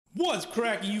What's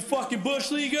cracking, you fucking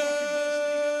bush leaguers?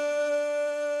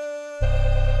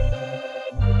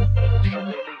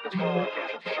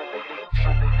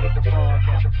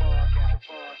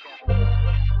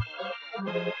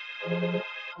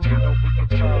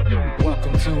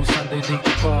 Welcome to Sunday League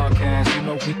Podcast. You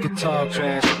know we can talk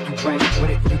trash. If you ain't with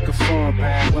it, you can fall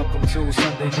back. Welcome to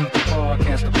Sunday League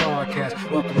Podcast, the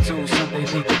podcast. Welcome to Sunday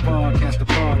League Podcast, the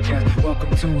podcast. Welcome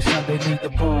to Sunday League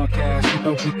Podcast. You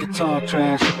know we can talk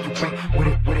trash. If you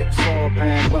ain't with it, fall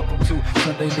back. Welcome to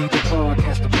Sunday League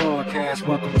Podcast, the podcast.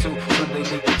 Welcome to Sunday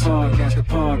League Podcast, the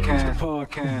podcast. The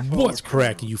podcast. What's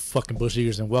cracking, you fucking bush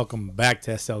leaguers, and welcome back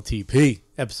to SLTP,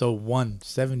 episode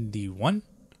 171.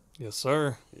 Yes,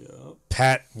 sir. Yep.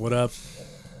 Pat, what up?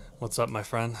 What's up, my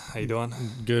friend? How you doing?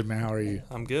 Good, man. How are you?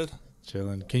 I'm good.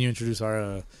 Chilling. Can you introduce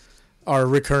our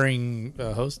recurring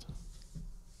host?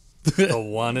 The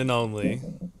one and only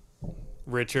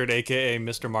Richard, a.k.a.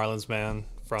 Mr. Marlins Man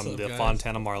from What's up, the guys?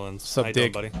 Fontana Marlins. What's up, How you doing,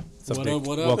 Dick? buddy? What's up, What Dick? up,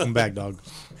 what up? Welcome back, dog.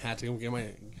 Had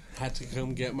to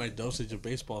come get my dosage of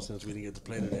baseball since we didn't get to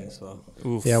play today. So,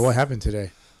 Oof. Yeah, what happened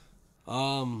today?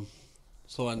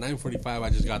 so at 9:45, I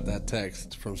just got that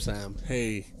text from Sam.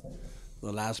 Hey,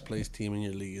 the last place team in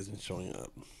your league isn't showing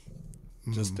up.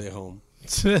 Just stay home.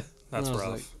 That's And I was rough.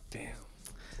 like, damn.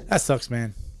 That sucks,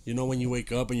 man. You know when you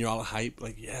wake up and you're all hyped,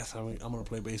 like, yes, I'm gonna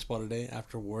play baseball today.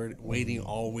 After waiting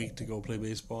all week to go play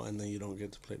baseball, and then you don't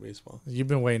get to play baseball. You've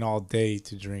been waiting all day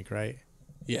to drink, right?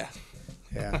 Yeah,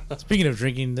 Yeah. Speaking of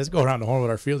drinking, let's go around the horn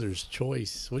with our fielder's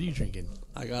choice. What are you drinking?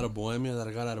 I got a Bohemian that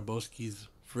I got out of Bowski's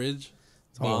fridge.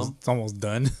 It's almost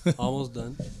done. Almost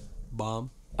done.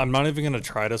 Bomb. I'm not even going to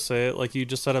try to say it like you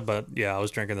just said it, but yeah, I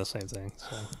was drinking the same thing.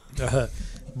 So.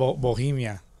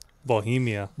 Bohemia.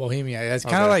 Bohemia. Yeah, it's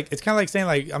kind of like saying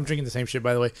like I'm drinking the same shit.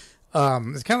 By the way, it's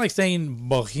kind of like saying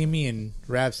Bohemian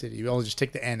Rhapsody. You always just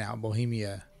take the N out.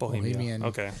 Bohemian.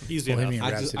 Okay. Easy Bohemian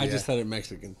enough. Rhapsody. I just said it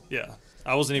Mexican. Yeah.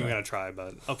 I wasn't even going to try,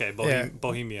 but okay. Yeah.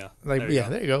 Bohemia. Like There you go.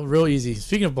 there you go. Real easy.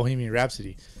 Speaking of Bohemian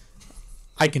Rhapsody,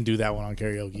 I can do that one on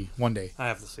karaoke one day. I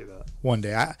have to see that. One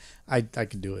day, I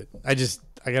can do it. I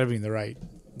gotta be in the right.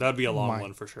 That'd be a long Mine.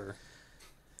 one for sure.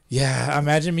 Yeah,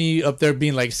 imagine me up there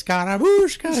being like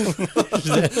Scarabouche.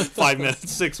 5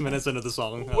 minutes, 6 minutes into the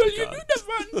song. Oh, Will you God. do the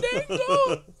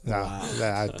fandango? No,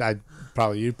 I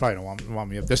probably you probably don't want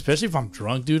me up there, especially if I'm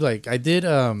drunk, dude. Like I did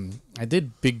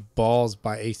Big Balls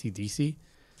by AC/DC,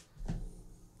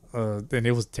 and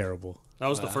it was terrible. That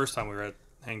was the first time we were at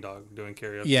Hangdog doing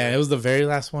karaoke. Yeah, it was the very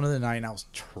last one of the night, and I was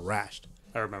trashed.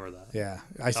 I remember that. Yeah,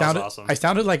 was awesome. I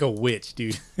sounded like a witch,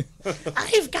 dude.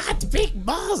 I've got big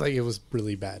balls. Like it was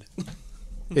really bad.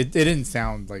 It didn't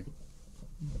sound like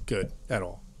good at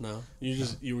all. No,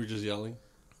 you were just yelling.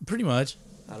 Pretty much.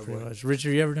 Attaboy.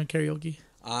 Richard, you ever done karaoke?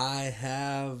 I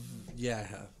have. Yeah, I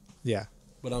have. Yeah.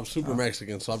 But I'm super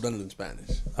Mexican, so I've done it in Spanish.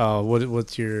 Oh,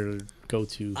 what's your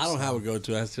go-to? I don't have a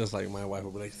go-to. That's just like my wife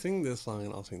will be like, sing this song,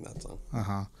 and I'll sing that song.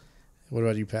 What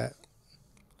about you, Pat?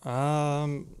 I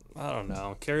don't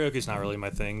know. Karaoke's not really my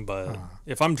thing, but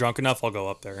if I'm drunk enough, I'll go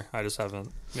up there. I just haven't.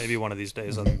 Maybe one of these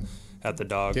days at the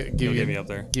dog, you'll get me up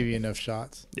there. Give you enough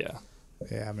shots. Yeah,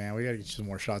 Yeah, man, we gotta get you some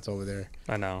more shots over there.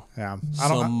 I know. Yeah,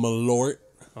 Some Malort.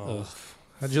 Oh,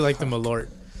 how'd you like the Malort?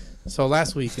 So in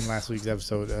last week's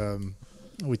episode,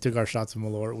 we took our shots of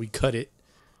Malort. We cut it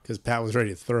because Pat was ready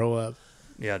to throw up.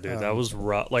 yeah, dude, that was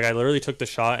rough. Like I literally took the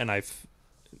shot, and I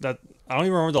don't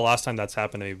even remember the last time that's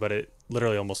happened to me, but it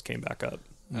literally almost came back up.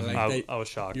 I was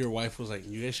shocked. Your wife was like,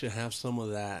 you guys should have some of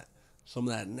that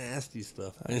nasty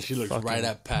stuff. And she looked Fucking- right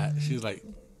at Pat. She's like,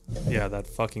 Yeah, that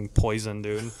fucking poison,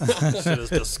 dude. Shit is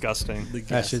disgusting. the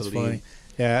That shit's gasoline. funny.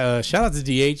 Yeah, shout out to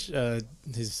DH.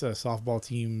 His softball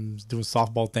team's doing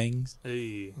softball things.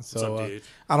 Hey, what's So up, dude?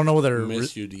 I don't know whether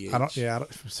Miss you, DH. I don't. Yeah,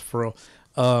 for real.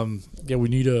 Yeah, we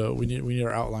need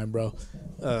our outline, bro.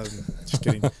 Just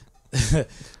kidding.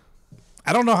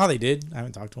 I don't know how they did. I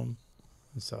haven't talked to him,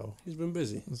 so He's been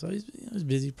busy. he's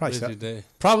busy. Probably Busy day.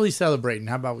 probably celebrating.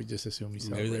 How about we just assume he's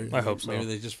Maybe celebrating? I hope so. Maybe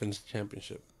they just finished the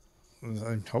championship.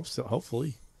 I hope so.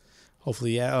 Hopefully,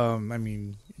 yeah. I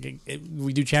mean,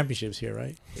 we do championships here,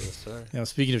 right? Yes, sir. You know,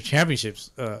 speaking of championships,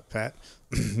 Pat,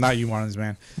 not you, Marlins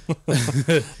man.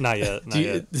 Not yet. Not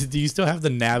yet. Do you still have the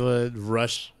NABA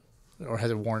rush, or has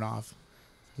it worn off?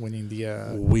 Winning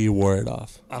the We wore it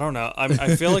off. I don't know.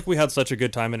 I feel like we had such a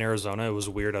good time in Arizona. It was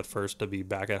weird at first to be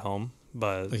back at home,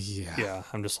 but Yeah.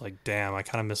 I'm just like, damn, I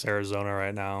kind of miss Arizona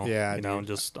right now. Yeah, you know, dude.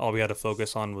 just all we had to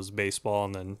focus on was baseball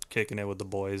and then kicking it with the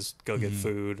boys, go get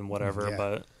food and whatever. Yeah.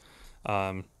 But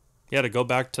yeah, to go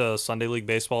back to Sunday League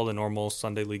baseball, the normal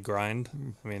Sunday League grind.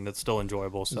 I mean, it's still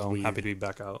enjoyable. So I'm weird. happy to be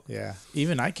back out. Yeah.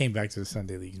 Even I came back to the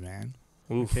Sunday leagues, man.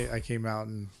 Oof. I came out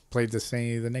and played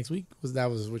the next week.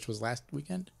 Which was last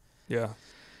weekend. Yeah.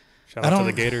 Shout out to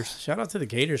the Gators. Shout out to the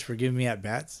Gators for giving me at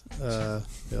bats. Yep,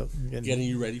 Getting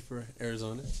you ready for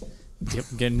Arizona. Yep,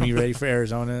 getting me ready for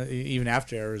Arizona, even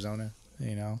after Arizona.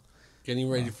 You know. Getting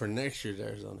you ready for next year's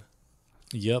Arizona.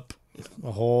 Yep,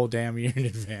 a whole damn year in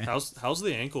advance. How's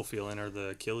the ankle feeling or the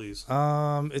Achilles?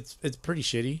 It's pretty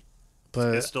shitty,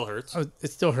 but It still hurts.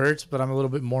 It still hurts, but I'm a little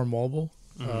bit more mobile.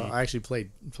 Mm-hmm. I actually played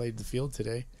the field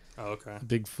today. Oh, okay. A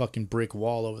big fucking brick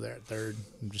wall over there at third.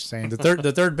 I'm just saying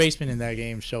the third baseman in that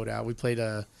game showed out. We played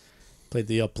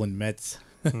the Upland Mets,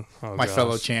 my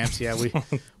fellow champs. Yeah,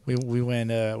 we went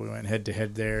head to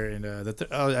head there, and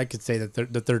I could say that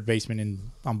the third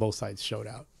baseman on both sides showed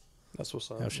out. That's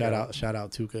what's up. You know, shout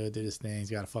out Tuca, did his thing.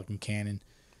 He's got a fucking cannon.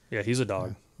 Yeah, he's a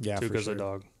dog. Yeah, Tuca's for sure. a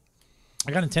dog.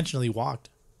 I got intentionally walked.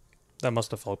 That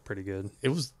must have felt pretty good. It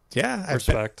was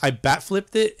Respect. I bat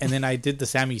flipped it, and then I did the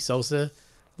Sammy Sosa,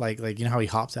 like you know how he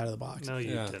hops out of the box. No, you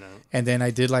didn't. And then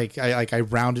I did I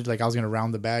rounded, like I was gonna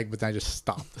round the bag, but then I just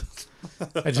stopped.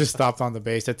 I just stopped on the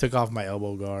base. I took off my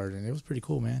elbow guard, and it was pretty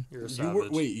cool, man. You're a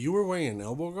savage. You were wearing an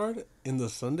elbow guard in the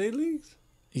Sunday leagues?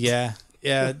 Yeah.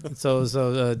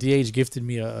 So DH gifted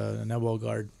me an elbow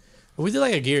guard. We did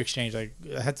like a gear exchange. Like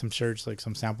I had some shirts, like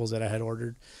some samples that I had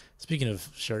ordered. Speaking of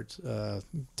shirts,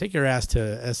 take your ass to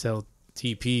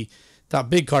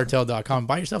sltp.bigcartel.com.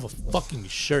 Buy yourself a fucking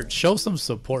shirt. Show some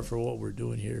support for what we're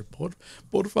doing here. Por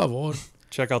favor.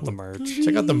 Check out the merch.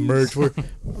 Check out the merch. We're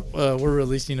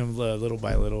releasing them little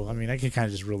by little. I mean, I can kind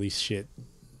of just release shit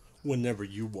Whenever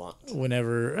you want.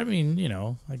 whenever. I mean, you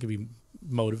know, I could be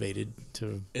motivated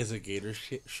to. Is a Gator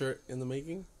shirt in the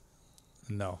making?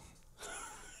 No.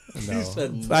 You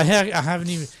said no. I haven't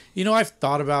even. You know, I've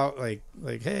thought about like,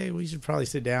 hey, we should probably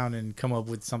sit down and come up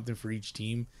with something for each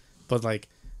team, but like,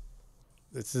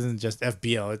 this isn't just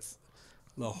FBL. It's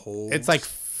The whole. It's like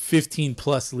 15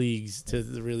 plus leagues to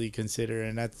really consider,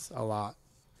 and that's a lot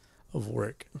of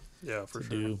work. Yeah, for to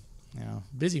sure. do. You know,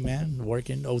 busy man,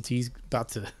 working. OT's about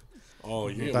to. Oh,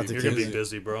 you're about You're gonna be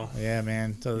busy, bro. Yeah,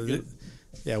 man. So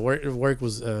yeah, work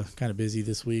was kind of busy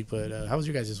this week, but how was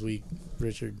your guys this week,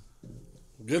 Richard?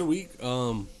 Good week,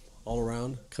 all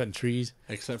around. Cutting trees.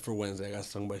 Except for Wednesday, I got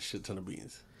stung by a shit ton of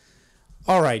bees.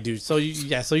 All right, dude. So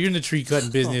so you're in the tree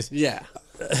cutting business. Yeah.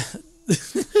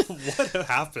 What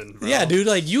happened, bro? Yeah, dude.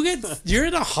 Like you're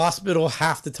in a hospital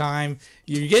half the time.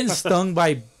 You're getting stung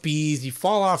by bees. You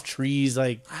fall off trees.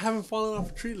 Like I haven't fallen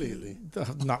off a tree lately.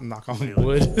 knock on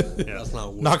wood. Yeah. That's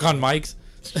not wood. Knock on mics.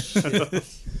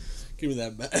 Give me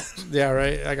that bat. Yeah,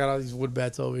 right. I got all these wood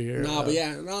bats over here.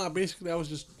 Basically I was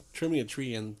just trimming a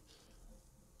tree and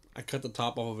I cut the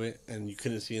top off of it and you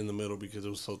couldn't see in the middle because it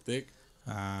was so thick.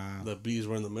 The bees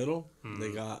were in the middle.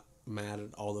 They got mad at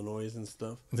all the noise and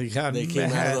stuff. They came out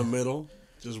of the middle,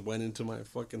 just went into my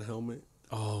fucking helmet.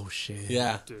 Oh shit.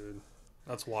 Yeah. Dude,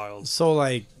 that's wild. So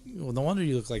like, well, no wonder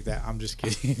you look like that. I'm just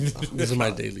kidding. This is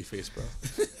my daily face, bro.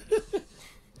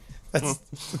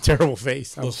 That's a terrible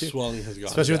face. The swelling has gone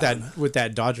Especially down. with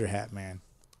that Dodger hat, man.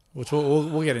 Which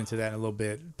we'll get into that in a little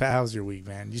bit. Pat, how's your week,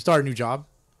 man? You started a new job?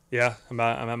 Yeah, I'm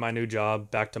at my new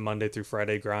job, back to Monday through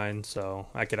Friday grind, so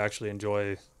I could actually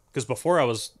enjoy. Because before I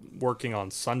was working on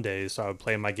Sundays, so I would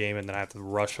play my game and then I have to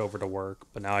rush over to work.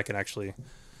 But now I can actually,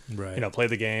 play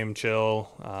the game, chill.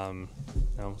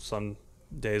 Some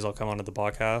days I'll come onto the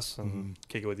podcast and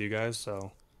kick it with you guys.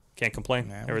 So can't complain.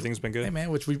 Man, Everything's been good. Hey, man,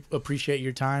 which we appreciate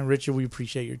your time. Richard, we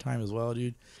appreciate your time as well,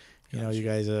 dude. You know, you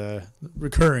guys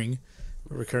recurring.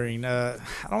 I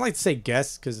don't like to say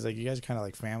guests because like you guys are kind of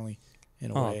like family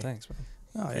in a way. Oh, thanks, man.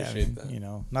 Oh yeah, Appreciate that. you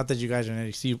know, not that you guys are in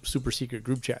any super secret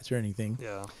group chats or anything.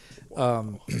 Yeah.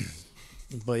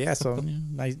 But yeah, so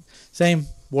nice. Same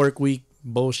work week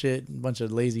bullshit. A bunch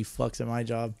of lazy fucks at my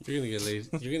job. You're gonna get lazy.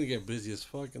 You're gonna get busy as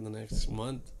fuck in the next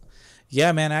month.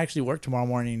 Yeah, man. I actually work tomorrow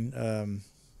morning.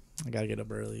 I gotta get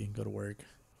up early and go to work.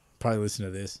 Probably listen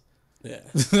to this. Yeah.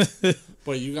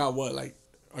 But you got what? Like,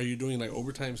 are you doing like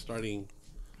overtime starting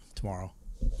Tomorrow.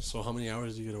 So how many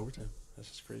hours do you get overtime? That's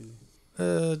just crazy.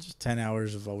 Just 10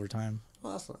 hours of overtime.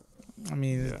 Well, that's not. I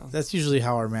mean, that's usually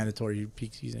how our mandatory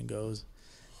peak season goes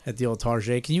at the old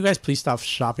Target. Can you guys please stop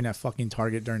shopping at fucking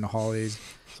Target during the holidays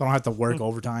so I don't have to work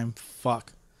overtime?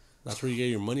 Fuck. That's where you get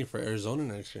your money for Arizona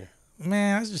next year.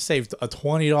 Man, I just saved a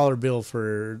 $20 bill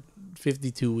for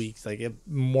 52 weeks. Like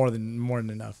more than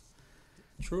enough.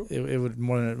 True. It would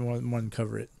more than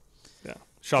cover it. Yeah.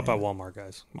 Shop at Walmart,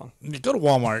 guys. Come on. Go to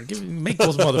Walmart. Make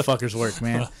those motherfuckers work,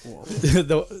 man.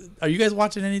 Are you guys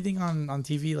watching anything on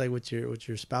TV like with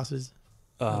your spouses?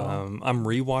 I'm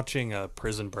rewatching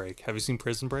Prison Break. Have you seen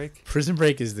Prison Break? Prison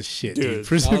Break is the shit, dude. Dude,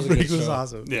 Prison that was a Break good was show.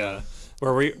 awesome. Yeah.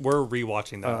 We're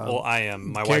rewatching that. Well, I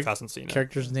am. My wife hasn't seen it.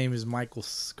 Character's name is Michael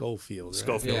Schofield. Right?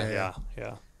 Schofield.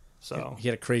 Yeah. So he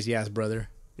had a crazy ass brother.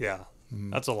 Yeah.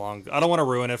 That's a long. I don't want to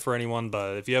ruin it for anyone,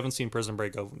 but if you haven't seen Prison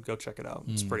Break, go check it out.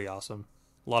 It's pretty awesome.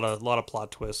 A lot of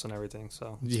plot twists and everything.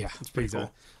 So yeah, it's pretty cool.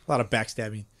 A lot of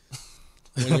backstabbing.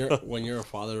 When you're a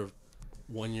father of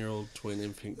 1-year-old twin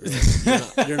infant girls,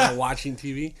 you're not watching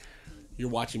TV. You're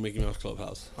watching Mickey Mouse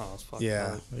Clubhouse. Oh, it's fucking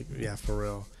yeah, for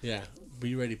real. Yeah,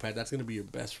 be ready, Pat. That's gonna be your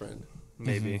best friend.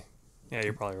 Maybe. Yeah,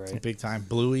 you're probably right. Big time.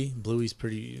 Bluey's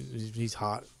pretty. He's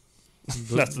hot.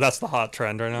 That's the hot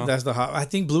trend right now. That's the hot. I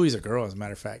think Bluey's a girl, as a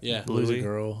matter of fact. Yeah, Bluey's a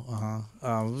girl.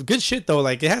 Good shit though.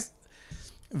 Like it has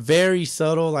very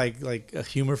subtle like a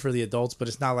humor for the adults, but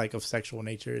it's not like of sexual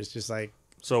nature. It's just like.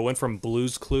 So it went from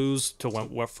Blue's Clues to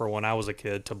when I was a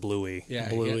kid to Bluey. Yeah,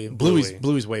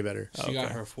 Bluey's way better. She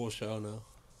got her full show now.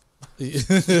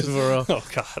 For real. Oh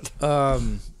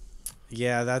God.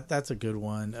 Yeah, that's a good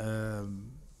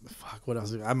one. Fuck, what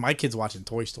else? My kid's watching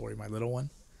Toy Story. My little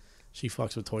one, she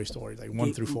fucks with Toy Story, like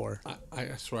 1 through 4. I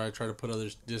swear I try to put other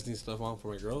Disney stuff on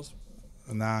for my girls.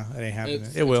 Nah, it ain't happening.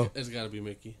 It will. It's got to be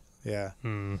Mickey. Yeah.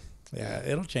 Yeah,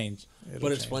 it'll change.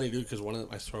 But it's funny, dude, because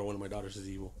I swear one of my daughters is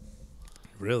evil.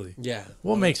 Really? Yeah.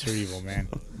 What makes her evil, man?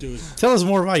 Dude, tell us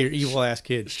more about your evil ass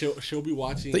kid. She'll be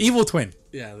watching the evil twin.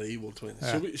 Yeah, the evil twin.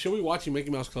 Yeah. She'll be watching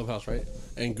Mickey Mouse Clubhouse, right?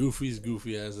 And Goofy's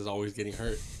goofy as is always getting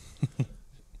hurt.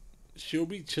 She'll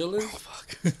be chilling,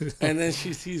 and then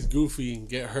she sees Goofy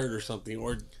get hurt or something,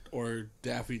 or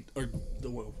Daffy,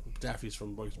 Daffy's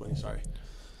from Bugs Bunny, sorry,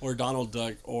 or Donald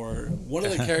Duck, or one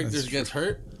of the characters gets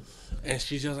hurt, and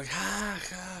she's just like ha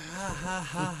ha ha ha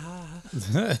ha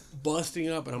ha, busting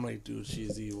up, and I'm like, dude,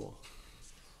 she's evil.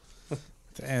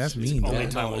 Damn, that's mean. Only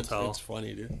time will tell. It's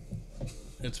funny, dude.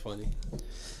 It's funny.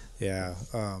 Yeah.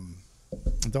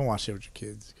 Don't watch it with your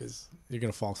kids because you're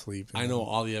gonna fall asleep. I know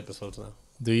all the episodes now.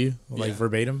 Do you like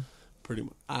verbatim? Pretty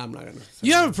much. I'm not gonna.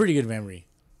 You have a pretty good memory.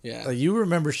 Yeah. Like you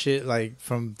remember shit like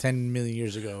from 10 million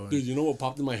years ago. Dude, you know what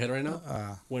popped in my head right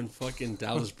now? When fucking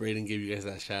Dallas Braden gave you guys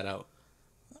that shout out.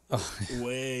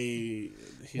 Way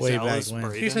back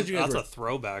when. He said that's a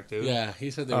throwback, dude. Yeah, he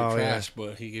said they were trash,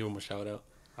 but he gave him a shout out.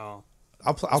 Oh.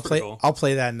 I'll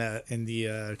play that in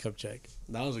the cup check.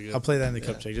 That was a good. I'll play that in the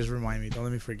cup check. Just remind me. Don't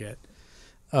let me forget.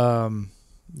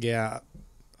 Yeah.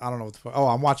 I don't know what the fuck. Oh,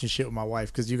 I'm watching shit with my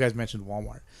wife because you guys mentioned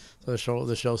Walmart. So the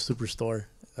show Superstore.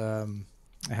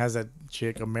 It has that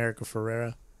chick America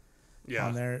Ferrera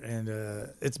on there, and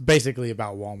it's basically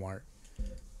about Walmart.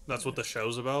 That's what the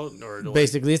show's about, or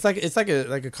basically it's like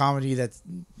a comedy that's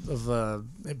of a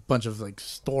bunch of like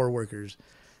store workers,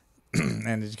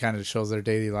 and it kind of shows their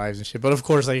daily lives and shit. But of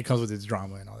course, like it comes with its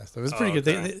drama and all that stuff. It's pretty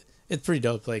good. It's pretty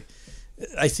dope. Like.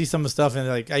 I see some of the stuff, and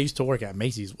like I used to work at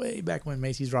Macy's way back when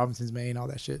Macy's, Robinson's, May, and all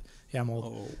that shit. Yeah, I'm old.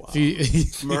 Oh wow.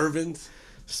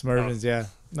 Smurvins, yeah.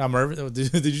 Not Mervin.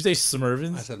 Did you say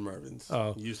Smurvins? I said Mervins.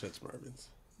 Oh, you said Smurvins.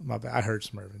 My bad. I heard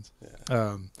Smurvins.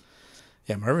 Yeah.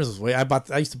 Yeah, Mervins was way.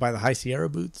 I used to buy the High Sierra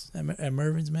boots at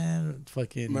Mervins, man.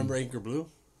 Fucking. Remember Anchor Blue?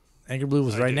 Anchor Blue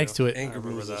was right next to it. Anchor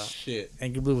Blue was a shit.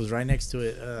 Anchor Blue was right next to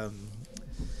it.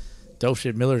 Dope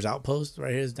shit. Miller's Outpost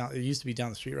right here is down. It used to be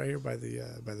down the street right here by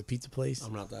the pizza place.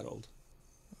 I'm not that old.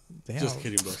 Damn. Just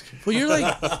kidding, bro. Well,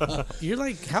 you're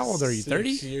like how old are you?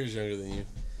 30? 6 years younger than you.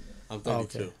 I'm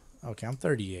 32. Okay, I'm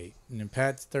 38, and then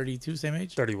Pat's 32, same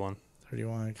age. 31.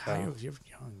 31. You're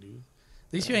young, dude.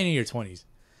 At least you ain't in your 20s.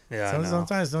 Yeah.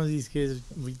 Sometimes some of these kids,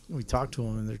 we talk to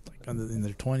them and they're like in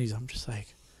their 20s. I'm just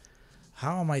like,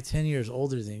 how am I 10 years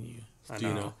older than you? Do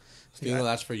you know? Stino,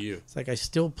 that's for you. It's like I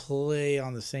still play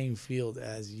on the same field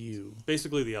as you.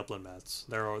 Basically, the Upland Mets.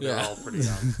 They're all pretty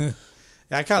young.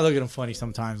 Yeah, I kind of look at them funny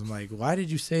sometimes. I'm like, why did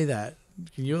you say that?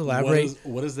 Can you elaborate?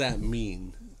 What does that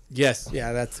mean? Yes,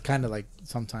 yeah, that's kind of like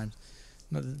sometimes.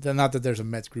 Not that there's a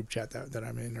Mets group chat that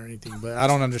I'm in or anything, but I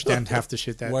don't understand half the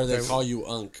shit that. Where they call you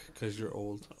Unk because you're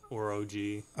old. Or OG.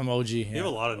 I'm OG. Yeah. You have a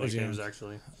lot of nicknames,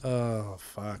 actually. Oh,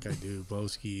 fuck, I do.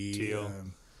 Bowski. Tio.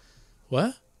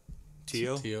 What?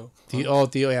 Tio? Tio,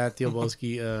 yeah, Tio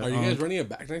Bowski. Are you guys running it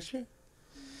back next year?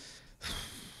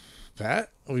 Pat?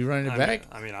 Are we running it back?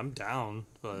 I'm down.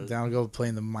 But Down to go play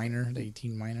in the minor, the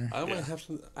 18 minor. I might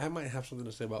have something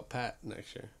to say about Pat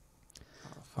next year.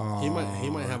 Oh, he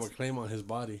might have a claim on his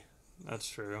body. That's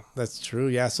true. That's true.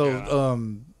 Yeah. So,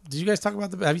 did you guys talk about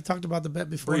the bet? Have you talked about the bet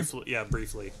before? Briefly.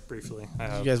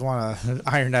 You guys want to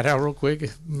iron that out real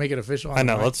quick? Make it official? I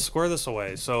know. Let's square this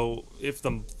away. So, if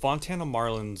the Fontana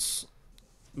Marlins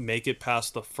make it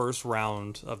past the first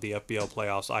round of the FBO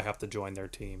playoffs, I have to join their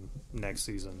team next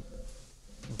season.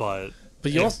 But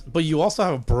you also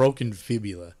have a broken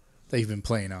fibula that you've been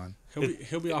playing on.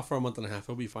 He'll be off for a month and a half.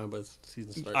 He'll be fine by the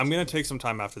season starts. I'm gonna take some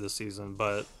time after this season,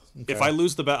 but if I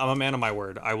lose the bet, I'm a man of my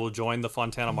word. I will join the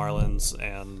Fontana Marlins,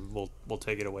 and we'll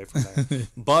take it away from there.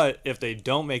 But if they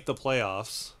don't make the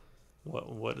playoffs,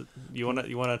 what you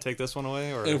wanna take this one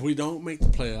away? Or if we don't make the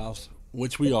playoffs,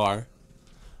 which we are,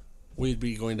 we'd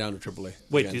be going down to AAA.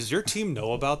 Wait, again. does your team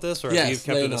know about this, or Yes, have you kept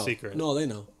they it know. a secret? No, they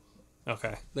know.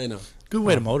 Okay. They know. Good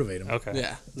way to motivate them. Okay.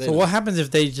 Yeah. They So know. what happens if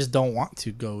they just don't want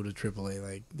to go to AAA?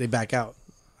 Like they back out.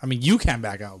 I mean, you can't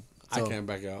back out. So, I can't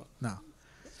back out. No,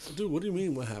 Dude, what do you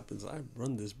mean? What happens? I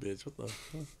run this bitch. What the?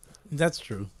 Fuck? that's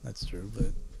true. That's true. But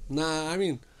Nah, I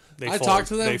mean, I fold. talked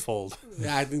to them. They fold.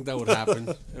 Yeah, I think that would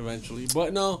happen eventually.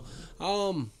 But no,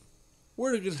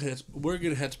 we're in a good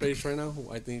headspace right now.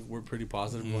 I think we're pretty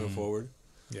positive going forward.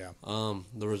 yeah,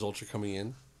 The results are coming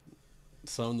in.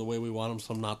 Some the way we want them,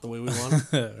 some not the way we want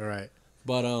them. all right.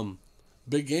 But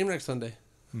big game next Sunday.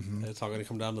 It's all going to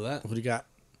come down to that. What do you got?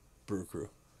 Brew Crew.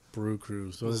 Brew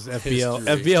Crew. So this is History.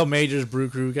 FBL Majors Brew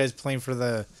Crew. You guys playing for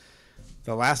the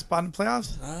last spot in the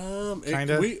playoffs?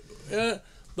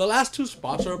 The last two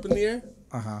spots are up in the air.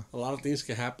 Uh-huh. A lot of things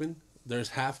can happen. There's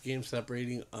half game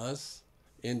separating us,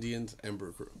 Indians, and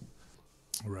Brew Crew.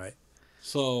 Right.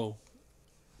 So,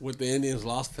 with the Indians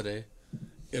lost today,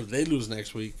 if they lose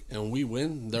next week and we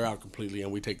win, they're out completely,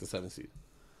 and we take the 7th seed.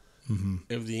 Mm-hmm.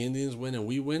 If the Indians win and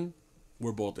we win,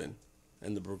 we're both in,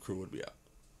 and the Brew Crew would be out.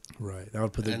 Right. That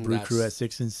would put the And Brew Crew at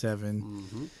that's- 6-7.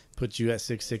 Mm-hmm. Put you at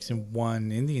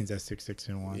 6-6-1. Indians at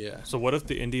 6-6-1. Yeah, So what if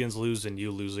the Indians lose and you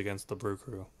lose against the Brew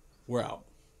Crew? we're out.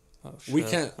 Oh, We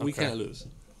shit. can't Okay. lose.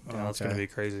 Yeah, that's Okay. gonna be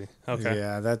crazy. Okay.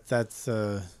 Yeah. That's.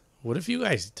 What if you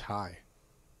guys tie?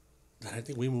 Then I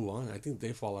think we move on. I think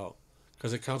they fall out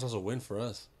because it counts as a win for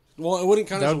us. Well, it wouldn't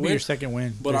count That as a would be win, your second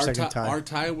win. but your our second tie, tie. our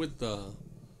tie with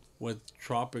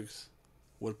Tropics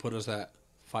would put us at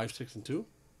 5-6-2,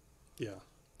 Yeah.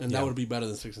 and Yeah. that would be better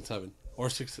than 6-7 or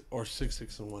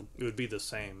 6-6-1. It would be the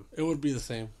same, It would be the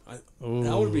same. That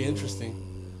would be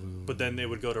interesting. but then they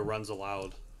would go to runs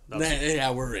allowed. Nah, yeah,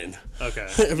 we're in. Okay.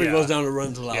 If it Yeah. goes down to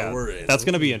runs allowed, Yeah. we're in. That's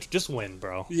gonna be just win,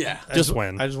 bro. yeah. Just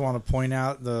win. I just want to point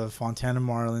out the Fontana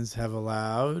Marlins have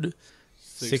allowed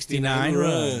 69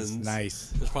 runs.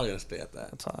 Nice. It's probably gonna stay at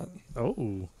that. That's hot.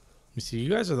 Oh. You see, you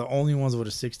guys are the only ones with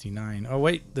a 69. Oh,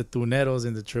 wait. The Tuneros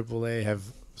in the AAA have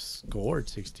scored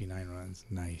 69 runs.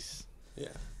 Nice. Yeah.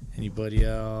 Anybody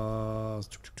else?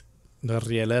 The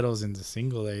Rieleros in the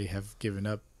single A have given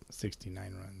up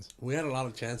 69 runs. We had a lot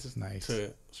of chances Nice.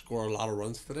 to score a lot of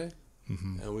runs today,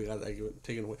 Mm-hmm. and we got that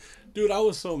taken away. Dude, I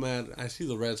was so mad. I see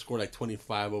the Reds score like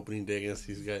 25 opening day against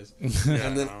these guys,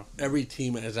 and then every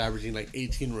team is averaging like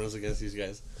 18 runs against these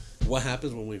guys. What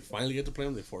happens when we finally get to play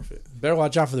them? They forfeit. Better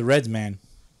watch out for the Reds, man.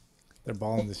 They're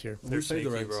balling this year. They're We played sneaky,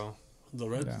 the Reds. bro. The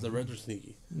Reds are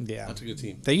sneaky. Yeah. That's a good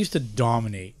team. They used to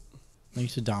dominate.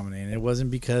 And it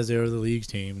wasn't because they were the league's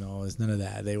team. No, it's none of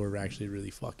that. They were actually really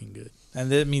fucking good.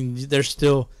 And I mean, there's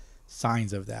still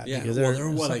signs of that. Yeah, because they're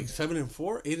what, like 7-4,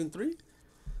 8-3,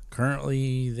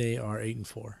 currently they are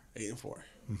 8-4. 8-4.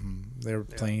 They're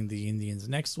playing the Indians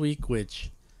next week,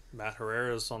 which Matt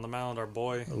Herrera's on the mound, our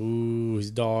boy. his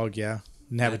dog, yeah,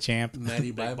 didn't have a champ.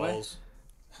 Matty Big bye bye. balls.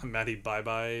 Matty bye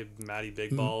bye. Matty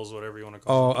big balls. Whatever you want to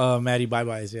call him. Oh, Matty Bye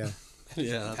Byes, yeah,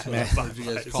 Yeah, that's what I heard you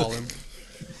guys call him.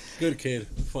 Good kid,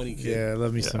 funny kid. yeah.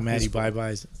 Love me some Matty he's Bye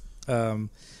Byes.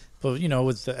 But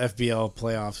with the FBL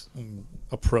playoffs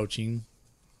approaching,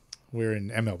 we're in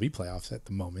MLB playoffs at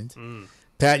the moment.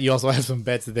 Pat, you also have some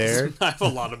bets there. I have a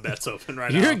lot of bets open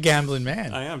right You're now. a gambling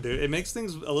man. I am, dude. It makes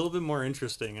things a little bit more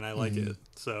interesting, and I like it.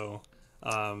 So,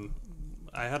 I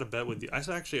had a bet with you. I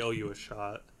actually owe you a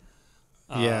shot.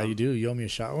 Yeah, you do. You owe me a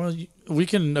shot. Well, we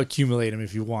can accumulate them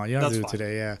if you want. You don't have to do it That's fine.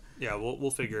 today. Yeah. Yeah, we'll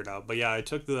figure it out. But yeah, I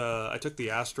took the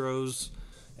Astros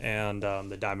and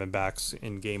the Diamondbacks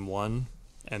in Game 1,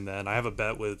 and then I have a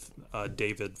bet with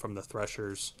David from the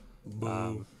Threshers.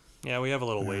 Yeah, we have a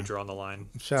little wager on the line.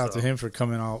 Shout out to him for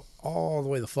coming all the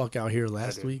way the fuck out here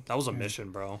last Dude, week. that was a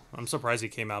mission, bro. I'm surprised he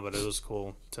came out, but it was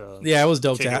cool to. Yeah, it was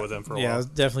dope kick to it have. with him for a Yeah, it while. was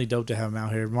definitely dope to have him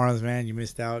out here. Marlins man, you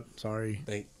missed out. Sorry.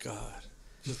 Thank God.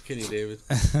 Just kidding, David.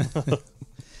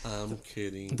 I'm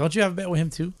kidding. Don't you have a bet with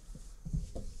him too?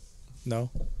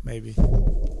 No, maybe.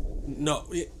 No,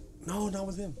 not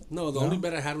with him. No, the only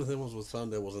bet I had with him was with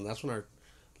Sunday, and that's when our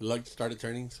luck started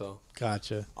turning. So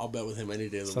Gotcha. I'll bet with him any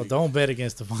day of the So week. don't bet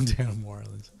against the Fontana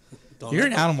Marlins. Don't You're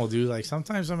an let animal, dude. Like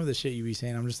sometimes some of the shit you be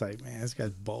saying, I'm just like, man, this guy's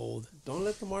bold. Don't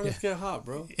let the Marlins get hot,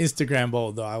 bro. Instagram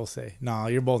bold though, I will say. No,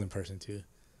 you're bold in person too.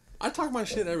 I talk my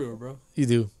shit everywhere, bro. You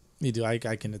do.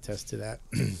 I can attest to that.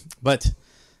 But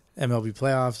MLB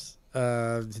playoffs,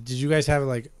 Did you guys have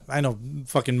like? I know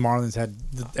fucking Marlins had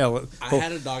I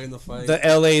had a dog in the fight. The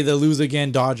LA, the lose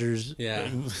again Dodgers. Yeah.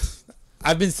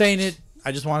 I've been saying it.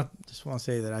 I just want to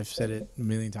say that I've said it a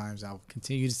million times. I'll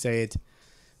continue to say it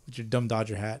with your dumb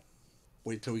Dodger hat.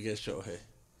 Wait till we get Shohei.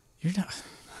 You're not.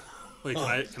 Wait,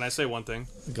 can I say one thing?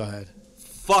 Go ahead.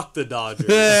 Fuck the Dodgers.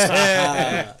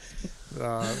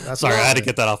 Sorry, I had to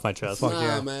get that off my chest.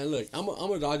 Nah, man. Look, I'm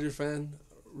a Dodger fan.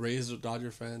 Raised a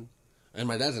Dodger fan, and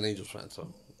my dad's an Angels fan.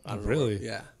 So I don't know. Really?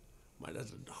 Yeah. My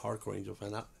dad's a hardcore Angel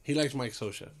fan. He likes Mike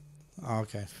Scioscia. Oh,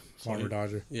 okay. Former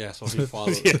Dodger. Yeah, so he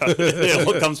followed.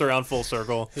 It comes around full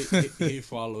circle. He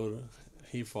followed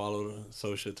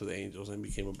Scioscia to the Angels and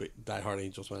became a big diehard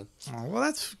Angels fan. Oh, well,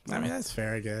 that's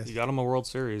fair, I guess. You got him a World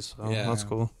Series. So Yeah. That's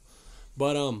cool.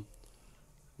 But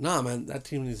nah, man, that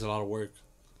team needs a lot of work.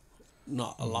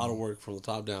 Not a lot of work from the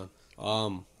top down.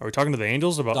 Are we talking to the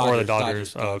Angels or the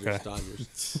Dodgers? Okay.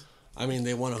 Dodgers. I mean,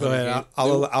 they won 100 Go ahead. games.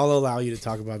 I'll allow you to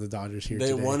talk about the Dodgers here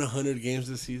They today. won 100 games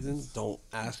this season. Don't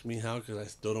ask me how, because I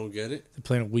still don't get it. They're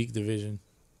playing a weak division.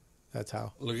 That's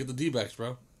how. Look at the D-backs,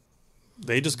 bro.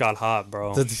 They just got hot,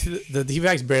 bro. The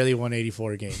D-backs barely won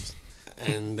 84 games.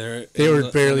 And They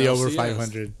were barely over NLCS.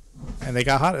 500. And they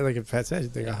got hot, like Pat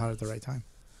said, they got hot at the right time.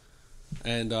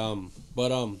 And,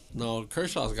 no,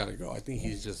 Kershaw's got to go. I think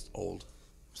he's just old.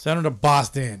 Send him to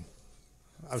Boston.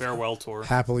 Farewell tour.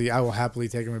 I will happily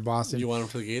take him to Boston. You want him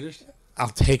to the Gators? I'll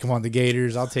take him on the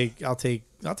Gators. I'll take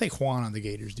Juan on the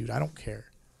Gators, dude. I don't care.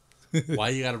 Why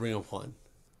you got to bring up Juan?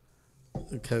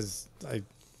 Because I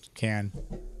can.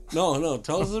 No,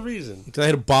 tell us the reason. Because I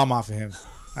hit a bomb off of him.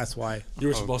 That's why. You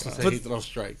were supposed to say But- he throws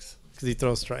strikes. Because he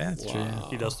throws strikes. That's true. Wow.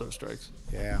 He does throw strikes.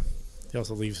 Yeah. He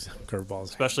also leaves curveballs.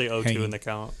 Especially 0-2 hanging. in the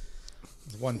count.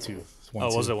 It's 1-2.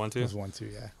 Oh, was it 1-2? It was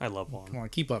 1-2, yeah. I love Juan. Come on,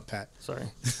 keep up, Pat. Sorry.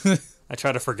 I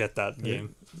try to forget that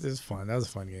game. It was fun. That was a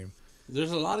fun game.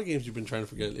 There's a lot of games you've been trying to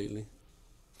forget lately.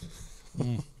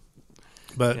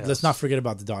 But Yes. let's not forget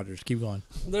about the Dodgers. Keep going.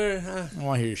 There, I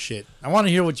want to hear your shit. I want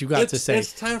to hear what you got to say.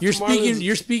 It's time for You're speaking. Marlins.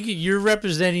 You're speaking. You're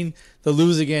representing the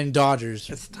lose again Dodgers.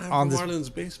 It's time on for this.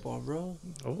 Marlins baseball, bro.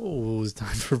 Oh, it's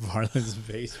time for Marlins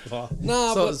baseball.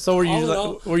 Nah, so, but so were you? all in Like,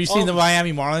 all- were you seeing the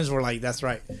Miami Marlins? Were like, that's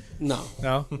right. No,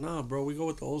 No. no, bro. We go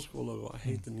with the old school logo. I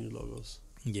hate the new logos.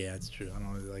 Yeah, it's true. I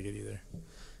don't really like it either.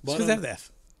 But, Because they have the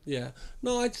F. Yeah.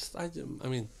 No, I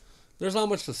mean, there's not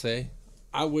much to say.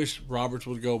 I wish Roberts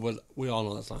would go, but we all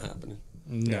know that's not happening.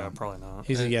 No, Yeah, probably not.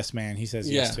 he's a yes man. He says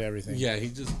yes to everything. Yeah, he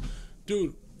just,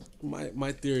 dude.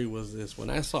 My theory was this: when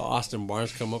I saw Austin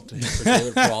Barnes come up to hit for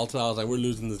David Peralta, I was like, "We're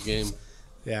losing this game."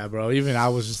 Yeah, bro. Even I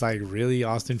was just like, really,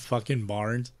 Austin fucking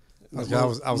Barnes. I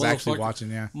was actually Motherfucker-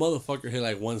 watching. Yeah. Motherfucker hit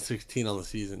like 116 on the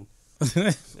season,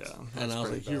 Yeah. and I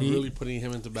was like, "You're He- really putting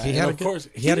him into bat." He And had of course,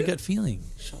 he had a good feeling.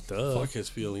 Shut Duh. the fuck his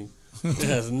feeling. It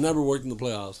has never worked in the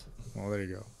playoffs. Well, there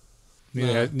you go.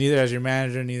 Nah. Neither has your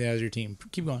manager, neither has your team.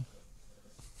 Keep going.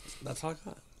 That's all I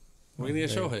got. We're gonna get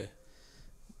There you Shohei.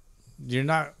 You're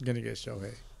not gonna get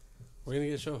Shohei. We're gonna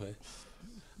get Shohei.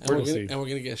 And We're we're, gonna gonna, see. and we're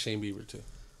gonna get Shane Bieber too.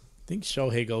 I think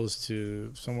Shohei goes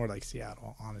to somewhere like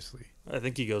Seattle. Honestly, I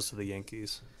think he goes to the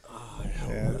Yankees.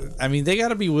 yeah. I mean, they got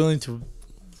to be willing to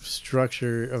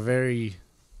structure a very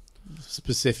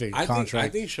specific contract. I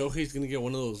think Shohei's gonna get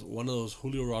one of those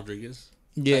Julio Rodriguez.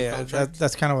 yeah, contract.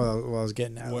 that's kind of what I was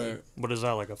getting at. Where What is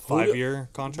that, like a 5-year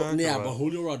contract? yeah, or but what?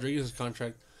 Julio Rodriguez's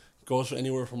contract goes for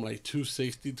anywhere from like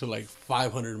 260 to like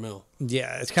 500 mil.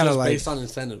 Yeah, it's kind of Just like based on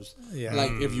incentives. Yeah.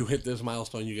 Like if you hit this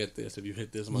milestone, you get this. If you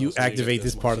hit this milestone, you activate get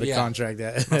this part of the yeah. contract.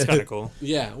 That That's kind of cool.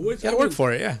 Yeah, which gotta work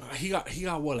for it. Yeah, He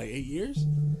got what, like 8 years?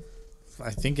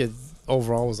 I think it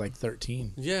overall was like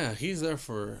 13. Yeah, he's there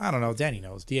for. I don't know. Danny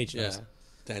knows. DH Yeah, knows.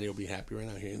 Danny will be happy right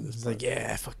now hearing this. He's part. like,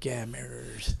 yeah, fuck yeah,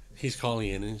 Mariners. He's calling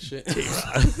in and shit.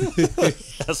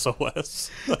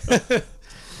 SOS.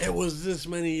 It was this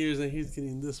many years and he's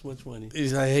getting this much money.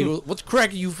 He's like, hey, what's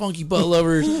cracking, you funky butt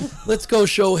lovers? Let's go,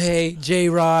 Shohei, J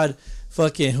Rod,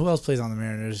 fucking who else plays on the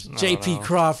Mariners? JP know.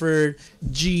 Crawford,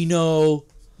 Gino.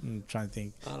 I'm trying to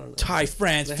think. I don't know. Ty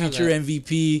France, They have future that.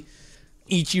 MVP.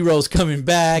 Ichiro's coming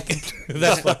back.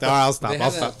 That's fucked. All right, I'll stop. They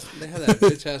I'll had, stop. that, they had that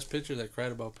bitch ass pitcher that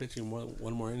cried about pitching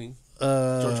one more inning.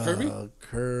 George Kirby?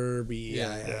 Kirby.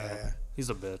 Yeah. Yeah. He's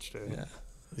a bitch, dude. Yeah.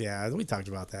 Yeah, we talked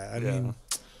about that. I Yeah. mean,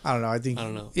 I don't know. I I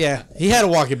don't know. Yeah, he had to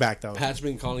walk it back though. Pat's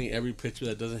been calling every pitcher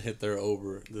that doesn't hit their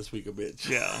over this week a bitch.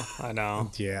 Yeah, I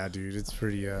know. Yeah, dude, it's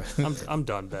pretty. I'm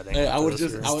done betting. Hey, I after would this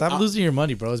just- year. I would- Stop losing your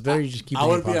money, bro. It's better you just keep. I it in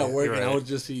would your be at pocket. work You're and I right. would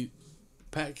just see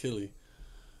Pat Kelly.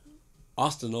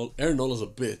 Aaron Nola's a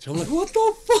bitch. I'm like, what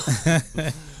the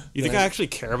fuck? You think I actually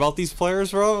care about these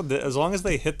players, bro? As long as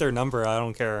they hit their number, I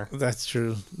don't care. That's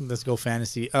true. Let's go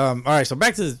fantasy. All right, so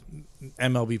back to the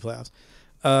MLB playoffs.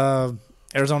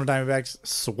 Arizona Diamondbacks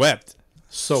swept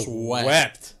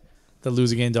the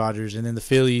lose again Dodgers, and then the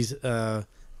Phillies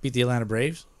beat the Atlanta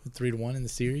Braves 3-1 in the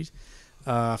series.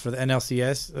 For the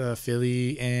NLCS,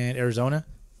 Philly and Arizona,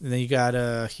 and then you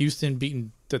got Houston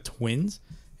beating the Twins,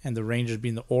 and the Rangers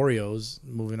beating the Orioles,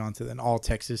 moving on to the All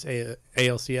Texas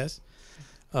ALCS.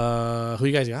 Who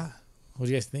you guys got? What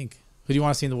do you guys think? Who do you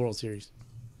want to see in the World Series?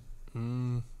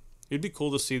 It'd be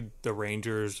cool to see the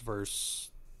Rangers versus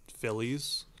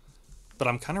Phillies, but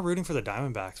I'm kind of rooting for the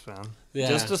Diamondbacks, man. Yeah.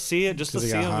 Just to see it, just to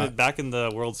see them back in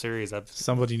the World Series.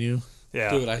 Somebody new.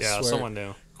 Yeah, dude, I swear, someone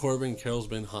new. Corbin Carroll's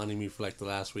been haunting me for like the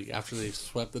last week. After they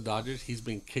swept the Dodgers, he's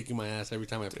been kicking my ass every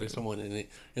time I play someone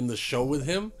in the show with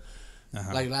him.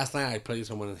 Like last night, I played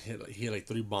someone and he had like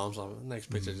 3 bombs on him. Next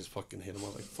pitch, I just fucking hit him. I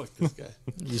was like, "Fuck this guy."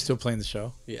 You still playing the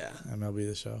show? Yeah, MLB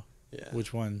the show. Yeah.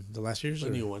 Which one? The last year's? The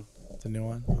new one. The new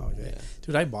one. Oh, okay. Yeah.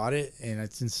 Dude, I bought it and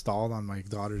it's installed on my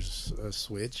daughter's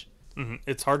Switch. Mm-hmm.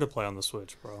 It's hard to play on the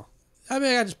Switch, bro. I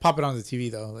mean, I just pop it on the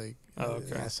TV though. Like, okay.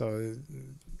 Yeah, so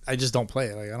I just don't play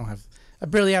it. Like, I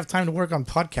barely have time to work on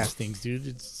podcast things, dude.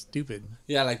 It's stupid.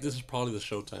 Yeah, like this is probably the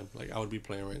showtime. Like I would be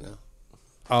playing right now.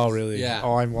 Oh, really? Yeah.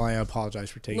 Oh, I apologize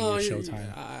for taking your show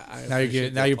time. Now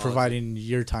you're providing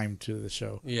your time to the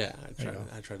show. Yeah,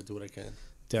 I try to do what I can.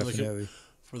 Definitely.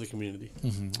 For the community.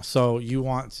 Mm-hmm. So you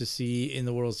want to see in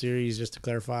the World Series, just to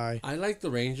clarify? I like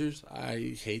the Rangers.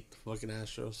 I hate the fucking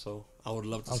Astros, so I would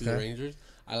love to see the Rangers.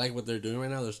 I like what they're doing right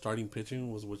now. Their starting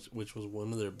pitching which was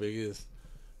one of their biggest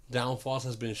downfalls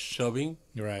has been shoving.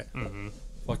 You're right. Mm-hmm.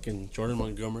 Fucking Jordan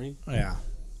Montgomery. Yeah.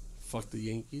 Fuck the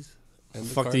Yankees. And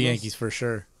Fuck the Yankees for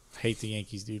sure. Hate the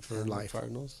Yankees, dude, for life. The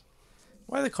Cardinals.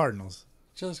 Why the Cardinals?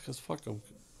 Just because fuck them.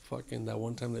 Fucking that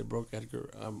one time they broke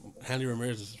Hanley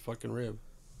Ramirez's fucking rib.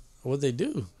 What'd they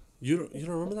do? You don't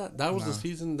remember that? That was the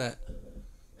season that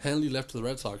Hanley left to the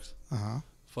Red Sox.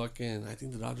 Fucking, I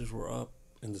think the Dodgers were up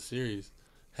in the series.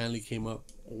 Hanley came up,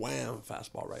 wham,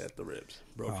 fastball right at the ribs.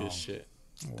 Broke his shit.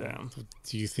 Damn.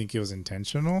 Do you think it was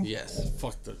intentional? Yes.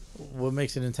 Fuck the. What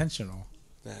makes it intentional?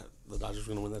 That the Dodgers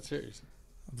were gonna win that series.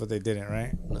 But they didn't,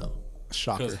 right? No.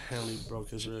 Shocker. Because Hanley broke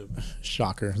his rib.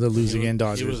 Shocker. The lose again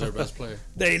Dodgers. He was their best player.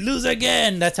 They lose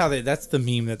again. That's the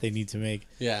meme that they need to make.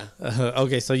 Yeah.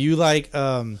 Okay, so you like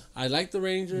I like the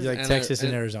Rangers. You like Texas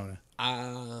and Arizona.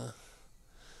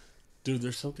 Dude,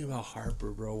 there's something about Harper,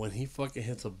 bro. When he fucking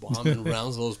hits a bomb and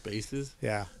rounds those bases,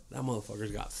 yeah, that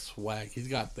motherfucker's got swag. He's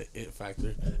got the it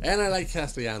factor. And I like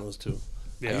Castellanos too.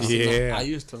 Yeah. I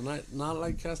used to not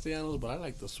like Castellanos, but I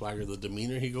like the swagger, the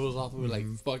demeanor he goes off of, like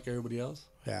fuck everybody else.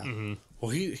 Yeah. Mm-hmm.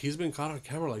 Well, he's been caught on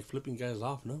camera like flipping guys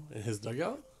off, no, in his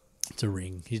dugout. It's a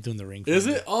ring. He's doing the ring. Is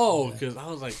it? Oh, because I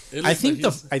was like, I think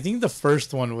the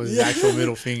first one was his actual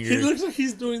middle finger. He looks like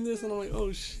he's doing this, and I'm like,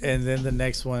 oh shit. And then the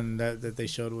next one that they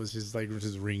showed was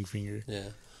his ring finger. Yeah.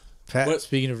 Pat,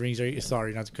 speaking of rings,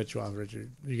 sorry not to cut you off,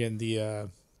 Richard. You're getting the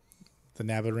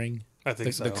NABA ring. I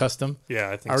think so. The custom. Yeah,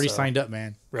 I think I already signed up,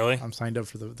 man. Really? I'm signed up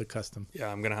for the custom.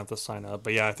 Yeah, I'm gonna have to sign up.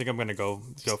 But yeah, I think I'm gonna go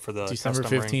for the December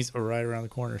 15th or right around the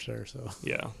corner, sir. So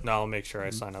yeah, no, I'll make sure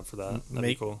I sign up for that. That'd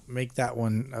be cool. Make that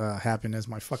one happen as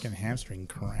my fucking hamstring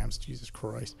cramps. Jesus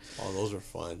Christ. Oh, those are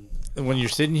fun. And when you're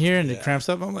sitting here and it cramps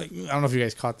up, I'm like, I don't know if you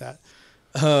guys caught that.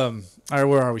 All right,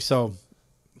 where are we? So,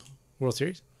 World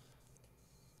Series.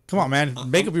 Come on, man.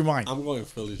 Make up your mind. I'm going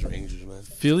Phillies Rangers, man.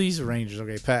 Phillies Rangers.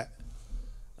 Okay, Pat.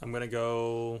 I'm gonna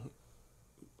go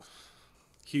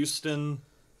Houston.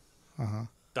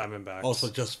 Diamondbacks. Oh, so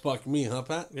just fuck me, huh,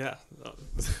 Pat? Yeah.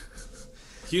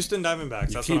 Houston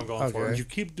Diamondbacks. That's what I'm going for. You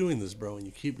keep doing this, bro, and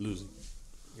you keep losing.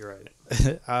 You're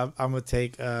right. I'm gonna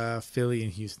take Philly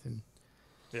and Houston.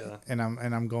 Yeah. And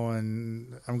I'm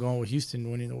going with Houston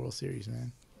winning the World Series,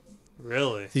 man.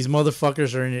 Really? These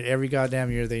motherfuckers are in it every goddamn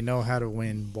year. They know how to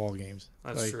win ball games.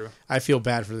 That's true. I feel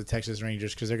bad for the Texas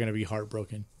Rangers because they're gonna be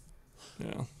heartbroken.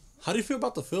 Yeah. How do you feel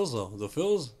about the Phils, though? The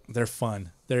Phils? They're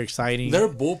fun. They're exciting. Their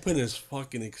bullpen is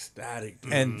fucking ecstatic,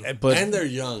 dude. And they're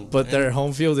young. But their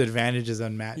home field advantage is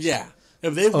unmatched. Yeah.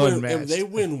 If they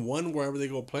win one wherever they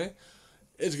go play,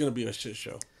 it's going to be a shit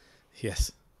show.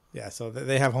 Yes. Yeah, so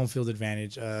they have home field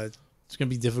advantage. It's going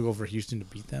to be difficult for Houston to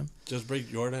beat them. Just break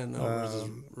Jordan.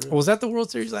 Was that the World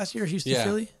Series last year, Houston, yeah.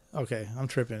 Philly? Okay, I'm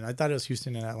tripping. I thought it was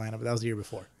Houston and Atlanta, but that was the year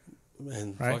before.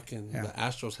 And the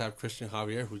Astros have Christian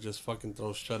Javier, who just fucking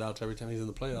throws shutouts every time he's in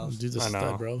the playoffs. Dude's a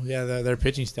stud, bro. Yeah, their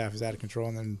pitching staff is out of control.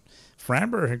 And then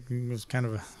Framber was kind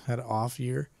of had an off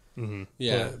year. Mm-hmm.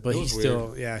 Yeah, but he's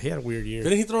still, he had a weird year.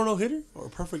 Didn't he throw a no-hitter or a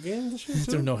perfect game this year, too? He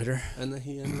threw a no-hitter. And then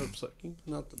he ended up sucking.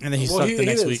 And then he sucked the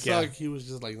next week, suck. He was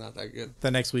just, like, not that good.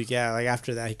 The next week, like,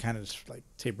 after that, he kind of just, like,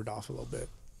 tapered off a little bit.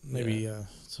 Maybe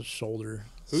it's a shoulder.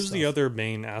 Who's stuff. the other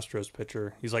main Astros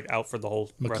pitcher? He's like out for the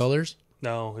whole. McCullers?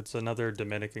 No, it's another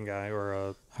Dominican guy or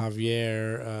a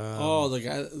Javier. the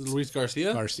guy Luis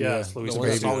Garcia. Garcia. Yes, Luis The one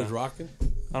that's Garcia. always rocking.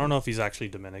 I don't know if he's actually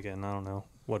Dominican. I don't know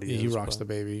what he is. He rocks but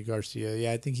the baby. Garcia.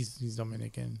 Yeah, I think he's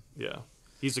Dominican. Yeah,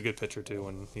 he's a good pitcher too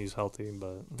when he's healthy. But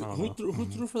I don't know. Who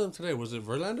threw for them today? Was it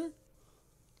Verlander?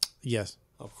 Yes,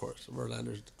 Of course,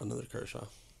 Verlander's another Kershaw.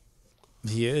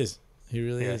 he is. He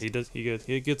really Yeah, is.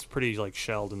 he gets pretty like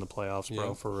shelled in the playoffs, bro.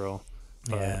 Yeah. For real.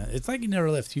 But Yeah, it's like he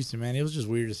never left Houston, man. It was just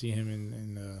weird to see him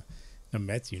in the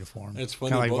Mets uniform. It's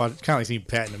funny, Kind of like seeing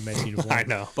Pat in the Mets uniform. I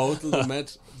know. Both of the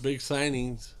Mets' big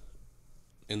signings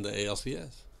in the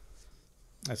ALCS.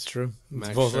 That's true.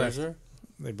 Max both Scherzer, left.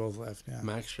 They both left. Yeah.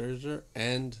 Max Scherzer,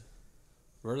 and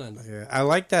Verlander. Yeah, I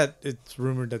like that. It's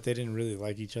rumored that they didn't really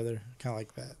like each other. Kind of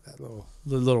like that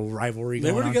little rivalry. They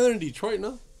going were on. together in Detroit,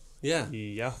 no? Yeah.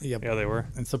 Yeah, Yep. yeah, they were.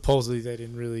 And supposedly they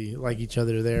didn't really like each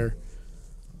other there.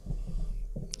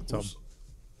 So,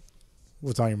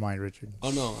 what's on your mind, Richard?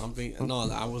 Oh no, I'm thinking. No,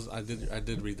 I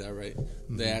did read that right.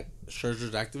 That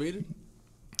Scherzer's activated.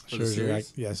 For the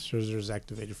series? Yes, Scherzer's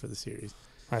activated for the series.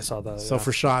 I saw that. So yeah.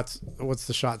 for shots, what's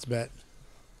the shots bet?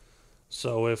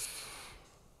 So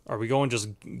are we going just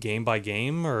game by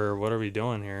game or what are we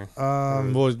doing here?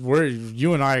 Well,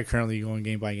 you and I are currently going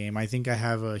game by game. I think I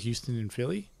have Houston and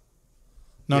Philly.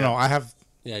 No, I have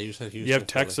Yeah, you said Houston. You have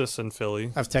Philly. Texas and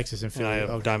Philly, Texas and and Philly. I have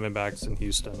Okay. Diamondbacks and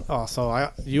Houston. Oh, so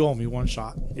you owe me one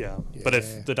shot. Yeah. But Yeah.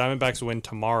 if the Diamondbacks win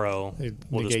tomorrow, It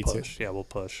we'll just negates it. push. Yeah, we'll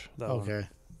push. That one. Okay.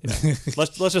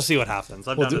 Let's just see what happens.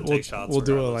 I'm down to take shots. We'll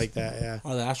do it regardless. like that. Yeah.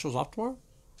 Are the Astros off tomorrow?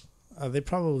 They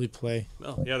probably play.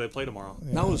 Oh, yeah, they play tomorrow.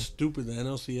 That was stupid. The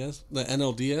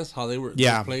NLDS, how they were.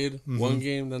 Yeah. They played one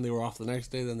game, then they were off the next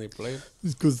day, then they played.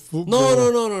 It's because No.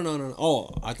 Oh,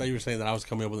 I thought you were saying that I was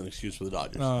coming up with an excuse for the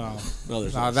Dodgers. No,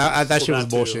 there's no, not. that shit was that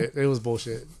too. bullshit. It was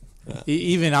bullshit. Yeah.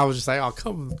 Even I was just like, oh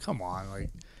come on, like,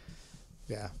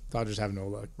 yeah, Dodgers have no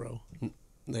luck, bro.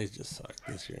 They just suck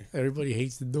this year. Everybody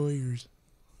hates the Dodgers.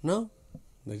 No,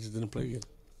 they just didn't play good.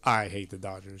 I hate the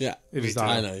Dodgers. Yeah, it is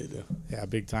I know you do. Yeah,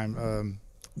 big time.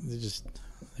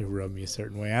 They rub me a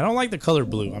certain way. I don't like the color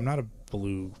blue. I'm not a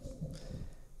blue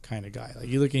kind of guy. Like,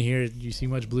 you look in here, you see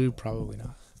much blue? Probably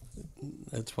not.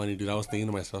 That's funny, dude. I was thinking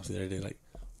to myself the other day, like,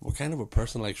 what kind of a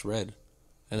person likes red?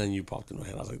 And then you popped in my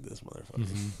head. I was like, this motherfucker.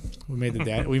 We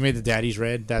made the daddies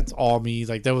red. That's all me.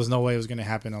 Like, there was no way it was gonna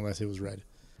happen unless it was red.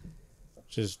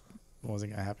 Just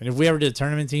wasn't gonna happen. If we ever did a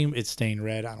tournament team, it's staying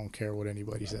red. I don't care what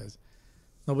anybody says.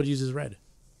 Nobody uses red.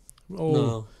 Oh,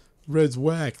 No. red's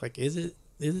whack. Like, is it?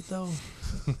 Is it though?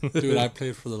 Dude, I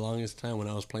played for the longest time when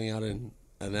I was playing out in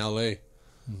L.A.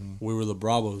 We were the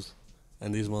Bravos,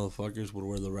 and these motherfuckers would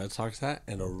wear the Red Sox hat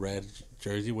and a red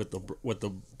jersey with the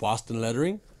Boston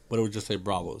lettering, but it would just say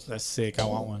Bravos. That's sick. I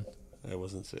want one. It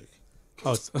wasn't sick.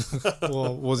 Oh,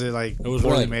 well, was it like It was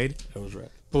poorly red. made? It was red.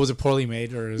 But was it poorly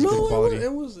made or is it good quality?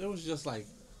 it was just like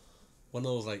one of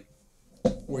those like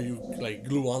where you like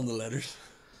glue on the letters.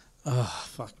 Oh,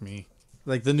 fuck me.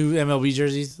 Like the new MLB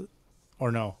jerseys,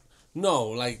 or no? No,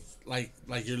 like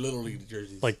your little league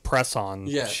jerseys. Like press on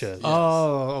Yes. shit. Yes.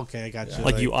 Oh, okay, I got you.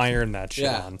 Like you iron that shit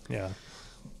Yeah. on. Yeah.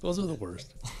 Those are the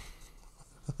worst.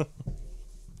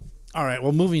 All right,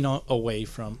 well, moving on away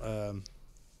from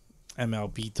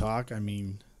MLB talk. I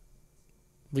mean,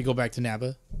 we go back to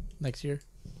NABA next year.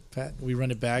 Pat, we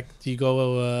run it back. Do you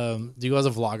go? Do you go as a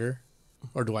vlogger,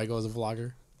 or do I go as a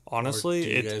vlogger? Honestly, Or do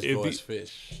you guys it'd go be, as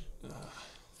fish.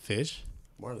 Fish.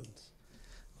 Marlins.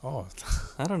 Oh,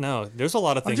 I don't know. There's a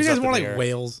lot of aren't things. you guys up more in like the air.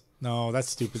 whales? No, that's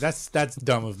stupid. That's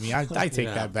dumb of me. I take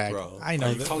Yeah, that back. bro. I know Are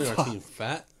you that. calling our team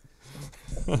fat?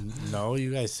 No,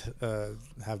 you guys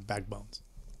have backbones.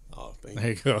 Oh, thank There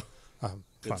you. you go.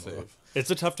 Good save. It's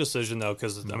a tough decision though,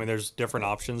 because I mean, there's different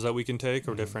options that we can take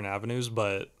or different avenues,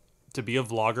 but to be a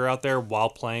vlogger out there while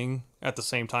playing at the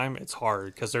same time, it's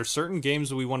hard because there's certain games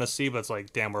that we want to see, but it's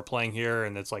like, damn, we're playing here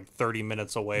and it's like 30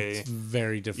 minutes away. It's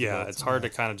very difficult. Yeah, it's hard to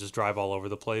kind of just drive all over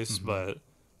the place, but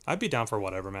I'd be down for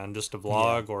whatever, man. Just to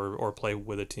vlog or play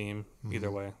with a team, either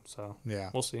way. So Yeah.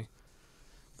 we'll see.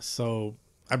 So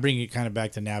I bring it kind of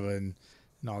back to NABA and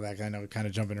all that kind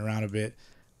of jumping around a bit,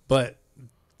 but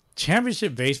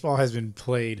championship baseball has been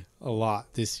played a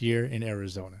lot this year in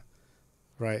Arizona,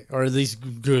 right? Or at least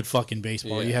good fucking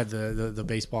baseball. Yeah. You had the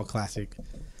baseball classic,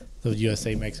 the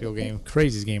USA Mexico game,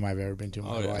 craziest game I've ever been to in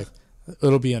my life.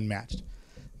 It'll be unmatched.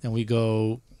 And we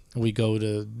go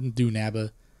to do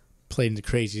NABA, played in the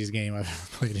craziest game I've ever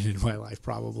played in my life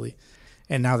probably,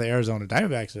 and now the Arizona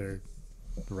Diamondbacks are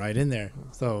right in there.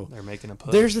 So They're making a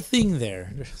push. there's a thing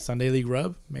there. Sunday League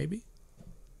rub, maybe.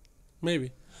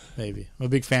 Maybe. Maybe. I'm a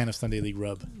big fan of Sunday League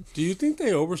Rub. Do you think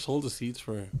they oversold the seats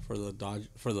for the Dodgers?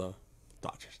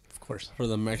 Of course. For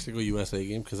the Mexico USA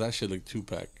game? Because that shit looked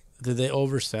 2-pack. Did they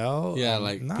oversell? Yeah,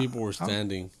 like people were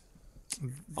standing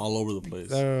all over the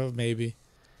place. Maybe.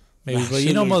 That But shit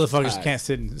you know, looked motherfuckers packed. can't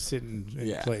sit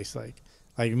in place.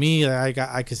 Like me,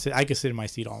 I could sit in my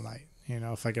seat all night. You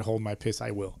know, if I could hold my piss,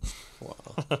 I will.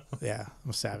 Wow. Yeah, I'm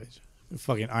a savage.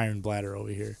 Fucking iron bladder over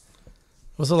here.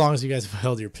 What's the longest you guys have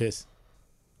held your piss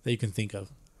that you can think of?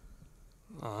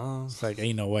 It's like,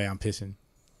 ain't no way I'm pissing.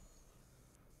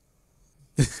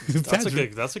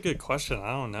 That's a good question.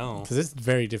 I don't know. Because it's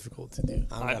very difficult to do.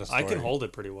 I can hold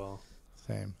it pretty well.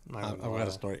 Same. I've got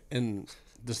a story. In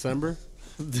December.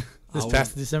 This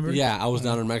past December? Yeah, I was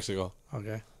down in Mexico.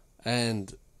 Okay.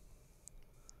 And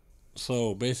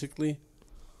so basically,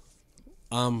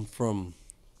 I'm from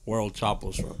where Old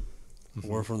Chapo's from.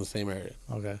 We're from the same area.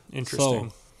 Okay. Interesting.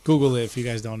 So, Google it if you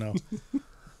guys don't know.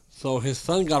 so his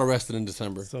son got arrested in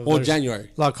December. So Well, there's January.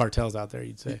 A lot of cartels out there,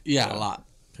 you'd say. Yeah, a lot.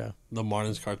 Okay. The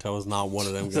Marlins cartel is not one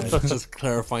of them guys. Just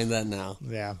clarifying that now.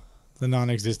 Yeah. The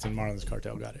non-existent Marlins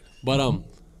cartel got it. But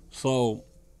so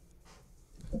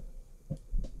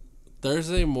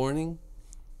Thursday morning,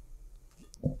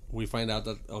 we find out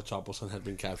that El Chapo's son had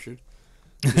been captured.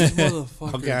 These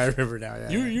motherfuckers. Okay, I remember now.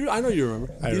 Yeah. I know you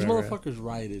remember. These remember. motherfuckers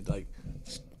rioted. Like,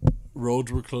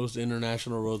 roads were closed.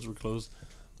 International roads were closed.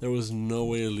 There was no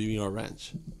way of leaving our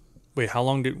ranch. Wait, how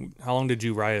long did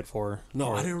you riot for?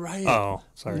 No, I didn't riot. Oh,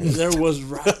 sorry. There was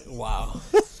riot. Wow.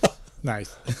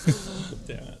 Nice.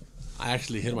 Damn it. I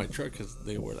actually hit my truck because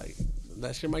they were like,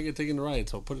 that shit might get taken to riot,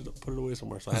 so put it away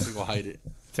somewhere. So I had to go hide it.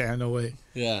 Damn, no way.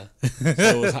 Yeah.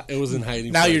 So it was in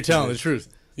hiding. Now for you're like 2 telling the days. truth.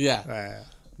 Yeah.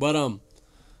 But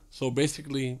so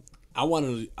basically, I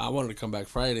wanted to come back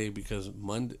Friday because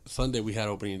Sunday we had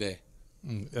opening day.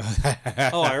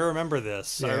 Oh, I remember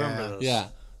this. I remember this. Yeah.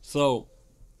 So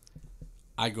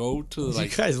I go to You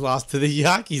guys lost to the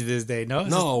Yankees this day, no?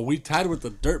 No, we tied with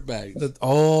the Dirtbags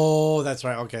Oh, that's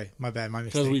right. Okay, my bad. My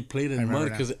mistake. because we played in remember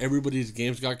mud now. because everybody's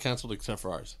games got canceled except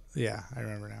for ours. Yeah, I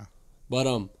remember now.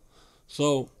 But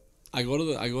so I go to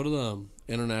the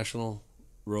international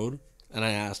road and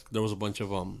I asked. There was a bunch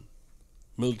of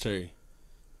military,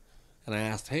 and I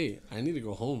asked, "Hey, I need to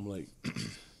go home." Like,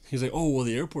 he's like, "Oh, well,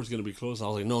 the airport's gonna be closed." I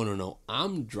was like, "No,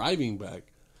 I'm driving back."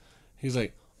 He's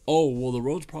like, "Oh, well, the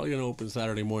road's probably gonna open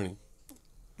Saturday morning,"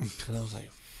 and I was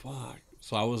like, "Fuck."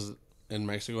 So I was in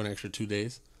Mexico an extra 2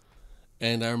 days,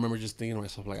 and I remember just thinking to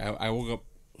myself, like, I woke up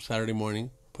Saturday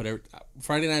morning,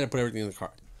 Friday night, I put everything in the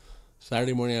car.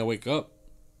 Saturday morning, I wake up,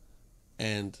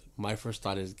 and my first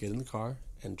thought is get in the car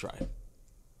and drive.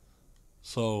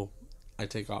 So I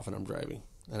take off and I'm driving,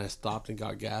 and I stopped and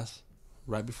got gas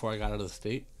right before I got out of the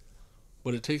state.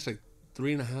 But it takes like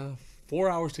 3.5, 4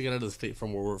 hours to get out of the state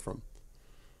from where we're from.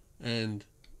 And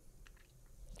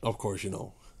of course,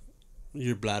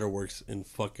 your bladder works in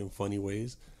fucking funny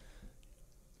ways.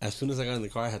 As soon as I got in the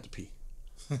car, I had to pee.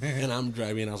 And I'm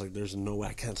driving, and I was like, there's no way,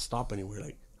 I can't stop anywhere.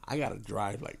 Like, I gotta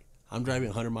drive. Like, I'm driving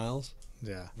 100 miles.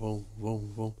 Yeah. Boom,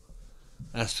 boom, boom.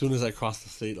 As soon as I crossed the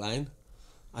state line,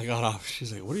 I got off.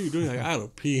 She's like, what are you doing? Like, I gotta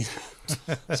pee.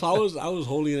 So I was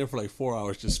holding it there for like 4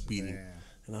 hours just speeding. Yeah.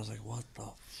 And I was like, what the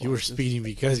fuck? You were speeding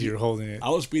because you were holding it. I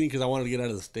was speeding because I wanted to get out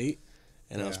of the state.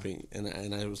 And I was Yeah. speeding.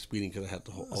 And I was speeding because I had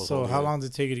to hold. So how long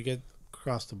did it take you to get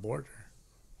across the border?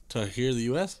 To here, the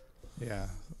U.S.? Yeah.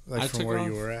 Like I from took where off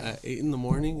you were at? 8 in the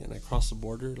morning, and I crossed the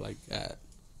border like at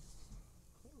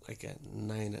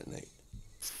 9 at night.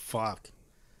 Fuck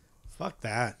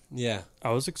that. Yeah.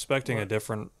 I was expecting a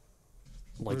different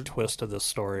twist to this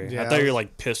story. Yeah, I thought you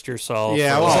pissed yourself.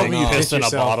 Yeah, I or was like hoping you pissed pissed in a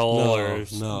yourself. bottle No, or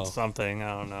no. something. I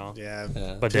don't know. Yeah.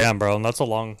 Yeah. But damn, bro, that's a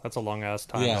long ass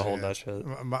time Yeah. to hold that shit.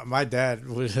 My dad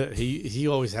would he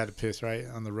always had to piss right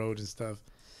on the road and stuff,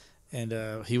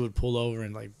 and he would pull over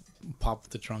and like pop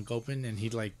the trunk open and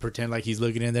he'd like pretend like he's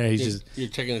looking in there. You're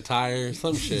checking a tire,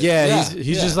 some shit. Yeah,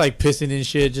 he's just like pissing and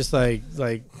shit, just like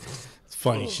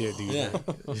funny Oh. shit, dude. Yeah.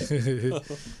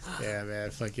 Yeah,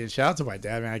 man. Fucking shout out to my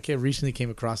dad, man. I recently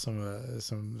came across some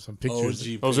pictures.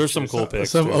 OG Those are some cool pics.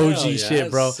 Some dude. OG Hell yeah, shit,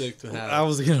 that's bro. sick to have. I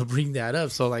was gonna bring that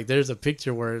up. So like, there's a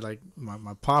picture where like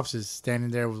my pops is standing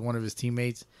there with one of his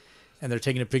teammates, and they're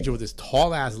taking a picture with this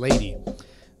tall ass lady.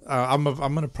 I'm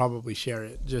gonna probably share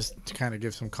it just to kind of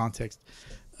give some context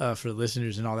for the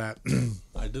listeners and all that.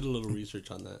 I did a little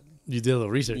research on that. You did a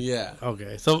little research. Yeah.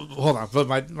 Okay. So hold on.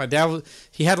 But my dad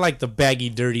he had like the baggy,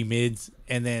 dirty mids,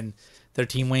 and then their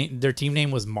team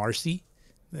name was Marcy,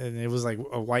 and it was like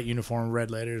a white uniform, red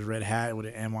letters, red hat with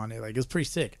an M on it. Like, it was pretty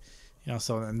sick,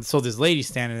 So this lady's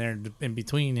standing there in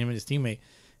between him and his teammate,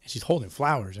 and she's holding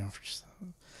flowers. Just,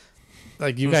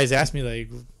 like, you guys asked me like,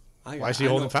 Why is he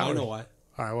holding power? I know why.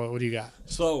 All right, what do you got?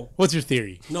 So, what's your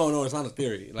theory? No, it's not a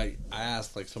theory. Like, I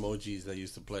asked, like, some OGs that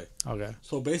used to play. Okay.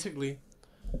 So, basically,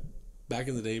 back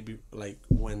in the day, like,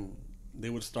 when they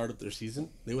would start up their season,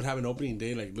 they would have an opening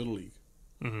day like Little League.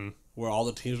 Mm-hmm. Where all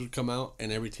the teams would come out,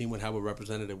 and every team would have a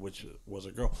representative, which was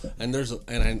a girl. And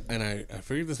I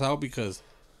figured this out because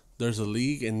there's a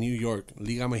league in New York,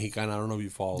 Liga Mexicana. I don't know if you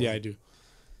follow. Yeah, I do.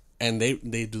 And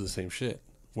they do the same shit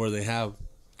where they have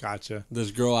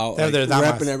this girl out like,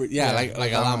 repping every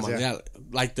like damas,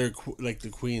 like they're like the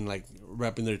queen, like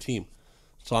repping their team.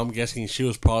 So I'm guessing she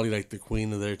was probably like the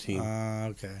queen of their team.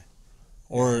 Okay.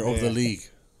 Or of the league.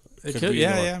 It could,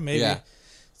 maybe. Yeah.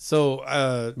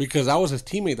 So, because that was his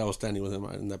teammate that was standing with him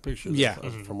in that picture. Yeah.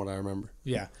 From what I remember.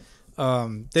 Yeah.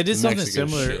 They did something Mexican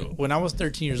similar shit. when I was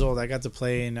 13 years old. I got to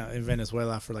play in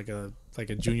Venezuela for like a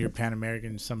junior Pan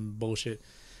American, some bullshit.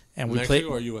 And we Mexico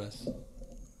played. or U.S.?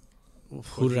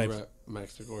 Who did I?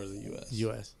 Mexico or the U.S.?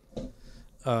 U.S.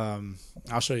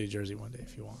 I'll show you a jersey one day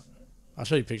if you want. I'll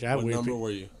show you a picture. I have What number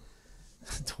were you?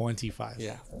 25.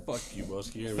 Yeah. Fuck you,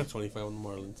 Bowski. You're gonna be 25 on the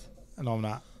Marlins. No, I'm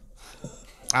not.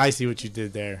 I see what you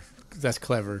did there. That's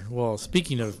clever. Well,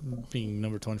 speaking of being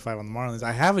number 25 on the Marlins,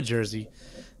 I have a jersey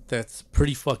that's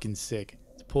pretty fucking sick.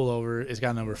 It's pull over. It's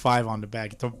got number 5 on the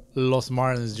back. It's a Los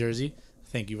Marlins jersey.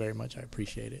 Thank you very much. I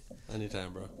appreciate it.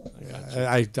 Anytime, bro.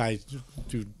 I got you.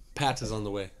 Dude. Pats is on the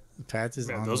way. Pats is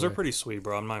on those the are way. pretty sweet,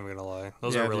 bro. I'm not even gonna lie.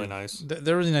 Those are really dude. nice.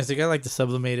 They're really nice. They got like the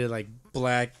sublimated, like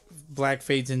black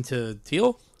fades into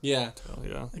teal. Yeah. Oh,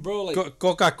 yeah. Bro, like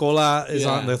Coca-Cola is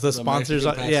on the sponsors.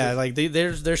 Mexican Like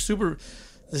they're super.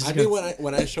 I mean,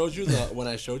 when I showed you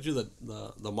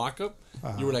the mock-up,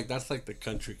 you were like, "That's like the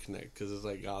Country Connect," because it's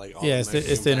like got like all it's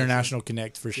the International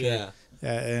Connect for sure. Yeah.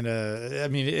 And I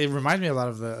mean, it reminds me a lot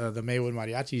of the Maywood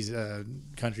Mariachis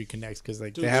Country Connects because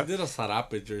like Dude, they did a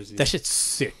Sarape jersey. That shit's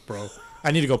sick, bro.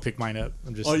 I need to go pick mine up.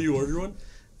 I'm just. Oh, you ordered one?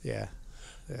 Yeah.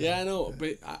 Yeah, I know,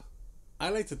 but I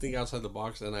like to think outside the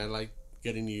box, and I like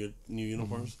getting new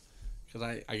uniforms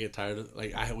because I get tired of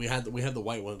we had the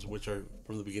white ones, which are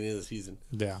from the beginning of the season.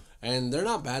 Yeah. And they're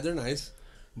not bad; they're nice,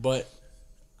 but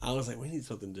I was like, we need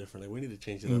something different. Like, we need to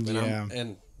change it up. And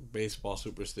and baseball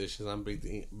superstitions. I'm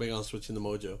big on switching the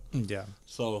mojo. Yeah.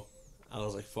 So I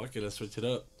was like, fuck it, let's switch it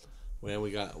up. Man,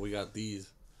 we got these,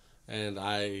 and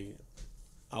I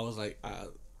was like,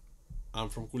 I'm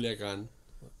from Culiacan.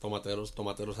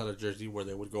 Tomateros had a jersey where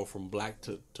they would go from black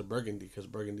to burgundy because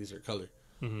burgundy's their color.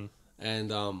 Mm-hmm.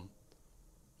 And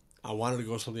I wanted to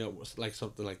go something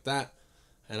like that,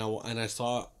 and I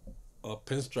saw a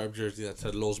pinstripe jersey that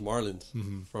said Los Marlins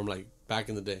from like back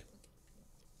in the day.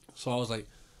 So I was like,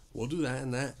 we'll do that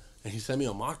and that. And he sent me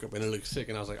a mock-up and it looked sick.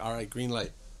 And I was like, all right, green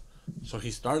light. So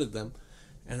he started them.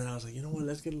 And then I was like, you know what?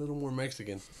 Let's get a little more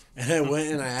Mexican. And I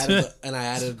went and I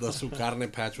added the Su Carne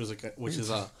patch, which is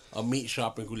a meat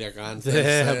shop in Culiacan.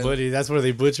 Yeah, buddy. That's where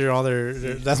they butcher all their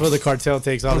that's where the cartel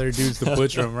takes all their dudes to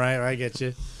butcher them, right? I get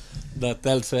you. The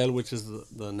Telcel, which is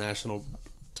the national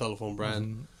telephone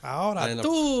brand. Ahora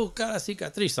tú, cara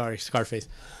cicatriz. Sorry, Scarface.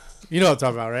 You know what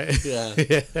I'm talking about, right?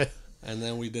 Yeah. And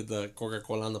then we did the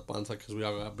Coca-Cola on the panza because we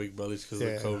all got big bellies because of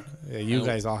the Coke. Yeah, you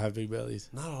guys all have big bellies.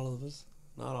 Not all of us.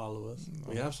 Not all of us. No.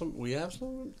 We have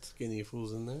some skinny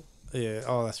fools in there. Yeah.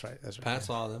 Oh, that's right. Pat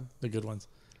saw them. The good ones.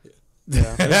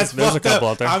 Yeah. There's a couple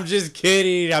out there. I'm just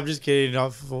kidding.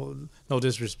 No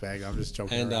disrespect. I'm just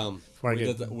joking. And we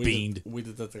did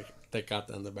the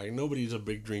tecate on the back. Nobody's a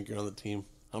big drinker on the team.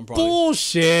 I'm probably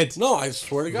bullshit. No, I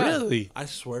swear to God. Really? I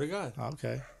swear to God.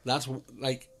 Okay. That's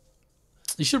like.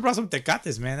 You should have brought some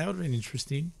tecates, man. That would have been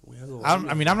interesting.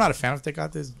 I'm not a fan of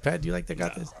tecates. Pat, do you like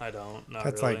tecates? No, I don't. Not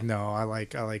That's really. like no. I like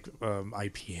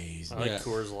IPAs. I like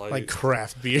Coors Light. Like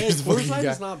craft beers. Hey, Coors Light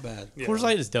is not bad. Yeah. Coors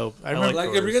Light is dope. I remember, like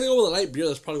if you're gonna go with a light beer,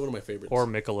 that's probably one of my favorites. Or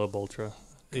Michelob Ultra.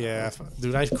 Yeah,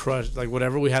 dude, I crushed like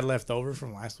whatever we had left over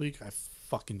from last week. I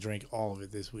fucking drank all of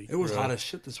it this week. It was hot as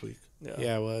shit this week.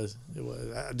 Yeah, it was.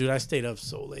 Dude, I stayed up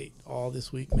so late all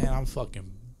this week, man. I'm fucking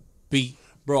beat.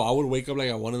 Bro, I would wake up like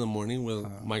at 1 a.m. with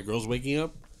my girls waking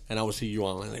up, and I would see you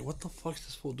online. Like, what the fuck is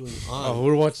this fool doing on? Oh,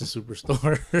 we're watching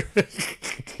Superstore.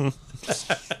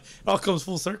 It all comes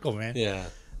full circle, man. Yeah.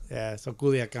 Yeah. So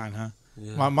Culiacan, huh?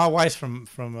 Yeah. My wife's from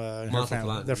her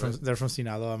Mazatlan, family. They're from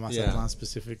Sinaloa, Mazatlan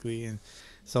specifically, and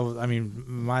so I mean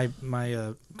my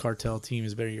cartel team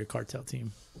is better than your cartel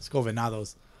team. Let's go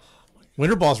Venados.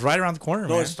 Winter ball's right around the corner,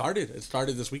 man. No, it started. It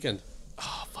started this weekend.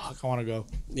 Oh fuck! I want to go.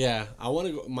 Yeah, I want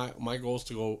to go. My goal is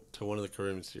to go to one of the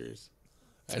Caribbean series.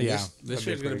 And this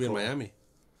year's gonna be in Miami.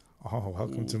 Oh,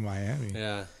 welcome to Miami.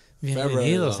 Yeah,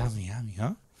 Bienvenidos a Miami,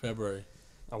 huh? February.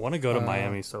 I want to go to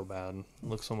Miami so bad. It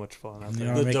looks so much fun out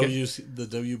there. The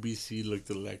WBC looked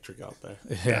electric out there.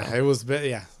 Yeah, it was.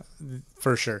 Yeah,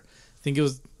 for sure. I think it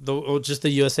was just the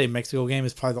USA-Mexico game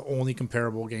is probably the only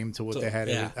comparable game to what they had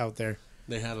out there.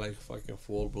 They had like fucking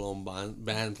full-blown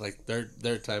bands, like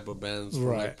their type of bands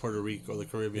from like Puerto Rico, the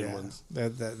Caribbean ones.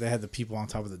 They had the people on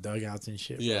top of the dugouts and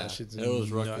shit. Yeah, it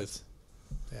was ruckus.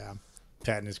 Yeah,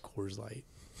 patting his Coors Light.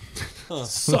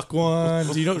 Suck one.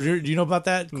 Do you know about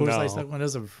that? Coors Light suck one. That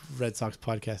was a Red Sox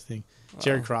podcast thing.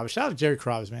 Jerry Carrabis. Shout out to Jerry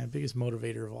Carrabis, man. Biggest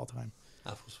motivator of all time.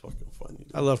 That was fucking funny.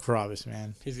 Dude. I love Carrabis,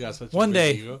 man. He's got such a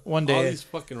big ego. One day. All these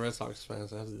fucking Red Sox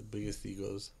fans have the biggest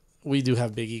egos. We do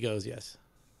have big egos, yes.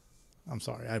 I'm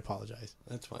sorry. I apologize.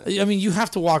 That's fine. I mean, you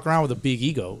have to walk around with a big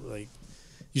ego. Like,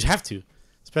 you have to.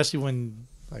 Especially when,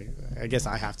 like, I guess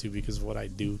I have to because of what I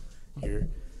do here.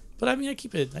 But I mean, I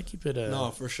keep it.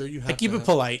 No, for sure you have. I keep it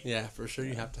polite. Yeah, for sure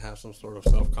you have to have some sort of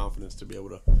self-confidence to be able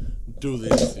to do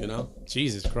this. You know.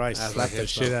 Jesus Christ! Slap the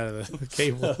shit out of the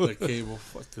cable. The cable.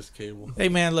 Fuck this cable. Hey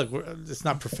man, look, it's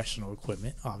not professional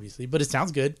equipment, obviously, but it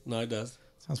sounds good. No, it does.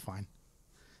 Sounds fine.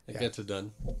 It gets it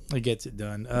done. It gets it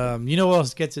done. You know what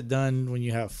else gets it done when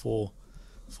you have full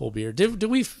beer? Did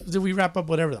we wrap up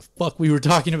whatever the fuck we were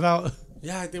talking about?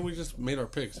 Yeah, I think we just made our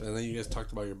picks, and then you guys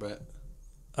talked about your bet.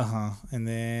 And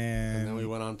then we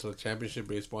went on to championship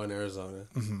baseball in Arizona.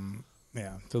 Mm-hmm.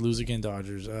 Yeah, to lose again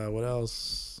Dodgers. What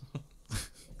else?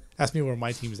 Ask me where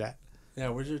my team's at. Yeah,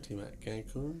 where's your team at?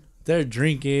 Cancun? They're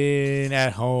drinking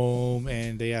at home,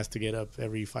 and they ask to get up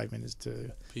every 5 minutes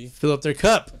to fill up their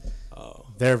cup. Oh,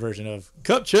 their version of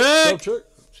cup check. Cup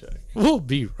check. We'll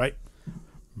be right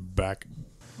back.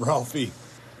 Ralphie,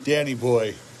 Danny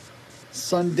boy,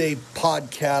 Sunday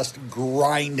podcast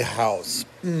grindhouse.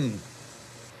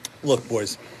 Look,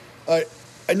 boys, I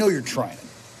know you're trying,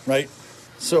 right?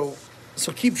 So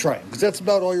keep trying, because that's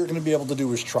about all you're going to be able to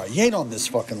do is try. You ain't on this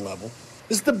fucking level.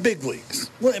 This is the big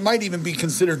leagues. Well, it might even be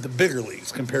considered the bigger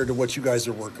leagues compared to what you guys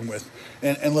are working with.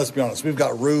 And let's be honest, we've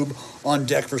got Rube on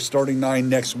deck for starting 9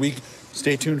 next week.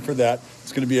 Stay tuned for that.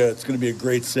 It's going to be a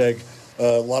great seg.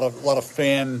 A lot of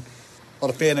fan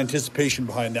anticipation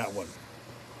behind that one.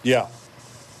 Yeah,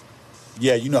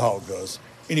 you know how it goes.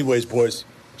 Anyways, boys,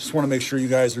 just want to make sure you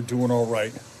guys are doing all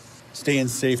right. Staying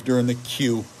safe during the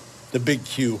queue, the big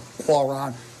queue.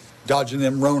 Quaron, dodging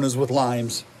them Ronas with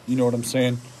limes. You know what I'm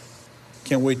saying?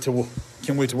 Can't wait till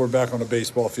we're back on the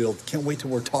baseball field. Can't wait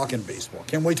till we're talking baseball.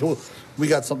 Can't wait till we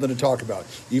got something to talk about.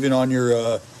 Even on your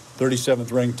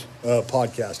 37th ranked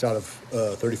podcast out of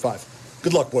 35.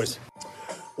 Good luck, boys.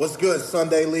 What's good,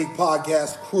 Sunday League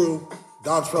podcast crew?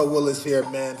 Dontrell Willis here,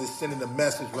 man. Just sending a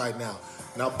message right now.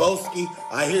 Now, Bowski,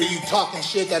 I hear you talking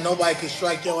shit that nobody can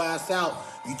strike your ass out.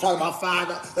 You talking about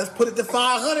 $5? Let's put it to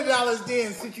 $500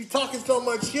 then, since you talking so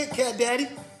much shit, Cat Daddy.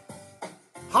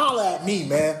 Holla at me,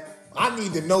 man. I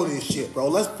need to know this shit, bro.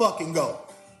 Let's fucking go.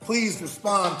 Please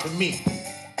respond to me.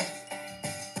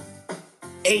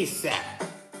 ASAP.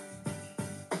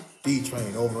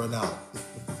 D-Train, over and out.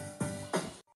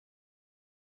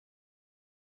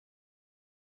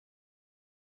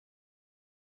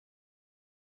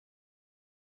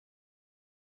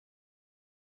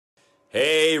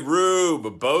 Hey,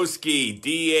 Rube, Bowski,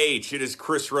 DH. It is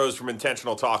Chris Rose from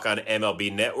Intentional Talk on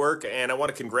MLB Network, and I want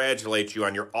to congratulate you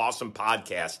on your awesome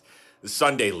podcast, the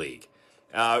Sunday League.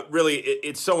 Really,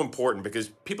 it's so important because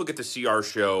people get to see our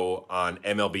show on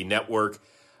MLB Network.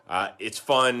 It's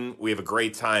fun. We have a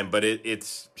great time, but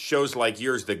it's shows like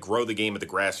yours that grow the game at the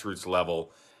grassroots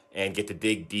level and get to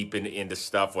dig deep into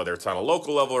stuff, whether it's on a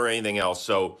local level or anything else.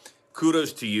 So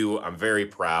kudos to you. I'm very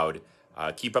proud.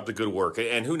 Keep up the good work.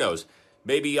 And who knows?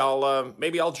 Maybe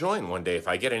I'll join one day if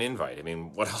I get an invite. I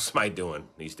mean, what else am I doing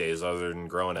these days other than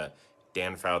growing a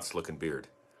Dan Fouts-looking beard?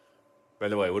 By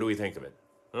the way, what do we think of it?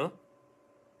 Huh?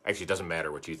 Actually, it doesn't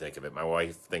matter what you think of it. My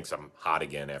wife thinks I'm hot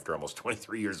again after almost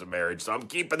 23 years of marriage, so I'm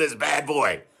keeping this bad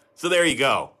boy. So there you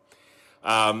go.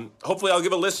 Hopefully I'll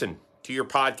give a listen to your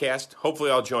podcast.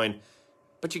 Hopefully I'll join.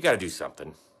 But you got to do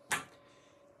something.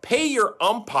 Pay your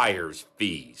umpires'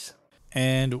 fees.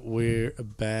 And we're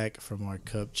back from our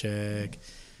cup check.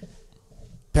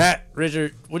 Pat,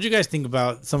 Richard, what'd you guys think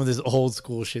about some of this old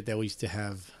school shit that we used to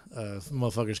have?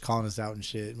 Motherfuckers calling us out and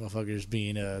shit. Motherfuckers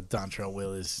being Dontrell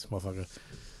Willis, motherfucker.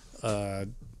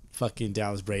 Fucking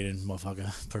Dallas Braden,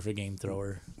 motherfucker. Perfect game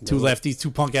thrower. Two lefties,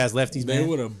 two punk ass lefties, man. They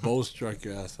would have both struck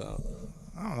your ass out.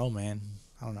 I don't know, man.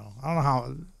 I don't know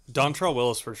how. Dontrell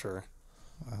Willis for sure.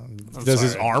 Does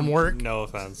his arm work? No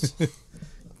offense.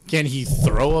 Can he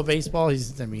throw a baseball?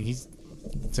 He's to me, he's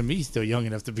still young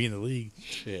enough to be in the league.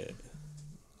 Shit.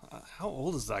 How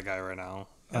old is that guy right now?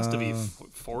 Has to be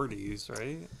 40s,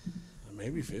 right?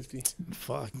 Maybe 50.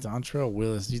 Fuck, Dontrell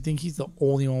Willis. Do you think he's the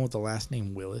only one with the last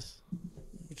name Willis?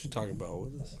 What you talking about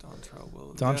with this? Dontrell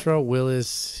Willis. Dontrell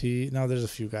Willis. There's a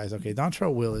few guys. Okay,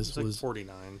 Dontrell Willis He's like was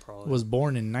 49 probably. was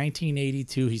born in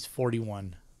 1982. He's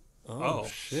 41. Oh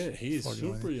shit, he's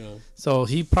 41. super young. So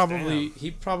he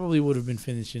probably would have been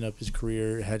finishing up his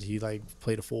career had he like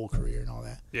played a full career and all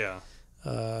that. Yeah.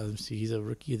 Let's see, he's a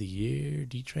rookie of the year.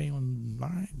 D-Train, all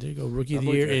right, there you go. Rookie of That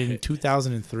the boy year could in hit.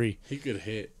 2003. He could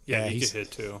hit. Yeah, he he's- could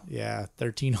hit too. Yeah,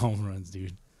 13 home runs,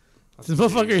 dude. That's This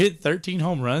motherfucker hit 13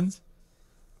 home runs?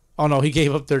 Oh, no, he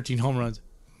gave up 13 home runs.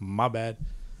 My bad.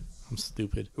 I'm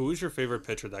stupid. Who was your favorite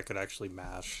pitcher that could actually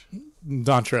mash?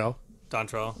 Dontrell.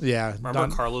 Dontrell? Yeah.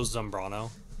 Remember Carlos Zambrano?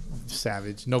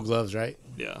 Savage. No gloves, right?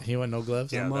 Yeah. He went no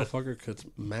gloves? Yeah, That that- motherfucker could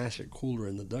mash it cooler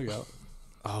in the dugout.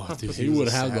 Oh, dude. He was would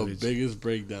a have savage. the biggest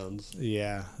breakdowns.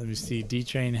 Yeah. Let me see.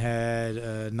 D-Train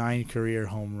had 9 career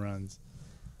home runs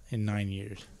in 9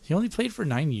 years. He only played for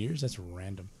 9 years? That's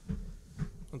random.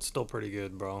 It's still pretty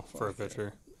good, bro, for a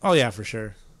pitcher. Oh, yeah, for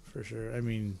sure. For sure. I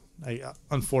mean,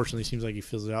 unfortunately, seems like he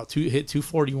fills it out. Hit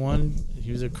 241.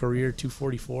 He was a career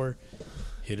 244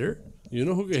 hitter. You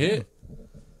know who could hit?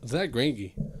 Zach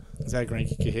Greinke. Zach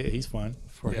Greinke could hit. He's fun.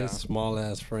 For Yeah. his small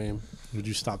ass frame. Would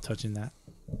you stop touching that?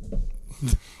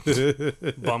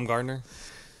 Bumgarner?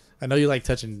 I know you like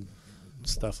touching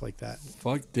stuff like that.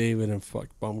 Fuck David and fuck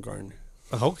Bumgarner.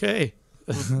 Okay.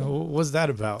 What's that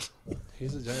about?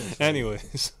 He's a Giants fan.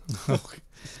 Anyways.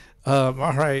 All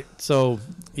right. So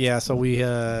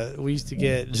we used to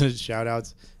get shout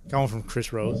outs. Got one from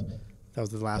Chris Rose. That was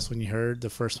the last one you heard. The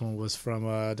first one was from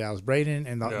Dallas Braden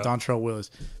and Yeah. Dontrell Willis.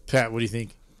 Pat, what do you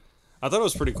think? I thought it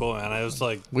was pretty cool, man. I was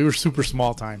like, We were super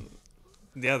small time.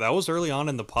 yeah, that was early on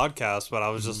in the podcast, but I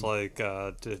was just like,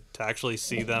 to actually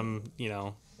see them,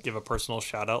 give a personal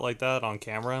shout out like that on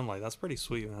camera, I'm like, that's pretty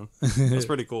sweet, man. That's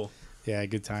pretty cool. Yeah,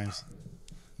 good times.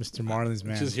 Mr. Marlins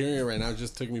Man. Just hearing it right now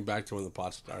just took me back to when the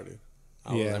pod started.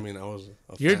 I Yeah. was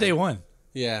a You're fan. day one.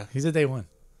 Yeah. He's a day one.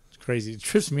 It's crazy. It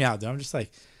trips me out, dude. I'm just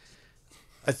like,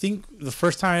 I think the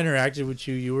first time I interacted with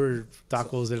you, you were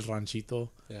Tacos El Ranchito.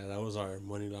 Yeah, that was our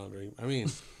money laundering. I mean,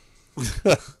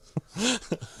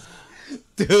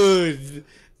 Dude,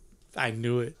 I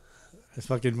knew it. It's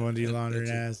fucking money laundering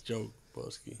it's a ass. joke,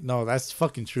 Bowski. No, that's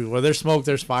fucking true. Where there's smoke,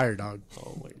 there's fire, dog.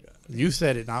 Oh my god. You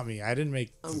said it, not me. I didn't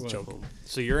make I'm the going joke. home.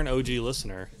 So you're an OG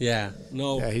listener. Yeah.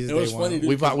 No. Yeah, he's a it was day funny, one.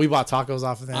 dude. We bought tacos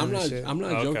off of them. I'm and shit. not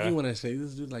Okay. joking when I say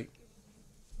this, dude. Like,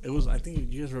 it was. I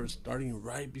think you guys were starting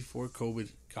right before COVID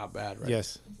got bad, right?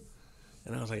 Yes.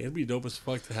 And I was like, it'd be dope as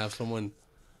fuck to have someone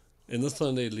in the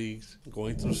Sunday leagues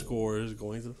going through scores,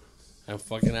 and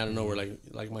fucking out of nowhere,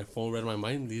 like my phone read my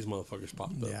mind. These motherfuckers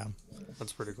popped up. Yeah.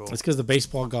 That's pretty cool. It's because the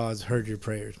baseball gods heard your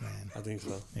prayers, man. I think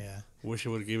so. Yeah. Wish it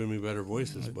would have given me better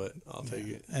voices, but I'll take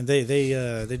it. And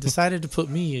they decided to put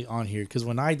me on here because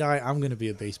when I die, I'm gonna be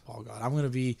a baseball god. I'm gonna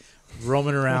be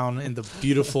roaming around in the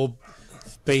beautiful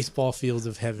baseball fields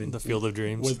of heaven The Field of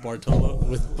Dreams. With Bartolo,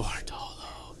 with Bartolo.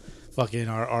 Fucking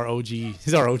our OG.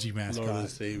 He's our OG mascot. Lord and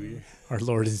Savior. Our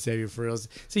Lord and Savior for real.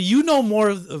 See, you know more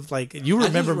of like you I just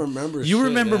remember shit,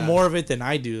 remember yeah. more of it than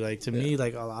I do. Like to me,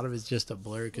 like a lot of it's just a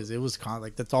blur because it was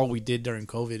like that's all we did during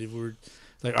COVID. We were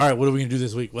like, all right, what are we gonna do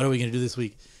this week? What are we gonna do this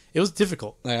week? It was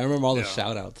difficult. Like, I remember all the Yeah.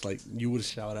 shout outs. Like, you would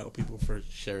shout out people for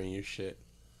sharing your shit.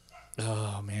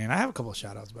 Oh man, I have a couple of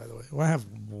shout outs by the way. Well, I have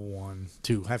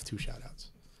two. I have two shout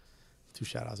outs. Two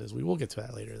shout outs this week. We'll get to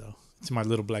that later though. It's in my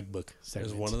little black book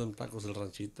segment. Is one of them Tacos El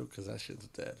Ranchito? Because that shit's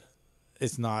dead.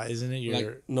 It's not, isn't it? Your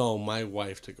Like, no, my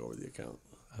wife took over the account.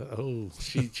 oh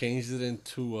She changed it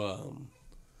into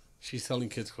she's selling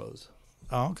kids clothes.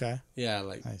 oh okay. Yeah,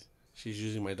 like Nice. she's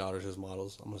using my daughters as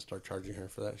models. I'm gonna start charging her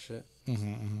for that shit.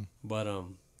 Mm-hmm. But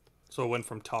So it went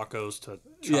from tacos to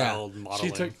yeah, child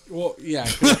modeling. she took yeah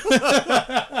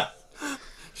 'cause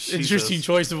Interesting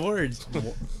choice of words.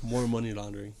 more money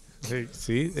laundering.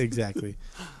 See, exactly.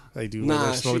 They do.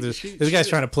 Nah, This she- guy's she-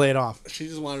 trying to play it off. She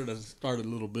just wanted to start a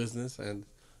little business, and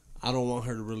I don't want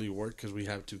her to really work because we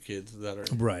have two kids that are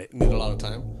Right. need a lot of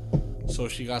time. So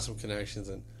she got some connections,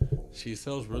 and she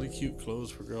sells really cute clothes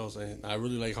for girls, and I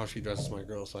really like how she dresses my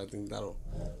girls. So I think that'll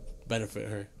benefit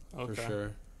her for Okay.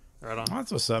 sure. Right on.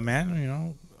 That's what's up, man. You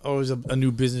know, always a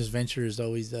new business venture is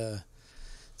always it's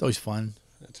always fun.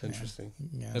 That's interesting.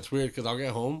 Yeah. That's weird because I'll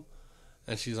get home,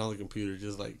 and she's on the computer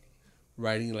just like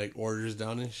writing like orders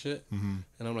down and shit, and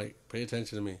I'm like, pay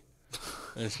attention to me.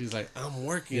 And she's like, I'm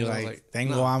working. You're and I was like, like,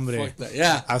 tengo nah, hambre. fuck that.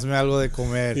 Yeah. Hazme algo de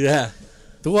comer. Yeah.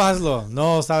 Tú hazlo.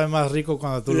 No sabe más rico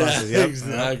cuando tú lo Yeah, haces. Yep.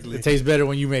 exactly. It tastes better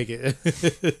when you make it.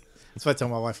 That's what I tell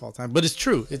my wife all the time. But it's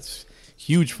true. It's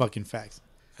huge fucking facts.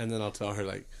 And then I'll tell her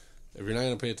like, If you're not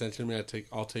gonna pay attention to me,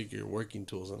 I'll take your working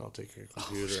tools and I'll take your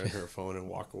computer and her phone and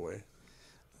walk away.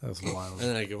 That's wild. And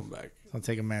then I give them back. I'll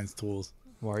take a man's tools.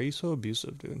 Why are you so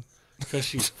abusive, dude? Because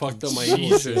she fucked up my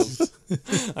Evo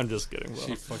shield. I'm just kidding, bro.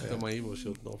 She fucked up my Evo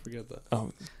shield. Don't forget that.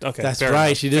 Oh, okay. That's fair right.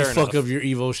 enough, She did fair fuck enough. up your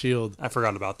Evo shield. I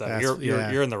forgot about that. That's-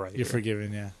 You're in the right. You're here.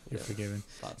 forgiven. Yeah, you're forgiven.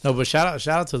 No, but shout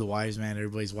out to the wives, man.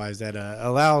 Everybody's wives that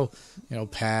allow,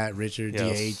 Pat, Richard,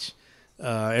 Yes. DH,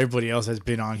 everybody else that's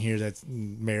been on here that's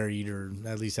married or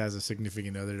at least has a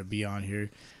significant other to be on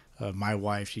here. My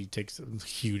wife, she takes a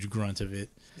huge grunt of it.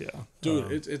 Yeah,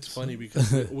 Dude, it's funny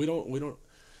because we don't,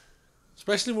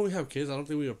 especially when we have kids. I don't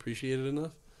think we appreciate it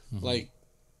enough. Mm-hmm. Like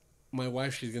my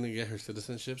wife, she's gonna get her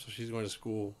citizenship, so she's going to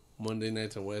school Monday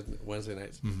nights and Wednesday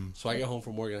nights. Mm-hmm. So I get home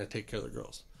from work and I take care of the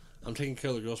girls. I'm taking care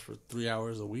of the girls for 3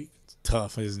 hours a week.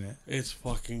 Tough, isn't it? It's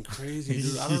fucking crazy,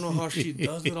 dude. I don't know how she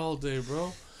does it all day,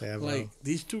 bro. Yeah, bro. Like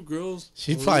these two girls,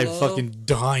 She's probably fucking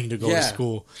dying to go to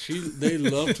school. They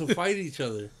love to fight each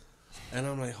other, and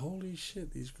I'm like, holy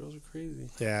shit, these girls are crazy.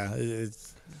 Yeah,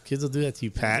 kids will do that to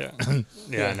you, Pat.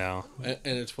 Yeah, I know. And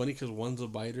it's funny because one's a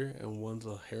biter and one's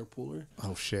a hair puller.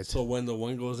 Oh shit! So when the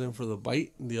one goes in for the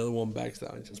bite, the other one backs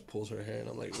down and just pulls her hair, and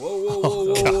I'm like,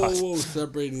 whoa,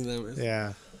 separating them.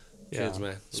 Yeah. Kids,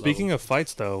 man. Speaking of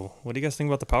fights, though, what do you guys think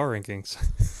about the power rankings?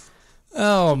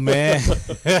 Oh man.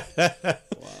 You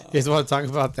guys want to talk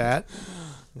about that?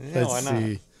 Yeah, why not?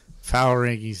 see. Power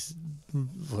rankings.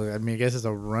 Well, I mean, I guess it's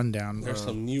a rundown. There's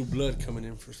some new blood coming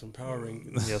in for some power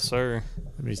rankings. Yes, sir.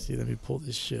 Let me see. Let me pull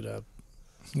this shit up.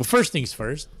 Well, first things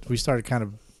first. We started kind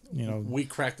of, We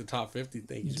cracked the top 50.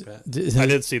 Thank you, Pat. I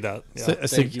did see that. Yeah.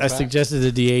 Thank you, I Pat.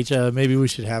 suggested to DH maybe we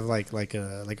should have like a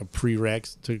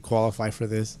prereqs to qualify for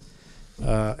this.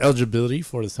 Eligibility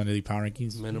for the Sunday League Power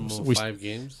Rankings. Minimum We- 5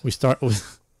 games.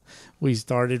 We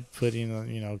started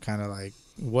putting kind of like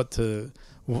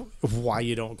why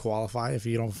you don't qualify if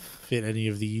you don't fit any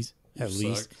of these. At You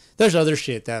least suck. there's other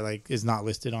shit that like is not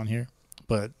listed on here,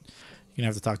 but you're gonna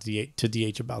have to talk to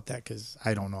DH about that because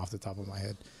I don't know off the top of my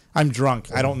head. I'm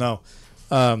drunk. I don't know.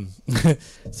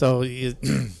 So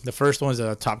the first one's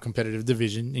a top competitive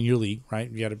division in your league, right?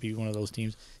 You got to be one of those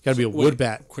teams. You got to be a wood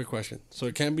bat. Quick question. So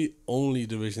it can't be only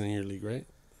division in your league, right?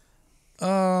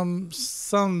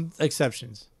 Some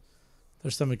exceptions.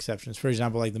 There's some exceptions. For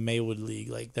example, like the Maywood League,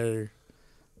 like they're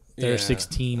a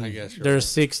 16. I guess you're they're a right.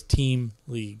 6-team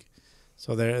league,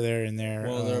 so they're in there.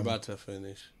 Well, they're about to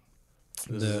finish.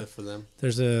 This is it for them.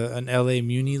 There's an LA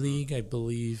Muni League, I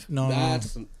believe. No,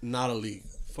 That's not a league.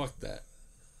 Fuck that.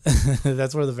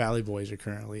 that's where the Valley Boys are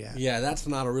currently at. Yeah, that's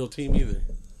not a real team either.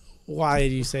 Why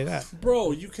do you say that?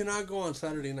 Bro, you cannot go on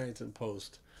Saturday nights and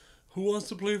post, who wants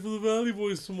to play for the Valley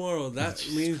Boys tomorrow? That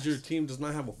means your team does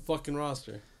not have a fucking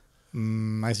roster.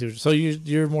 I see. So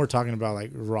you're more talking about like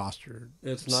roster.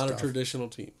 It's not stuff. a traditional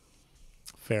team.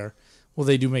 Fair. Well,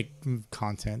 they do make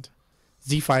content.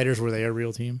 Z Fighters, were they a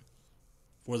real team?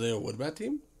 Were they a wood bat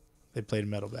team? They played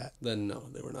metal bat. Then no,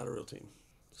 they were not a real team.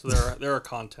 So they're a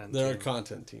content. They're team. a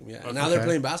content team, yeah. Okay. Now they're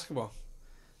playing basketball.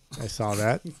 I saw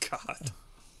that. God.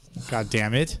 God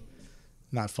damn it.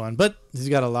 Not fun. But he's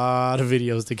got a lot of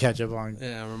videos to catch up on.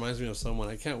 Yeah, it reminds me of someone.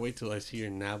 I can't wait till I see your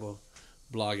NABA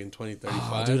blog in 2035.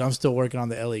 Oh, dude, I'm still working on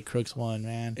the LA Crooks one,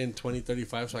 man. in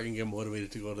 2035 so I can get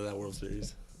motivated to go to that World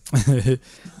Series.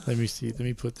 Let me see. Let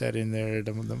me put that in there.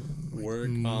 Work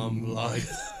on blog.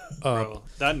 Bro,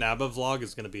 that Naba vlog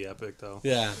is gonna be epic, though.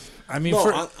 Yeah. I mean, No,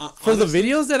 for the honestly-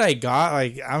 videos that I got,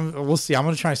 like, we'll see. I'm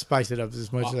gonna try and spice it up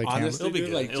as much as I can. Honestly, It'll be dude,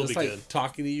 good. like It'll just be like good.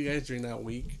 talking to you guys during that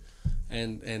week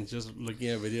and just looking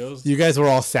at videos. You guys were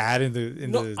all sad in the.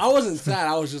 No, I wasn't sad.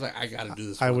 I was just like, I gotta do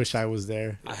this. I once. wish I was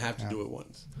there. I have to do it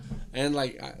once. And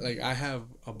I have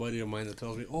a buddy of mine that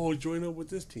tells me, "Oh, join up with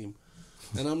this team,"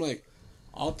 and I'm like,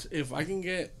 if I can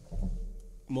get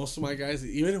most of my guys,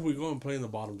 even if we go and play in the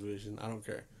bottom division, I don't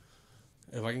care.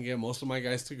 If I can get most of my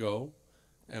guys to go,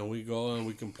 and we go and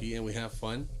we compete and we have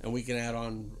fun, and we can add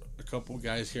on a couple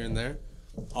guys here and there,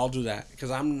 I'll do that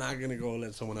because I'm not gonna go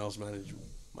let someone else manage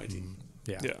my team.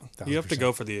 Yeah. Yeah, 1000%. you have to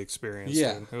go for the experience.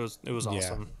 Yeah. dude. It was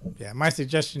awesome. Yeah. My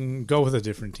suggestion: go with a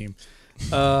different team.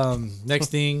 Next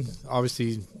thing,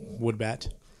 obviously, Woodbat.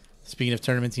 Speaking of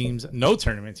tournament teams, no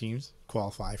tournament teams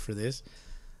qualify for this.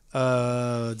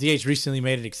 DH recently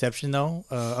made an exception though.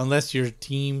 Unless your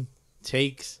team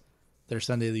takes their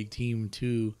Sunday League team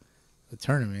to the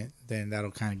tournament, then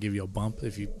that'll kind of give you a bump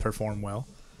if you perform well.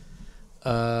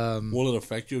 Will it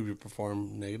affect you if you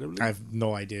perform negatively? I have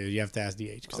no idea. You have to ask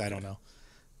DH because I don't know.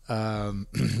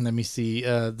 Let me see.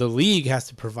 The league has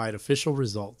to provide official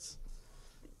results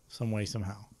some way,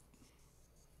 somehow.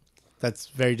 That's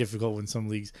very difficult when some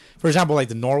leagues, for example, like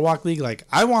the Norwalk League. Like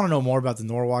I want to know more about the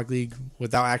Norwalk League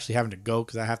without actually having to go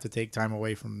because I have to take time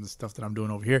away from the stuff that I'm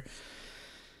doing over here.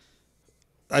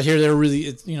 I hear they're really,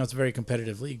 it's a very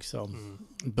competitive league. So,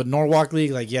 but Norwalk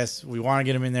League, like yes, we want to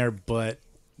get them in there, but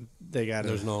they got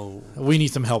we need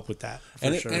some help with that.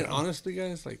 And honestly,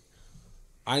 guys, like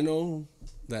I know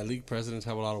that league presidents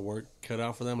have a lot of work cut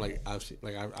out for them. Like I've seen,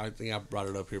 like I think I brought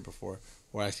it up here before,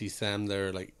 where I see Sam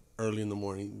there like early in the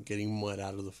morning getting mud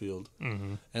out of the field,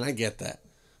 and I get that,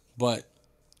 but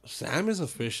Sam is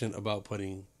efficient about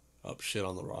putting up shit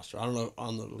on the roster. I don't know,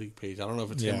 on the league page. I don't know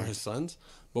if it's him or his sons,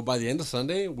 but by the end of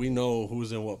Sunday, we know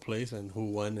who's in what place and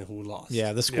who won and who lost.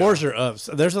 Yeah, the scores are up.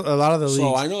 So there's a lot of the leagues.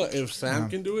 So I know if Sam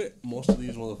can do it, most of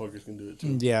these motherfuckers can do it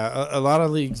too. Yeah, a lot of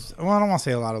leagues. Well, I don't want to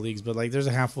say a lot of leagues, but like there's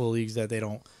a handful of leagues that they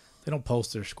don't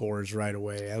post their scores right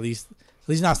away. At least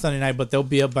not Sunday night, but they'll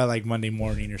be up by like Monday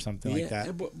morning or something like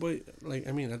that. But like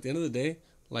I mean, at the end of the day,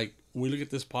 like we look at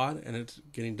this pod and it's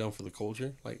getting done for the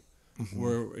culture. Like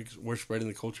we're spreading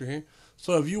the culture here.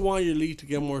 So if you want your league to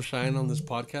get more shine on this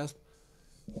podcast,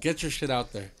 get your shit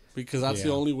out there, because that's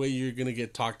the only way you're gonna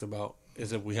get talked about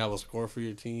is if we have a score for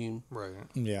your team. Right.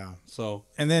 Yeah. So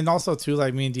and then also too,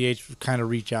 like me and DH kind of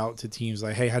reach out to teams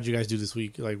like, hey, how'd you guys do this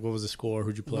week? Like, what was the score?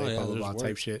 Who'd you play? Blah blah blah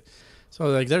type shit. So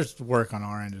like, there's work on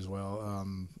our end as well.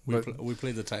 We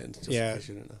played the Titans. Just in case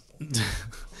you didn't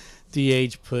know.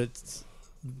 DH puts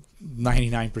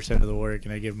 99% of the work,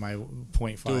 and I give my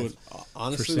 0.5. Dude,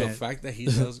 honestly, the fact that he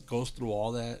goes through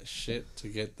all that shit to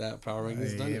get that power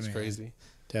rankings done is crazy.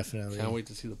 Definitely. Can't wait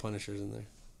to see the Punishers in there.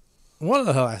 One of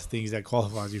the last things that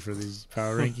qualifies you for these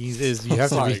power rankings is you have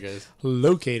to be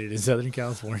located in Southern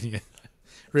California.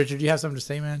 Richard, do you have something to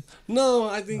say, man? No,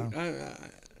 I think...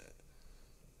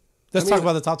 Let's talk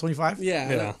about the top 25?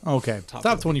 Yeah. Okay.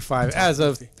 Top 25. As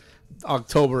of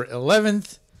October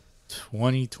 11th,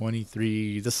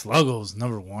 2023, the Sluggos,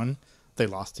 number 1. They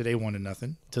lost today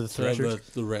 1-0 to the Threshers.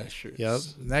 The Threshers. Yep.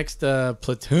 Next,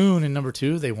 Platoon in number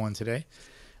 2. They won today.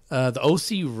 The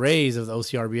OC Rays of the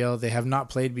OCRBL, they have not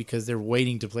played because they're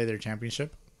waiting to play their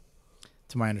championship,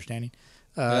 to my understanding.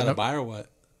 They got a bye or what?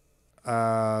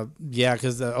 Yeah,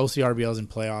 because the OCRBL is in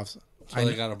playoffs. So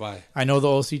they got a bye. I know the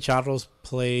OC Charros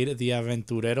played the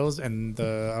Aventureros, and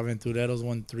the Aventureros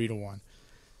won 3-1.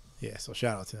 Yeah, so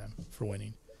shout out to them for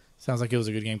winning. Sounds like it was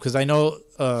a good game, because I know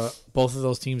both of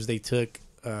those teams, they took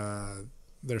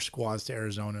their squads to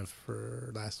Arizona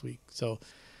for last week. So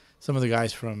some of the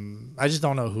guys from, I just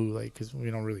don't know who, like, because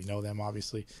we don't really know them,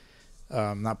 obviously.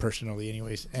 Not personally,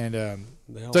 anyways. And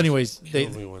so, anyways,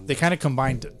 they kind of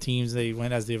combined teams. They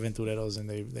went as the Aventureros, and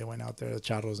they went out there, the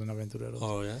Charros and Aventureros.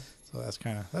 Oh yeah. So that's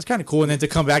kind of cool. And then to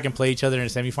come back and play each other in a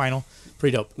semifinal,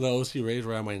 pretty dope. The OC Rays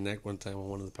were at my neck one time on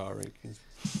one of the power rankings.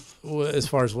 As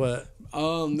far as what?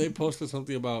 They posted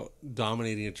something about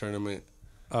dominating a tournament.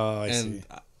 Oh, I see.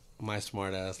 My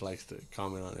smart ass likes to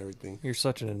comment on everything. You're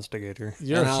such an instigator.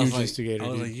 You're a huge instigator. I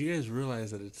was dude. like, you guys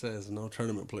realize that it says no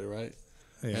tournament play, right?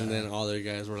 Yeah. And then all their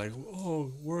guys were like,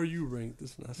 "Oh, where are you ranked?"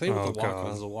 This and that. Same with the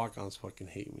walk-ons. The walk-ons fucking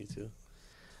hate me too.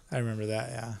 I remember that.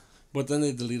 Yeah. But then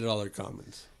they deleted all their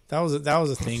comments. That was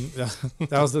a thing.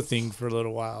 That was the thing for a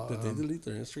little while. Did they delete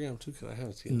their Instagram too? Because I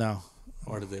haven't seen it. No.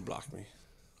 Or did they block me?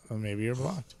 Well, maybe you're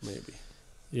blocked. Maybe.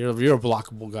 You're a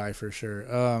blockable guy for sure.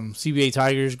 CBA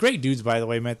Tigers, great dudes, by the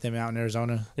way. Met them out in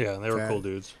Arizona. Yeah, they were cool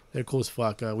dudes. They're cool as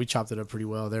fuck. We chopped it up pretty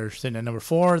well. They're sitting at number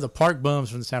 4. The Park Bums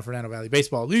from the San Fernando Valley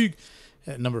Baseball League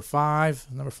at number 5.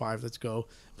 Number 5, let's go.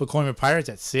 Bohemian Pirates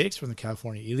at 6 from the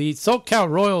California Elite. SoCal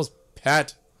Royals,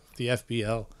 Pat, the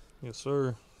FBL. Yes,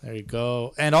 sir. There you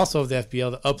go. And also of the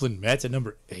FBL, the Upland Mets at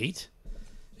number 8.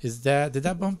 Did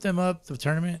that bump them up the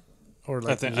tournament? Or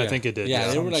like, I think it did. Yeah,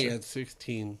 they were like at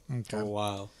 16 for a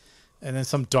while. And then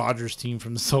some Dodgers team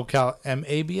from the SoCal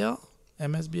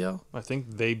MSBL. I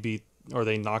think they beat or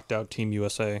they knocked out Team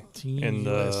USA in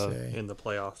the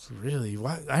playoffs. Really?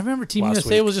 Why? I remember Team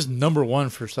USA was just number 1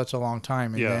 for such a long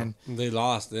time, and then they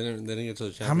lost. They didn't get to the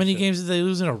championship. How many games did they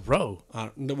lose in a row?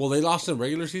 Well, they lost in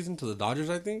regular season to the Dodgers,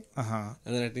 I think. And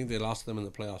then I think they lost them in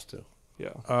the playoffs too.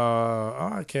 Yeah.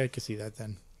 Okay, I can see that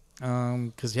then.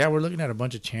 Because we're looking at a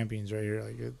bunch of champions right here.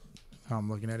 Like how I'm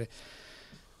looking at it.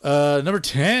 Number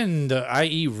 10, the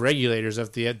IE Regulators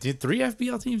of the 3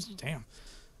 FBL teams. Damn,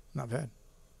 not bad.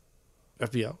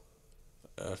 FBL.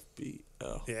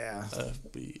 Yeah.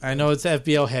 FBL. I know it's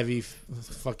FBL heavy,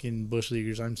 fucking Bush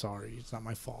Leaguers. I'm sorry. It's not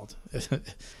my fault.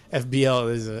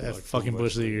 FBL is fucking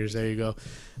Bush Leaguers. There you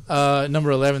go. Number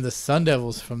 11, the Sun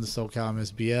Devils from the SoCal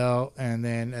MSBL. And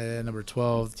then number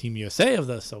 12, Team USA of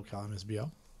the SoCal MSBL.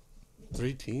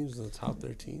 3 teams in the top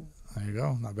 13. There you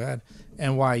go. Not bad.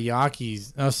 NY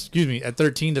Yankees. At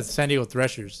 13, the San Diego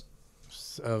Threshers.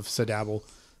 of Sadabble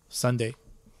Sunday.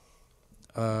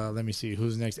 Let me see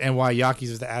who's next. NY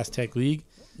Yankees of the Aztec League.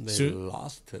 They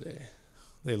lost today.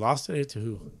 They lost today to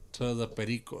who? To the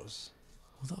Pericos.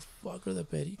 Who the fuck are the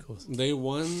Pericos? They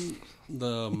won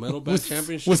the Metal Bat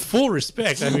Championship with full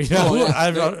respect. I mean,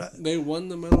 they won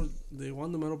the Metal. They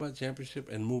won the Metal Bat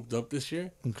Championship and moved up this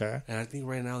year. Okay. And I think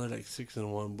right now they're like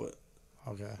 6-1, but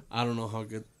okay, I don't know how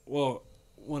good. Well,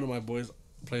 one of my boys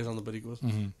plays on the Pericos.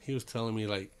 Mm-hmm. He was telling me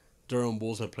like Durham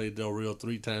Bulls have played Del Rio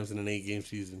 3 times in an 8-game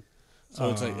season. So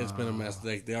it's like it's been a mess.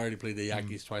 Like they already played the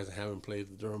Yankees twice and haven't played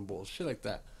the Durham Bulls. Shit like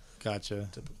that. Gotcha.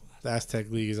 Typical. The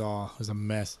Aztec League is a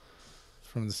mess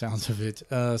from the sounds of it.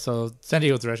 So San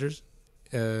Diego Threshers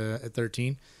at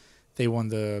 13, they won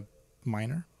the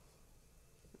minor.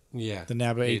 Yeah. The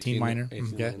NABA 18 minor.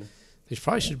 18 okay. minor. They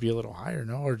probably should be a little higher,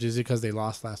 no? Or is it because they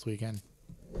lost last weekend?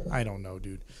 I don't know,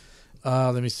 dude.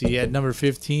 Let me see. At number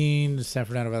 15, the San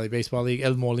Fernando Valley Baseball League,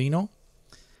 El Molino.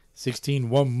 16,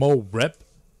 One Mo Rep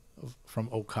from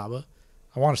Okaba.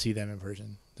 I want to see them in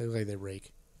person. They look like they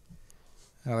rake.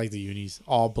 I like the unis.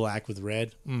 All black with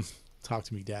red. Talk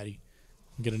to me, daddy.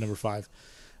 Get a number 5.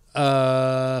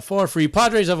 For free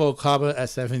Padres of Okaba at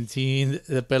 17.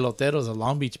 The Peloteros, the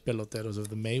Long Beach Peloteros of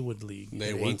the Maywood League.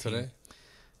 They won today?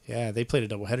 Yeah, they played a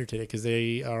doubleheader today because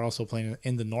they are also playing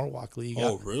in the Norwalk League.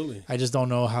 Oh, really? I just don't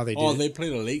know how they did. Oh, they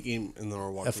played a late game in the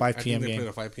Norwalk. A 5 p.m. I think game. They played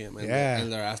a 5 p.m.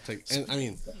 And their Aztec. And I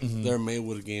mean, their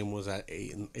Maywood game was at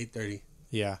 8:30.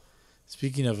 Yeah.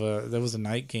 Speaking of, there was a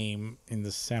night game in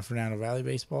the San Fernando Valley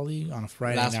Baseball League on a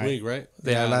Friday night. Last week, right?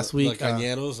 Yeah, last week. The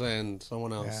Cañeros and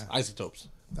someone else. Yeah. Isotopes.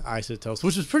 The Isotopes,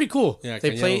 which was pretty cool. Yeah,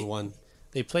 they Cañeros won.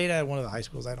 They played at one of the high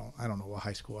schools. I don't know what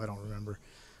high school. I don't remember.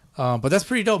 But that's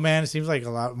pretty dope, man. It seems like a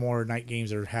lot more night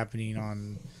games are happening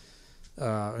on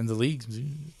in the leagues.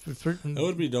 It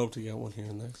would be dope to get one here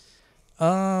and there.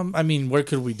 I mean, where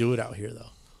could we do it out here, though?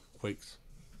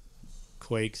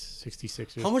 Quakes,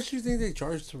 66ers. How much do you think they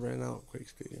charge to rent out Quake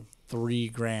Stadium?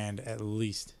 $3,000 at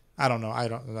least. I don't know.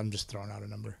 I'm just throwing out a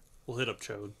number. We'll hit up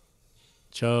Chode.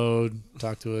 Chode,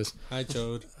 talk to us. Hi,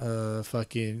 Chode.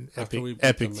 Fucking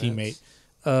epic teammate.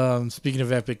 Speaking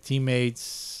of epic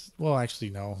teammates, well,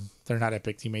 actually, no. They're not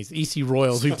epic teammates. EC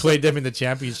Royals, we played them in the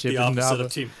championship. The opposite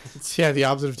of teammates. Yeah, the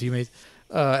opposite of teammates.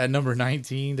 At number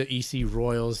 19, the EC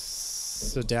Royals,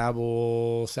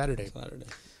 Sadabble Saturday.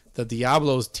 The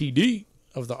Diablos TD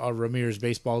of the Ramirez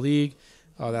Baseball League.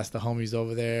 Oh, that's the homies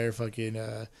over there. Fucking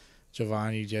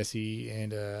Giovanni, Jesse,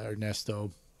 and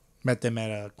Ernesto. Met them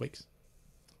at Quakes.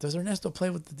 Does Ernesto play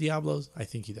with the Diablos? I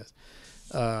think he does.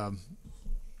 Let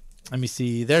me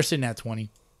see. They're sitting at 20.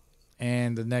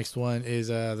 And the next one is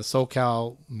the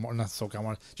SoCal, not SoCal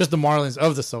Marlins, just the Marlins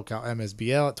of the SoCal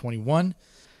MSBL at 21.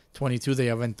 22, the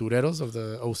Aventureros of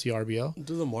the OCRBL.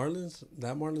 Do the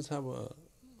Marlins have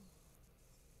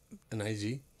an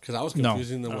IG? Because I was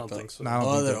confusing them with the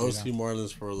other OC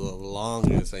Marlins for the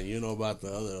longest, and you know about the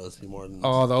other OC Marlins.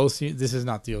 Oh, the OC. This is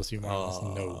not the OC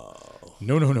Marlins.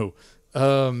 No.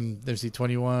 Let me see.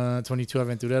 21, 22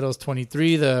 Aventureros.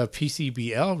 23, the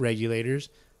PCBL Regulators.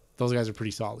 Those guys are pretty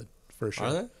solid for sure.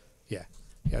 Are they? Yeah,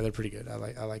 they're pretty good. I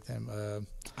like them.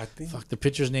 I think. The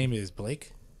pitcher's name is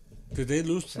Blake. Did they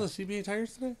lose to the CBA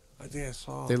Tigers today? I think I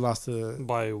saw. They lost to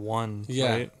by 1.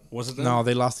 Yeah. Right? Was it them? No,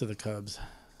 they lost to the Cubs.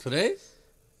 Today?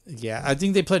 Yeah, I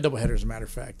think they played doubleheader, as a matter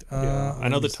of fact. Yeah, I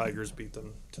know the Tigers beat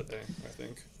them today, I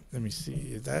think. Let me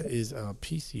see. That is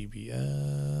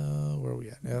PCBL. Where are we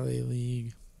at? LA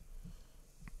League.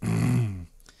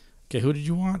 Okay, who did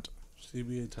you want?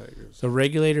 CBA Tigers. The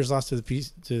Regulators lost to the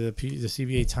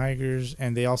CBA Tigers,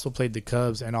 and they also played the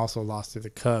Cubs and also lost to the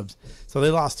Cubs. So they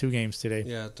lost 2 games today.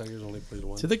 Yeah, Tigers only played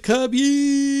 1. To the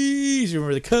Cubbies. You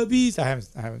remember the Cubbies? I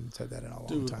haven't said that in a long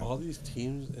time. Dude, all these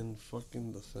teams in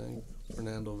fucking the San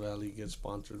Fernando Valley get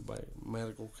sponsored by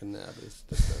medical cannabis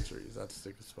dispensaries. That's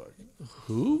sick as fuck.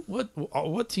 Who?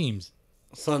 What teams?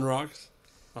 Sun Rocks.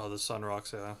 Oh, the Sun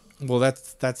Rocks, yeah. Well,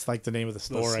 that's like the name of the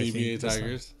store. The I CBA think.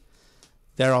 Tigers.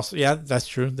 They're also that's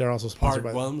true. They're also sponsored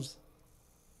Park by Bums.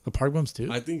 The Park Bums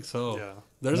too. I think so. Yeah.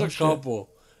 There's a couple,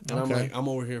 and Okay. I'm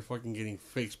over here fucking getting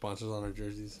fake sponsors on our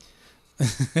jerseys.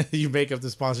 You make up the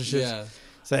sponsorships. Yeah.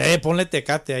 Say, hey, ponle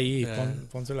Tecate ahí. Yeah.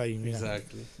 Pónselo ahí, mira.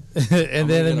 Exactly. And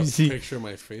then let me see. Picture of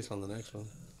my face on the next one.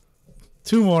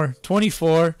 2 more.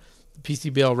 24. The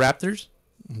PCBL Raptors.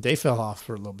 They fell off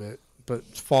for a little bit, but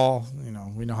fall.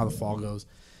 We know how the fall goes.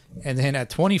 And then at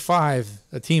 25,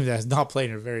 a team that has not played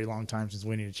in a very long time since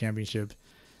winning a championship,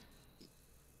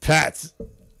 Pats,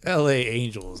 LA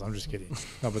Angels. I'm just kidding.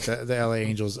 No, but the LA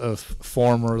Angels of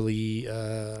formerly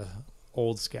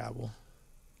Old Scabble.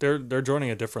 They're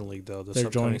joining a different league though this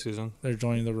upcoming season. They're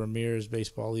joining the Ramirez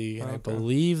Baseball League, and I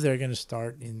believe they're going to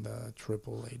start in the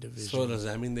AAA division. So does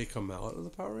that mean they come out of the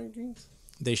power rankings?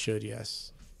 They should,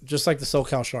 yes. Just like the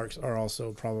SoCal Sharks are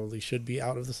also probably should be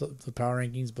out of the power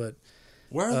rankings, but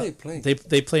where are they playing?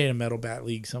 They play in a metal bat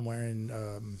league somewhere in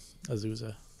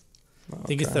Azusa. I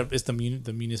think it's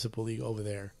the municipal league over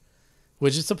there,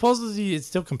 which is supposedly it's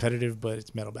still competitive, but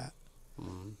it's metal bat.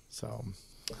 Mm. So,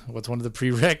 what's one of the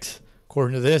prereqs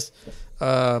according to this?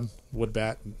 Wood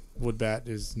bat. Wood bat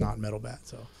is not metal bat.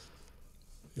 So,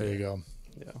 there you go.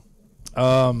 Yeah.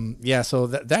 Yeah. So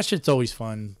that shit's always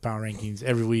fun. Power rankings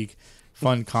every week.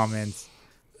 Fun comments.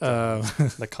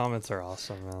 The comments are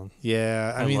awesome, man.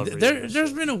 Yeah, I mean,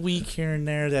 there's been a week here and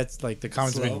there that's like the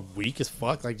comments have been weak as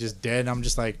fuck, like just dead. And I'm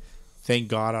just like, thank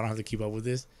God I don't have to keep up with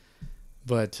this.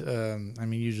 But I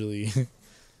mean, usually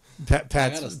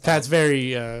Pat's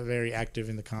very very active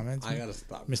in the comments. I gotta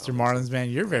stop. Mr. Marlins Man,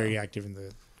 you're very active in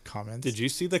the comments. Did you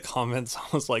see the comments? I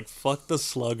was like, fuck the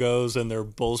Sluggos and their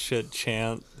bullshit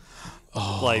chant.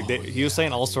 Oh, like he was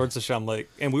saying all sorts of shit. I'm like,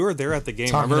 and we were there at the game.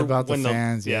 Talking Remember about when the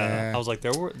fans? Yeah, I was like,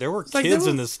 there were kids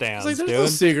in the stands. Like, there's dude. no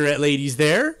cigarette ladies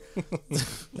there.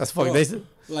 That's fucking. They said,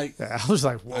 like, I was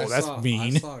like, whoa, that's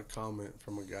mean. I saw a comment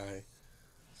from a guy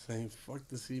saying, "Fuck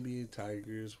the CBA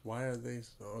Tigers. Why are they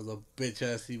or the bitch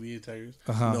ass CBA Tigers?"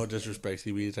 No disrespect,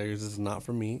 CBA Tigers. This is not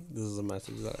for me. This is a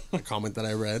message a comment that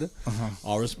I read.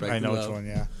 All respect. I know which one.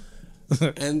 Yeah.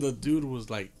 And the dude was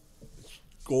like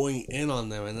going in on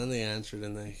them, and then they answered,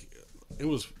 and they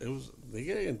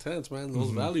get intense, man.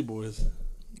 Those Valley boys,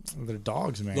 they're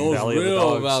dogs, man. Those Valley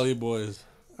real Valley boys.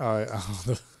 I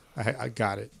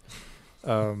got it.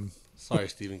 Sorry,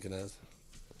 Steven Canez.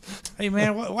 Hey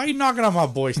man, why are you knocking on my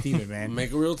boy Steven, man?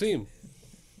 Make a real team.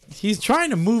 He's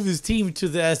trying to move his team to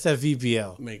the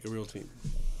SFVPL. Make a real team.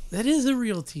 That is a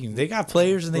real team. They got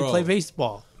players and they play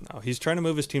baseball. No, he's trying to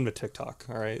move his team to TikTok.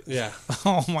 All right. Yeah.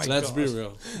 Oh my god. Let's be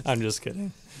real. I'm just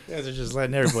kidding. You guys are just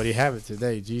letting everybody have it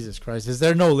today. Jesus Christ. Is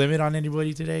there no limit on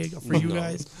anybody today for you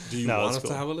guys? Do you want us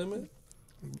to have a limit?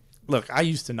 Look, I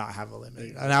used to not have a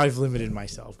limit. Now I've limited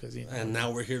myself because and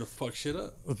now we're here to fuck shit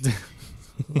up.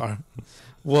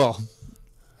 Well,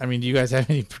 I mean, do you guys have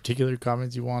any particular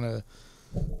comments you want to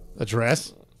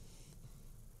address?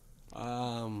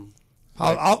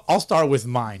 I'll start with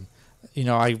mine. You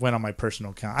know, I went on my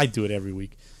personal account. I do it every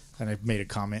week, and I made a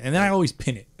comment, and then I always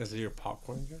pin it. Is it your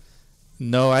popcorn guy?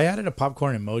 No, I added a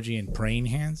popcorn emoji and praying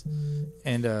hands,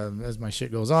 and as my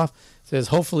shit goes off, it says,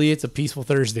 "Hopefully it's a peaceful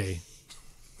Thursday."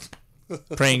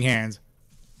 Praying hands,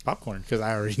 popcorn, because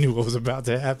I already knew what was about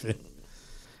to happen.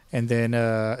 And then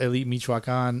Elite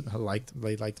Michoacan liked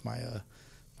my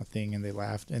thing, and they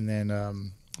laughed. And then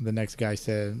the next guy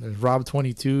said,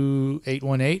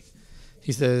 Rob22818.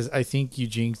 He says, "I think you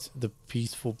jinxed the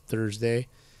peaceful Thursday."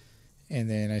 And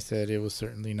then I said, "It was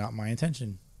certainly not my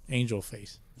intention." Angel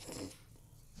face.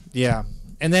 Yeah.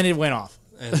 And then it went off.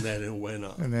 And then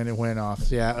it went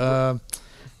off. Yeah.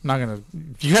 I'm not going to...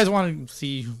 If you guys want to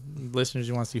see... Listeners,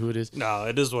 you want to see who it is? No,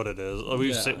 it is what it is.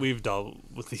 We've dealt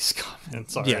with these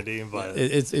comments already. Yeah. But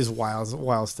it's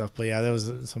wild stuff. But yeah, there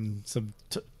was some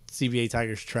CBA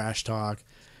Tigers trash talk.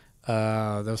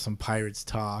 There was some Pirates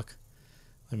talk.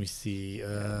 Let me see.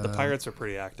 The Pirates are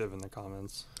pretty active in the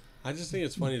comments. I just think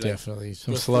it's funny. Definitely.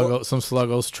 Some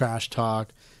Sluggos trash talk.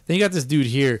 Then you got this dude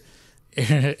here,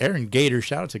 Aaron Gator.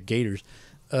 Shout out to Gators.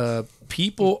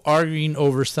 People arguing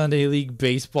over Sunday League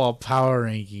baseball power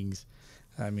rankings.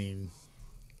 I mean,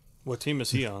 what team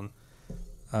is he on?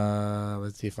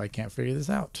 Let's see if I can't figure this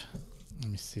out.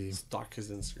 Let me see. Stalk his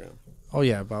Instagram. Oh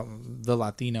yeah, about the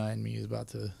Latina in me is about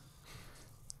to.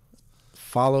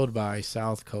 Followed by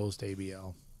South Coast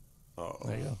ABL. Oh,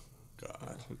 there you go.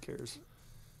 God, who cares?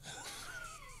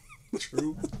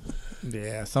 True.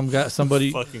 Yeah,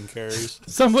 somebody fucking cares.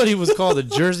 Somebody was called a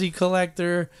jersey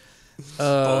collector.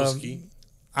 Bowski.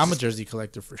 I'm a jersey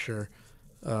collector for sure.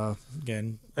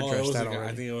 Again, addressed that already.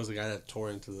 I think it was the guy that tore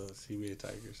into the CBA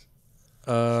Tigers.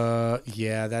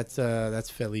 Yeah, that's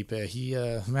Felipe. He,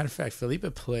 matter of fact,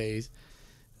 Felipe plays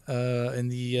in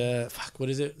the what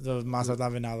is it? The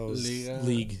Mazatlán Venados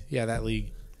league. Yeah, that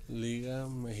league. Liga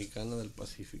Mexicana del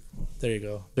Pacífico. There you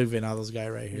go, big Venados guy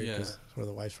right here. Because where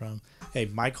the wife's from. Hey,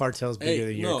 my cartel's bigger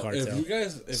than your cartel. If you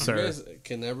guys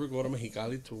can ever go to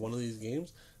Mexicali to one of these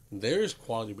games, there's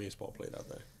quality baseball played out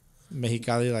there.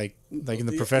 Mexicali, like in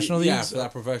the professional leagues. Yeah, for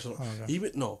that professional. Oh, okay.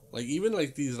 Even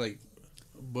these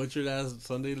butchered ass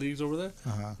Sunday leagues over there.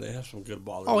 They have some good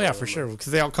ballers. Oh yeah, for sure,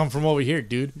 because they all come from over here,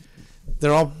 dude.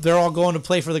 They're all going to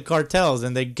play for the cartels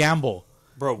and they gamble.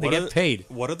 Bro, They get paid.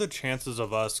 What are the chances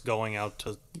of us going out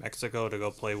to Mexico to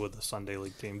go play with the Sunday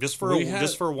League team just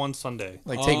for one Sunday?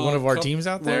 Like take one of our teams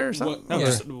out there or something?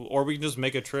 No, or we can just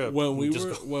make a trip. When we just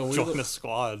join the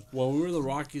squad. When we were the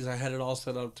Rockies, I had it all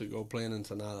set up to go play in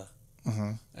Ensenada.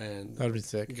 And that'd be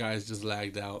sick. Guys just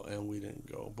lagged out and we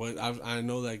didn't go. But I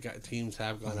know that teams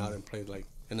have gone out and played like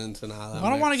in Ensenada. I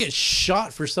don't want to get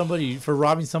shot for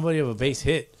robbing somebody of a base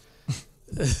hit.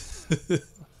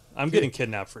 I'm getting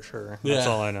kidnapped for sure. That's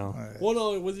all I know. Well,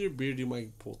 no, with your beard, you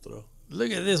might pull through. Look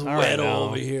at this weirdo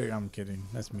over here. I'm kidding.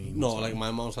 That's me. No, like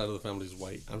my mom's side of the family is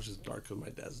white. I'm just dark because my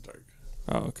dad's dark.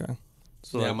 Oh, okay.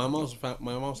 So yeah, my mom's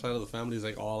side of the family is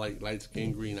like all like light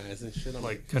skin, green eyes and shit. I'm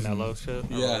like Canelo shit.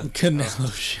 Yeah,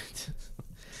 Canelo shit.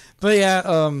 But yeah,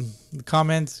 the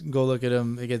comments, go look at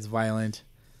them. It gets violent.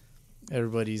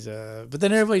 Everybody's but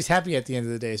then everybody's happy at the end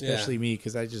of the day, especially me,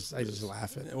 because I just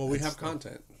laugh at it. Well, we have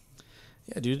content.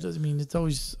 Yeah, dude. I mean, it's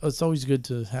always good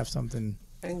to have something.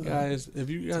 And guys, if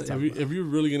you're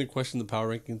really gonna question the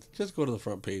power rankings, just go to the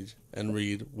front page and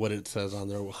read what it says on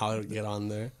there, how to get on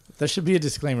there. There should be a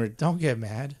disclaimer. Don't get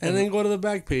mad. And then go to the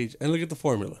back page and look at the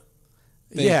formula.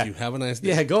 Thank you. Have a nice day.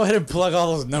 Yeah, go ahead and plug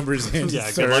all those numbers in.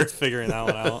 Yeah, good luck figuring that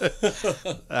one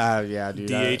out. Yeah, dude.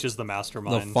 DH is the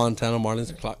mastermind. The Fontana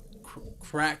Marlins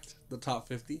cracked the top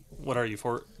 50. What are you,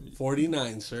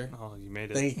 49, sir. Oh, you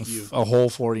made it. Thank you. A whole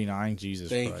 49. Jesus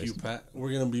Christ. Thank you, Pat.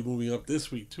 We're going to be moving up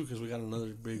this week, too, because we got another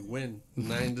big win.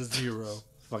 9-0.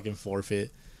 Fucking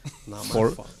forfeit. Not my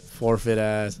fault. Forfeit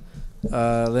ass.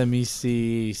 Let me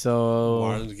see. So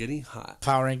Marlins getting hot.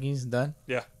 Power rankings done?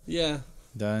 Yeah.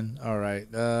 Done. All right.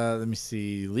 Let me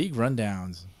see. League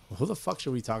rundowns. Who the fuck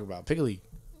should we talk about? Pick a league.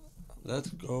 Let's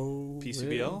go.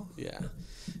 PCBL? Yeah.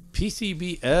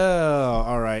 PCBL.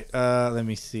 All right. Let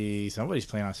me see. Somebody's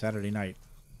playing on Saturday night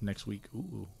next week.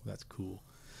 Ooh, that's cool.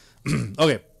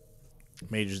 Okay.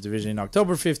 Majors Division,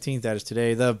 October 15th. That is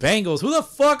today. The Bengals. Who the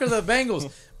fuck are the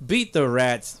Bengals? Beat the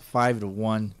Rats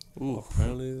 5-1. Ooh,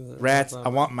 apparently. Rats, I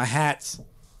want my hats.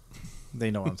 They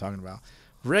know what I'm talking about.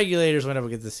 Regulators went up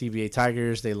against the CBA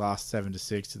Tigers. They lost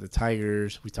 7-6 to the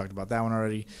Tigers. We talked about that one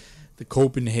already. The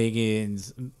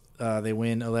Copenhagen's, they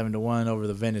win 11-1 over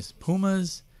the Venice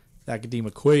Pumas. The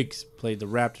Academa Quakes played the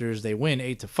Raptors. They win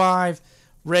 8-5.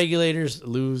 Regulators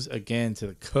lose again to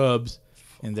the Cubs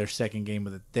in their second game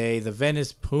of the day. The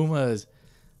Venice Pumas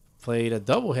played a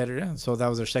doubleheader. Yeah, so that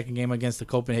was their second game against the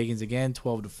Copenhagen's again,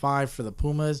 12-5 for the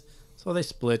Pumas. So they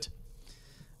split.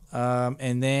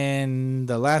 And then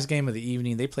the last game of the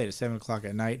evening, they played at 7 o'clock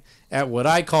at night at what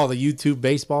I call the YouTube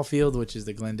baseball field, which is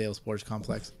the Glendale Sports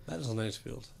Complex. That is a nice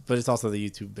field. But it's also the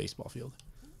YouTube baseball field.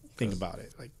 Think about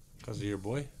it. Like, because of your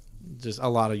boy? Just a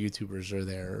lot of YouTubers are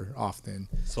there often.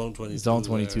 Zone 22. Zone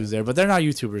 22 is there. But they're not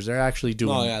YouTubers. They're actually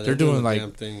doing, they're doing like,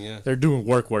 damn thing, yeah. They're doing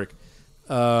work.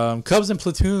 Cubs and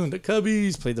Platoon. The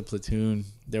Cubbies played the Platoon.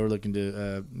 They were looking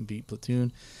to beat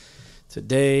Platoon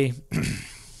today.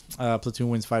 Platoon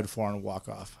wins 5-4 on a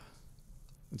walk-off.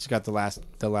 Just got the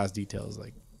last details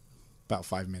like about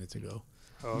 5 minutes ago.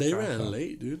 They ran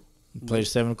late, dude. Played a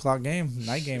 7 o'clock game,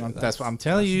 night game. That's what I'm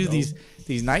telling you. Dope.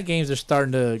 These night games are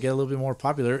starting to get a little bit more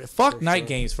popular. Fuck night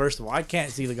games. First of all, I can't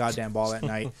see the goddamn ball at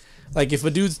night. Like if a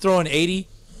dude's throwing 80,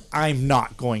 I'm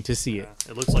not going to see it.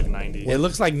 It looks like 90. It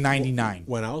looks like 99.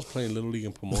 When I was playing Little League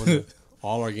in Pomona,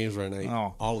 all our games were at night.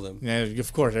 Oh. All of them. Yeah,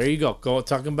 of course. There you go. Go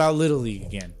talking about Little League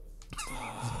again.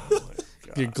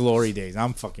 Your glory days.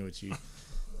 I'm fucking with you.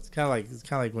 It's kind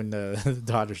of like when the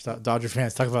Dodger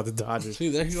fans talk about the Dodgers. See,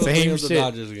 there you go. Same shit. The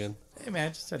Dodgers again. Hey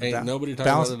man, just ain't nobody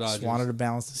talking about the Dodgers. Just wanted to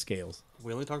balance the scales.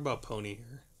 We only talk about Pony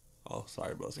here. Oh,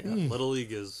 sorry, boss. Yeah, Little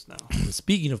League is no.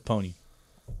 Speaking of Pony,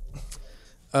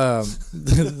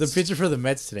 the pitcher for the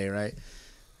Mets today, right?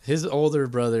 His older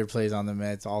brother plays on the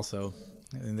Mets also,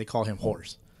 and they call him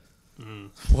Horse.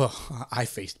 Well, I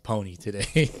faced Pony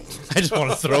today. I just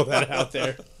want to throw that out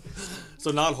there.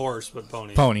 So not Horse, but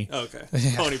Pony. Pony. Okay.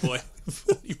 Yeah. Pony boy.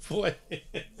 Pony boy.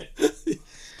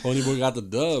 Pony boy got the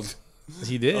dub.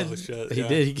 He did. Oh shit. He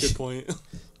did. Good point.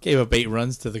 Gave up 8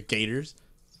 runs to the Gators.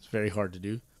 It's very hard to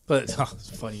do. But it's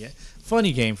funny.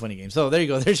 Funny game. So there you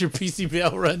go. There's your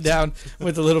PCBL rundown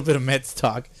with a little bit of Mets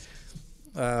talk.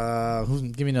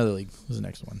 Give me another league. Who's the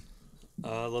next one?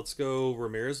 Let's go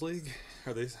Ramirez League.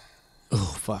 Are they?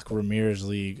 Oh fuck, Ramirez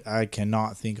League. I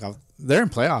cannot think of. They're in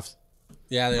playoffs.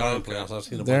 Yeah, they are in playoffs. I've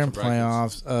seen a They're in bunch of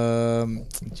brackets.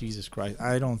 playoffs. Jesus Christ,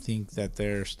 I don't think that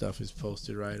their stuff is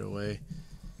posted right away.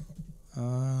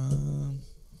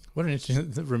 What an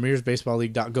interesting. The Ramirez Baseball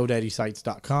League.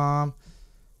 GoDaddySites.com.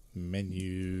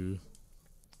 Menu.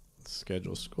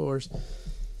 Schedule scores.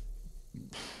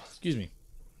 Excuse me.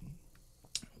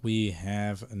 We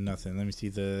have nothing. Let me see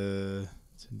the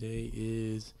Today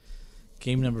is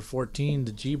game number 14.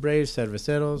 The G Braves,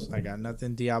 Cerveceros. I got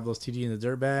nothing. Diablos, TD, and the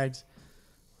Dirtbags.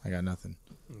 I got nothing.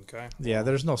 Okay. Yeah,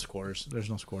 there's no scores. There's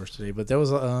no scores today, but there was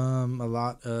a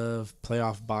lot of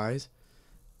playoff buys.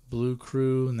 Blue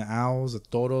Crew and the Owls, the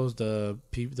Toros, the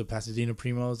Pasadena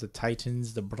Primos, the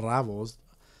Titans, the Bravos,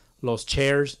 Los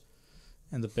Chairs,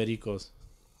 and the Pericos.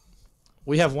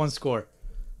 We have one score.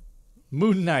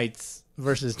 Moon Knights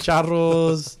versus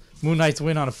Charros. Moon Knights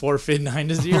win on a forfeit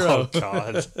 9-0. Oh,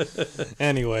 God.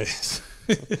 Anyways.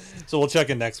 So we'll check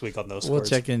in next week on those scores. We'll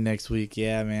check in next week.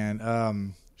 Yeah,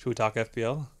 man. Should we talk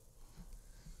FPL?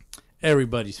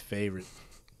 Everybody's favorite.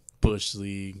 Bush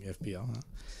League, FPL. Huh?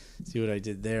 See what I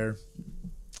did there.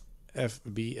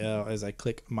 FBL as I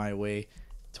click my way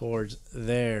towards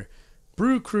there.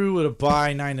 Brew Crew with a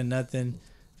bye, 9-0.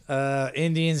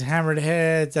 Indians, Hammered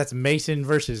Heads. That's Mason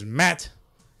versus Matt.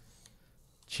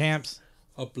 Champs.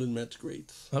 Upland Mets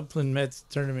greats. Upland Mets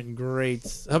tournament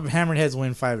greats. Hammered Heads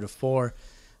win 5-4.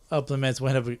 Upland Mets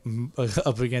went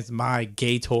up against my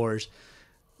Gators.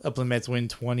 Upland Mets win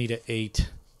 20-8.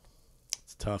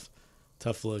 It's tough.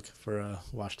 Tough look for a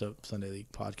washed up Sunday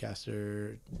League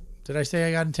podcaster. Did I say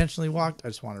I got intentionally walked? I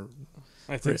just want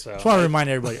to remind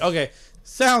everybody. Okay,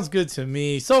 sounds good to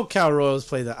me. SoCal Royals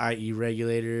play the IE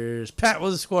Regulators. Pat,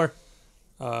 what's the score?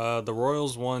 The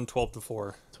Royals won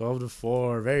 12-4.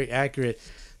 12-4, very accurate.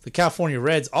 The California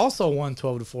Reds also won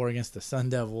 12-4 against the Sun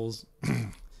Devils.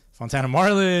 Fontana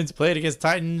Marlins played against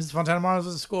Titans. Fontana Marlins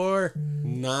was the score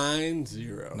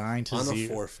 9-0. 9-0 on a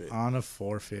forfeit. On a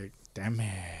forfeit. Damn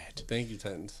it. Thank you,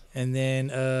 Titans. And then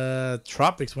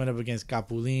Tropics went up against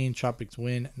Capulin. Tropics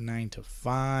win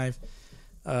 9-5.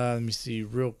 Let me see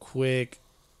real quick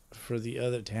for the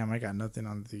other. Damn, I got nothing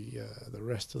on the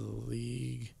rest of the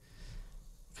league.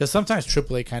 Because sometimes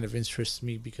AAA kind of interests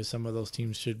me because some of those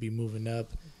teams should be moving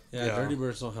up. Yeah, Dirty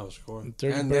Birds don't have a score. They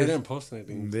didn't post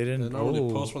anything. They didn't. They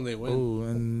normally post when they win. Oh,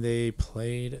 and they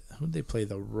played. Who'd they play?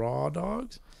 The Raw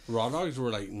Dogs? Raw Dogs were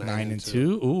like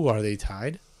 9-2. Ooh, are they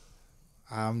tied?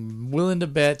 I'm willing to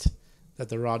bet that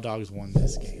the Raw Dogs won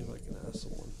this game. Like an ask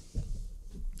someone.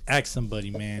 Ask somebody,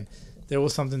 man. There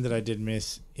was something that I did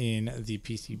miss in the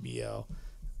PCBL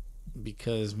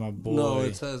because my boy. No,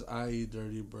 it says IE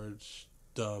Dirty Birds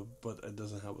dub, but it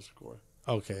doesn't have a score.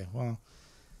 Okay, well,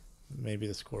 maybe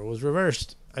the score was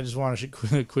reversed. I just want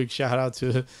to quick shout out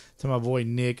to my boy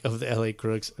Nick of the LA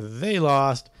Crooks. They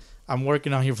lost. I'm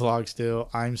working on your vlog still.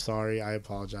 I'm sorry. I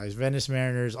apologize. Venice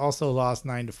Mariners also lost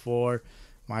 9-4.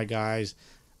 My guys.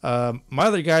 My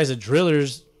other guys, the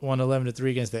Drillers, won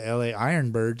 11-3 against the LA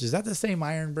Ironbirds. Is that the same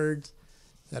Ironbirds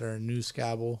that are a new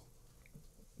Scabble?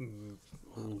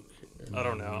 I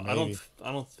don't know. Maybe.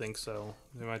 I don't think so.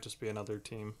 It might just be another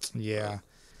team. Yeah.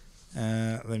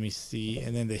 Let me see.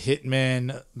 And then the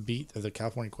Hitmen beat the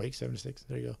California Quake 7-6.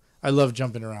 There you go. I love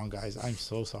jumping around, guys. I'm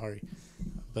so sorry.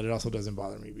 But it also doesn't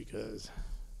bother me because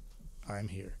I'm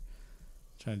here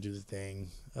trying to do the thing.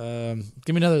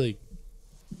 Give me another league.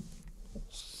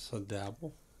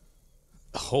 Sadabble?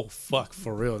 Oh, fuck.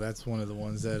 For real. That's one of the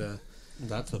ones that...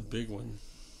 That's a big one.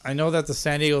 I know that the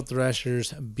San Diego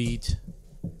Threshers beat...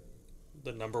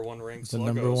 The number one ranked The Sluggos.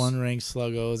 number one ranked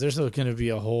Sluggos. There's going to be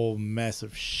a whole mess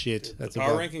of shit. The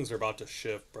power rankings are about to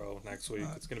shift, bro, next week.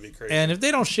 It's going to be crazy. And if they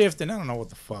don't shift, then I don't know what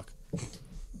the fuck.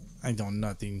 I know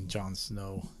nothing, Jon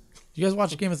Snow. You guys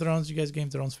watch Game of Thrones? You guys Game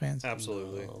of Thrones fans?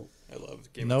 Absolutely. No. I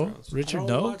love Game no? of Thrones. Richard, I no?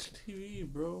 don't watch TV,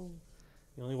 bro.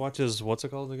 He only watches, what's it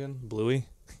called again? Bluey?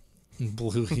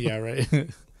 Bluey, yeah, right.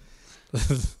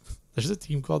 There's a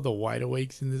team called the Wide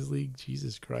Awakes in this league.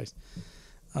 Jesus Christ.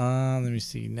 Let me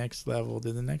see. Next level.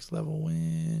 Did the next level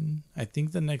win? I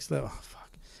think the next level. Oh,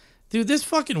 fuck. Dude, this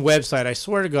fucking website, I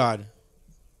swear to God.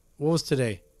 What was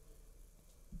today?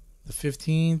 The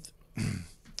 15th?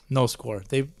 No score.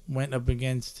 They went up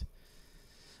against...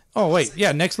 Oh, wait.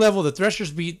 Yeah, next level. The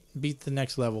Threshers beat the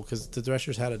next level because the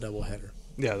Threshers had a doubleheader.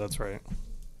 Yeah, that's right.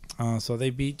 So they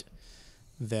beat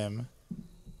them.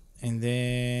 And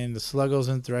then the Sluggos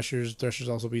and Threshers. Threshers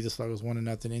also beat the Sluggos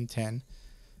 1-0 in 10.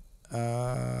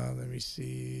 Let me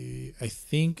see. I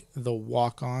think the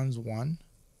Walk-Ons won.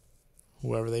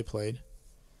 Whoever they played.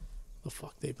 The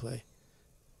fuck they play.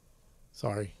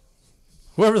 Sorry.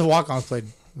 Whoever the Walk-Ons played,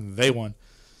 they won.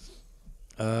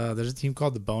 There's a team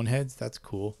called the Boneheads. That's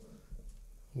cool.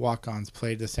 Walk-Ons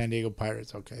played the San Diego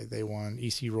Pirates. Okay, they won.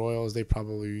 EC Royals, they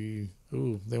probably...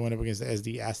 Ooh, they went up against the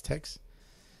SD Aztecs.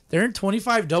 They're in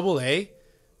 25 AA.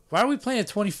 Why are we playing a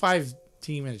 25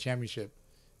 team in a championship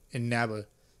in NABA?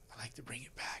 I like to bring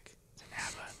it back to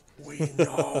NABA. We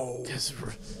know. Because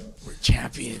we're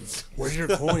champions. Where's your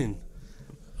coin?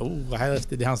 Oh, I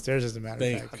left it downstairs as a matter of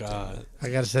Thank fact. God. I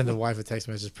got to send the wife a text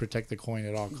message, protect the coin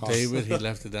at all costs. David, he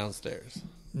left it downstairs.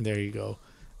 There you go.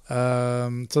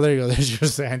 So there you go. There's your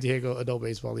San Diego Adult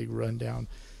Baseball League rundown.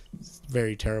 It's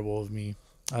very terrible of me.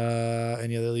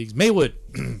 Any other leagues? Maywood.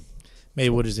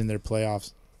 Maywood is in their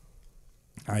playoffs.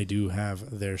 I do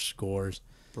have their scores.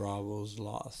 Bravos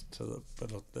lost to the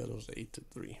Peloteros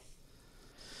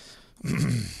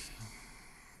 8-3.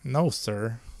 No,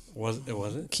 sir. Was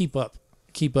it? Keep up,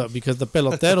 because the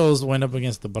Peloteros went up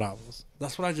against the Bravos.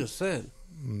 That's what I just said.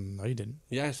 No, you didn't.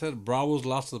 Yeah, I said Bravos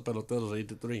lost to the Peloteros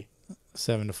 8-3.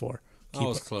 7-4. That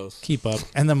was close. Keep up.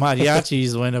 And the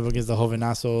Mariachis went up against the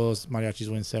Jovenazos. Mariachis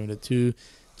win 7-2.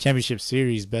 Championship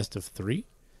Series best of 3.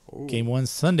 Ooh. Game 1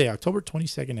 Sunday, October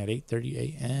 22nd at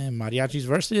 8:30 a.m. Mariachis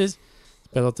versus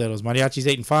Peloteros. Mariachis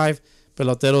 8-5.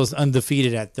 Peloteros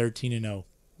undefeated at 13-0.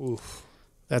 Oof.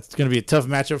 That's going to be a tough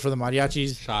matchup for the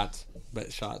Mariachis. Shots.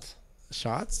 Bet shots.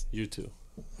 Shots? You too.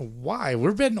 Why?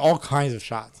 We're betting all kinds of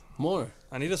shots. More.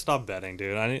 I need to stop betting,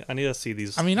 dude. I need to see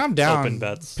these. I mean, I'm down. Open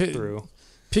bets through.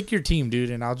 Pick your team, dude,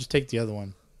 and I'll just take the other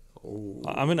one. Oh.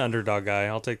 I'm an underdog guy.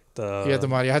 I'll take the. You got the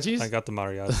Mariachis? I got the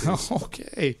Mariachis.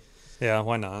 Okay. Yeah,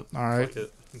 why not? All right. Fuck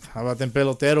it. How about them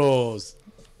Peloteros?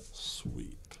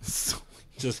 Sweep.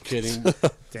 Just kidding.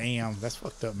 Damn, that's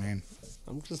fucked up, man.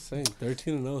 I'm just saying,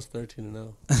 13-0 is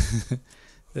 13-0.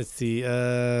 Let's see.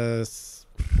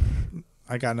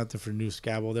 I got nothing for New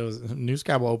Scabble. New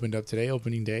Scabble opened up today,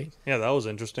 opening day. Yeah, that was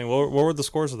interesting. What were the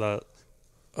scores of that?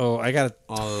 Oh, I got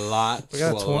A lot We to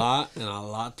got a lot and a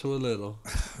lot to a little.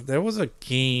 There was a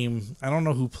game. I don't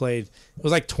know who played. It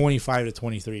was like 25-23 or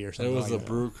There something. was like the that.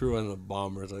 Brew Crew and the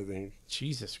Bombers, I think.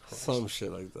 Jesus Christ. Some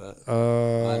shit like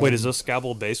that. Wait, is this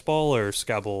Scabble baseball or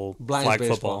Scabble Blind flag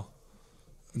baseball. football?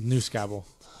 New Scabble.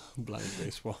 Blind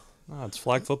baseball. No, it's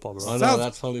flag football, bro. Oh, no, South-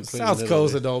 that's only played South in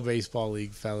Coast Italy. Adult Baseball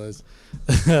League, fellas.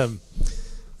 Let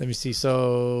me see.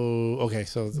 So, okay.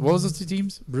 So, what was those two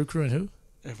teams? Brew Crew and who?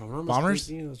 If I'm not Bombers?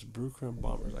 mistaken, it was Brew Crew and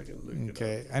Bombers. I can look it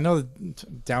Okay. I know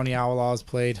that Downey Outlaws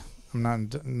played. I'm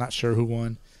not sure who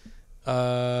won.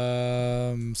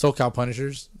 SoCal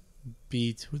Punishers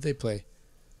beat. Who'd they play?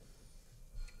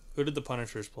 Who did the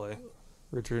Punishers play?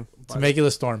 Richard.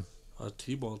 Temecula Storm. up. A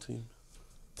T-ball team.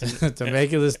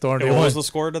 Temecula Storm. Hey, They what won was the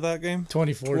score to that game?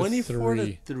 24-3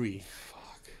 24-3.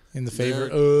 in the favor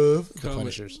They're of the coming.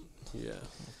 Punishers. Yeah.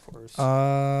 Of course.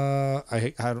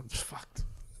 I don't fuck.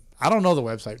 I don't know the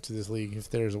website to this league if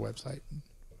there's a website.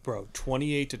 Bro,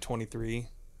 28-23.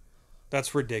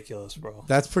 That's ridiculous, bro.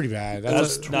 That's pretty bad.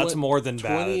 That's more than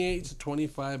bad.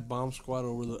 28-25 bomb squad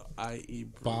over the IE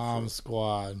Brew Bomb Crew.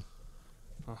 Squad.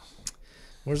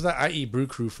 Where's the IE Brew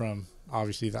Crew from?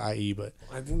 Obviously the IE, but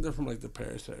I think they're from like the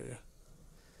Paris area.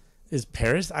 is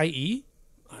Paris IE?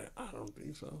 I don't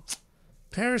think so.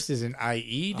 Paris is an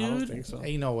IE, dude. I don't think so.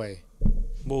 Ain't no way.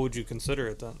 What would you consider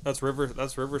it then? That's Riverside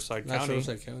That's County.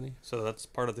 Riverside County. So that's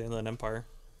part of the Inland Empire.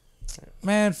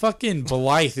 Man, fucking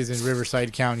Blythe is in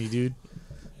Riverside County, dude.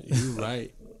 You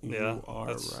right. You Yeah, are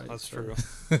that's, right. that's sir.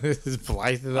 true. Is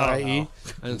Blythe the I don't IE? know.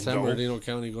 And San Bernardino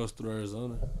County goes through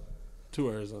Arizona. To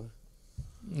Arizona.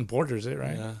 Borders it,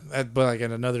 right? Yeah. But like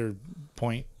at another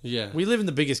point. Yeah. We live in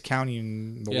the biggest county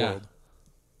in the world.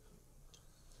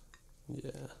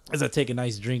 Yeah. As I take a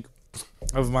nice drink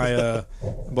of my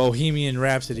Bohemian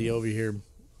Rhapsody over here.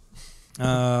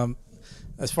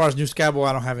 As far as New Scabble,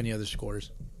 I don't have any other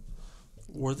scores.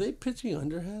 Were they pitching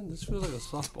underhand? This feels like a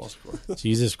softball score.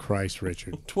 Jesus Christ,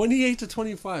 Richard.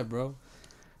 28-25, bro.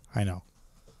 I know.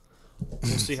 We'll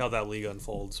see how that league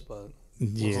unfolds, but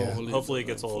Yeah. hopefully it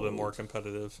gets a little bit more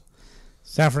competitive.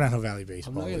 San Fernando Valley I'm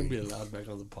Baseball not going to League. be allowed back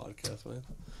on the podcast, man.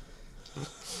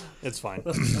 It's fine.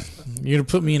 You're going to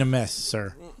put me in a mess,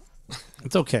 sir.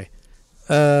 It's okay.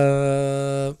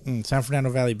 San Fernando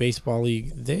Valley Baseball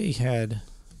League, they had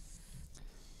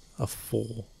a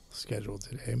full schedule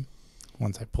today.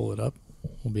 Once I pull it up,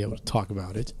 we'll be able to talk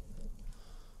about it.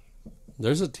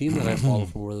 There's a team that I follow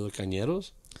from where the Cañeros.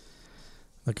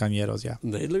 The Cañeros, yeah.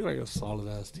 They look like a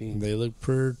solid-ass team. They look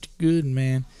pretty good,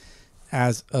 man.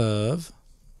 As of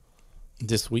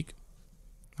this week,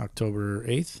 October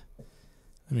 8th.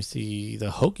 Let me see. The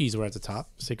Hokies were at the top,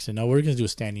 6-0. We're going to do a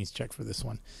standings check for this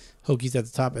one. Hokies at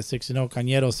the top at 6-0.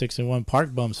 Cañeros 6-1.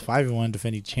 Park Bums 5-1,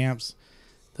 defending champs.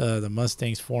 The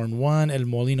Mustangs 4-1. El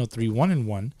Molino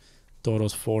 3-1-1.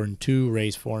 Toros 4-2.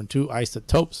 Rays 4-2.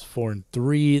 Isotopes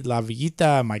 4-3. La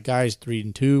Villita, my guys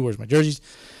 3-2. Where's my jerseys?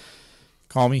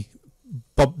 Call me.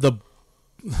 The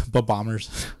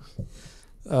Bombers.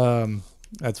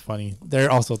 That's funny. They're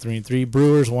also 3-3.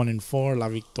 Brewers 1-4.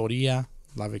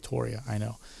 La Victoria, I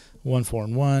know.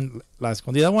 1-4-1. Las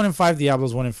Escondidas 1-5.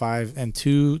 Diablos 1-5. And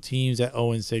 2 teams at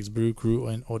 0-6. Brew Crew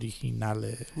and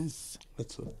Originales.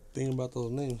 That's the thing about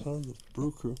those names, huh? The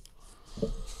Brew Crew.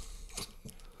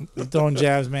 You throwing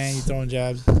jabs, man? You throwing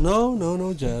jabs?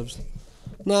 No jabs.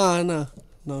 Nah,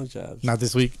 no jabs. Not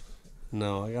this week?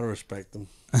 No, I gotta respect them.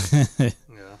 Yeah.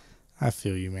 I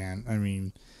feel you, man. I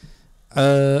mean,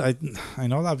 I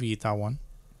know La Vita won.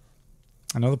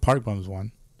 I know the Park Bums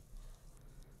won.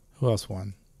 Who else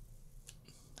won?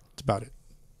 That's about it.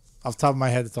 Off the top of my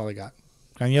head, that's all I got.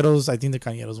 Cañeros, I think the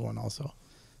Cañeros won also.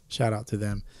 Shout out to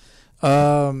them.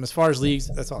 As far as leagues,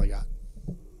 that's all I got.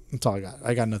 That's all I got.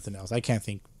 I got nothing else. I can't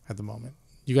think at the moment.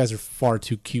 You guys are far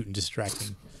too cute and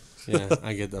distracting. Yeah,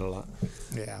 I get that a lot.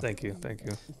 Yeah. Thank you.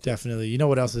 Definitely. You know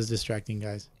what else is distracting,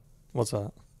 guys? What's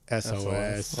that?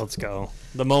 SOS. Let's go.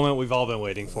 The moment we've all been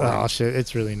waiting for. Oh shit!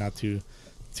 It's really not too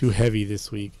heavy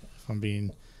this week, if I'm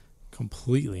being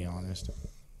completely honest.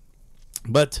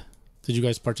 But did you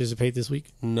guys participate this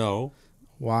week? No.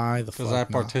 Why the fuck? Because I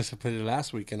not? participated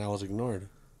last week and I was ignored.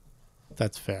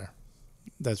 That's fair.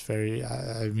 That's very.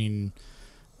 I mean,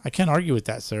 I can't argue with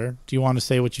that, sir. Do you want to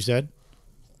say what you said?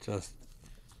 Just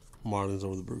Marlins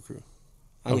over the Brew Crew.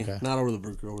 I mean, not over the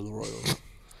Brew Crew, over the Royals.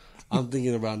 I'm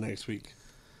thinking about next week.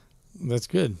 That's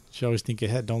good. You should always think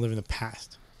ahead. Don't live in the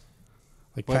past.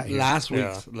 Like But Pat here.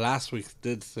 last week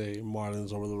did say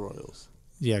Marlins over the Royals.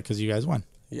 Yeah, because you guys won.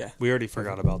 Yeah. We already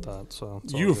forgot about that, so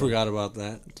it's all You good. forgot about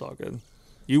that. It's all good.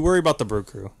 You worry about the Brew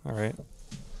Crew, all right?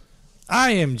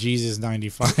 I am Jesus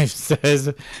 95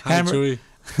 says. Hi, Chewy.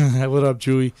 What up,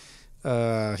 Chewy?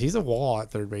 He's a wall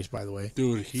at third base, by the way.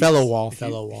 Dude, fellow wall.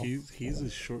 He's a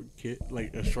short kid,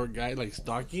 like a short guy, like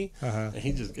stocky, Uh-huh. and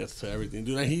he just gets to everything,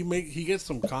 dude. And he gets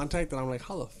some contact, and I'm like,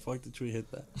 how the fuck did Chewy hit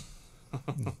that?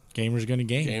 Gamer's gonna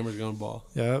game. Gamer's gonna ball.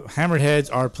 Yeah, Hammered Heads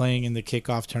are playing in the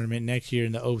kickoff tournament next year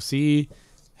in the OC.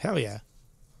 Hell yeah.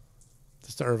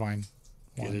 That's the Irvine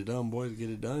one. Get it done, boys. Get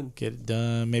it done. Get it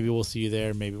done. Maybe we'll see you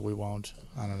there. Maybe we won't.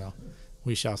 I don't know.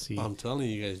 We shall see. I'm telling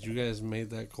you guys made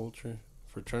that culture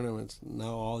for tournaments.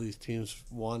 Now all these teams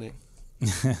want it.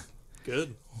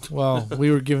 Good. Well, we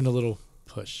were given a little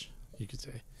push, you could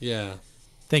say. Yeah.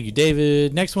 Thank you,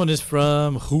 David. Next one is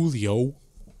from Julio,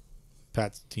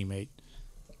 Pat's teammate,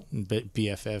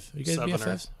 BFF. You guys Sevener.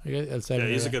 BFFs? You guys, Yeah,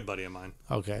 he's a good buddy of mine.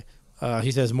 Okay.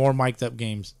 He says more mic'd up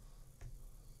games.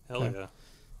 Hell Okay. yeah.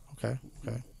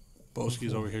 Okay.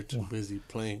 Bowski's over here too busy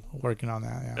playing. Working on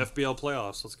that, yeah. FBL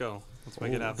playoffs. Let's go. Let's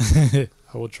make it happen.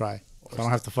 I will try. I don't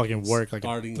have to fucking work like a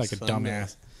Sunday.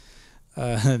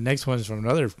 dumbass. Next one is from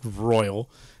another Royal,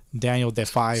 Daniel De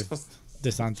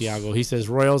Santiago. He says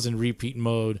Royals in repeat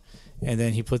mode, and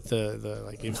then he put the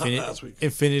like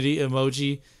infinity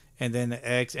emoji, and then the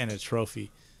X and a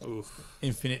trophy. Oof.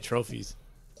 Infinite trophies.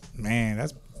 Man,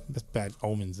 that's bad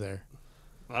omens there.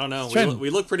 I don't know. Trent. We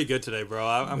look pretty good today, bro.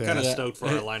 I'm Yeah. kind of Yeah. stoked for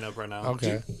our lineup right now.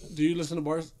 Okay. Do you listen to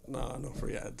bars? No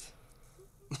free ads.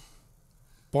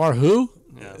 Bar who?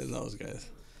 Yeah. Those guys.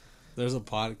 There's a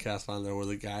podcast on there where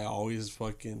the guy always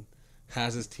fucking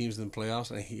has his teams in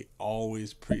playoffs, and he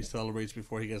always pre-celebrates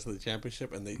before he gets to the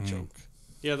championship, and they choke.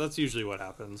 Yeah, that's usually what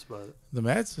happens, but The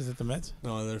Mets? Is it the Mets?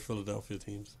 No, they're Philadelphia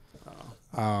teams.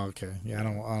 Oh, okay. Yeah, I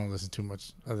don't listen too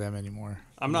much of them anymore.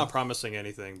 I'm not promising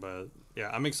anything, but yeah,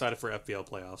 I'm excited for FBL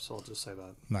playoffs, so I'll just say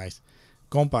that. Nice.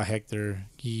 Compa Hector,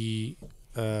 he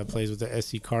plays with the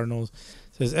SC Cardinals.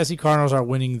 Says SC Cardinals are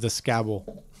winning the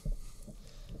Scabble.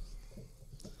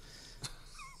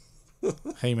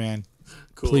 Hey, man.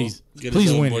 Cool. Please Get it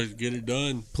done, win boys. it. Get it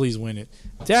done. Please win it.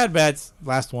 Dad Bats,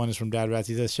 last one is from Dad Bats.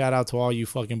 He says, shout out to all you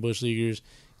fucking Bush Leaguers.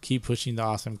 Keep pushing the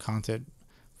awesome content,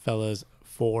 fellas,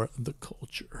 for the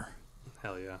culture.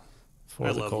 Hell yeah. For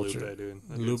I the love culture. Lupe,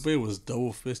 dude. Lupe was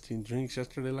double fisting drinks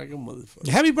yesterday like a motherfucker.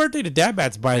 Happy birthday to Dad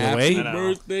Bats, by the way. I know.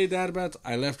 Birthday, Dad Bats.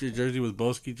 I left your jersey with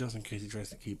Bowski just in case he tries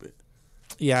to keep it.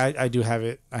 Yeah, I do have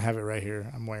it. I have it right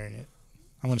here. I'm wearing it.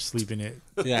 I'm going to sleep in it.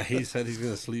 Yeah, he said he's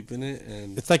going to sleep in it.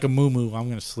 And It's like a moo-moo. I'm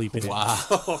going to sleep in wow.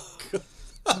 it.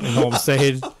 You know what I'm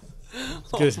saying?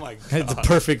 It's my It's a God.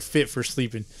 perfect fit for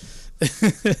sleeping.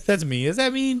 That's me. Does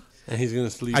that mean? And he's going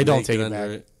to sleep I don't naked take it under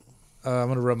back. it. I'm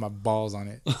going to rub my balls on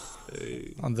it.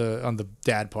 On the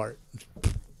dad part.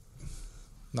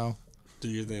 No. Do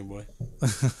your thing, boy.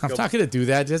 I'm not going to do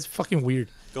that. That's fucking weird.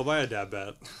 Go buy a dad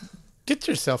bat. Get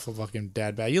yourself a fucking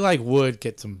dad bat. You like wood,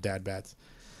 get some dad bats.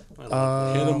 I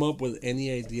love Hit him up with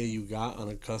any idea you got on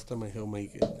a custom and he'll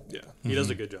make it. that. Yeah, he does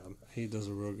a good job. He does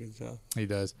a real good job. He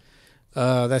does.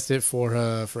 That's it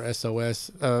for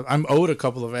SOS. I'm owed a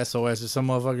couple of SOSs. Some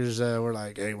motherfuckers were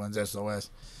like, "Hey, when's SOS?"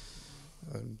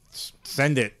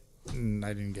 Send it. I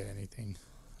didn't get anything,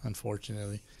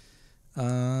 unfortunately.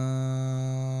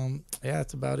 Yeah,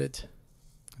 that's about it.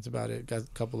 Got a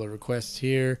couple of requests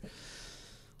here.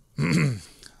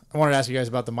 I wanted to ask you guys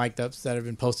about the mic'd ups that have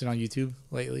been posted on YouTube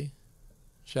lately.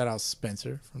 Shout out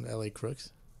Spencer from the LA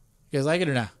Crooks. You guys like it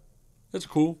or not? It's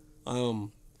cool.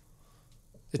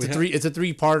 It's a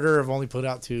 3-parter. I've only put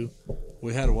out 2.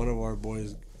 We had one of our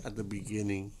boys at the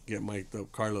beginning get mic'd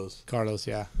up, Carlos. Carlos,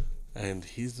 yeah. And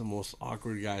he's the most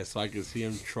awkward guy, so I could see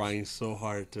him trying so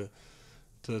hard to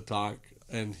talk,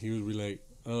 and he would be like,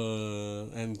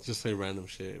 and just say random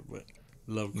shit. But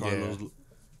love Carlos. Yeah.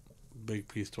 Big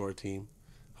piece to our team.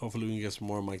 Hopefully we can get some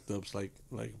more mic'd ups like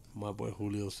my boy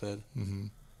Julio said. Mm-hmm.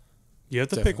 You have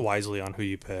to pick wisely on who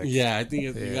you pick. Yeah, I think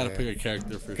you got to pick a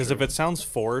character for sure. Because if it sounds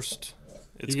forced,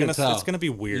 it's gonna be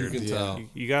weird. You can tell.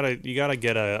 You gotta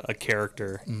get a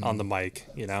character on the mic.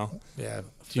 You know. Yeah.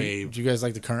 Do you guys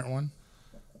like the current one?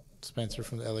 Spencer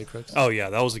from the LA Crooks. Oh yeah,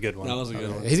 that was a good one. That was a good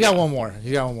one. He's got one more.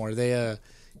 They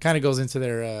kind of goes into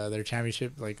their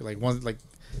championship like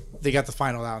they got the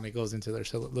final out and it goes into their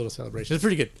little celebration. It's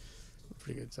pretty good.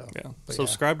 So yeah,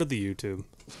 subscribe to the YouTube.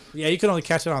 Yeah, you can only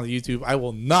catch it on the YouTube. I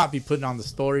will not be putting on the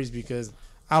stories because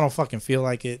I don't fucking feel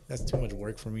like it. That's too much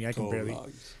work for me. I can barely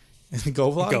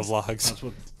go vlogs. Go vlogs. That's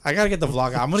what I gotta get the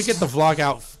vlog out. I'm gonna get the vlog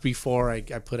out before I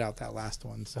put out that last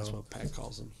one. So that's what Pat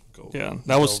calls them. Yeah,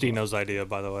 that was Stino's idea,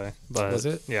 by the way. But was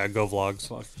it? Yeah, go vlogs.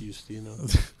 Fuck you, Stino.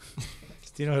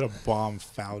 Stino hit a bomb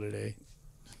foul today.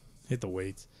 Hit the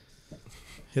weights.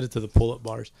 Hit it to the pull-up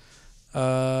bars.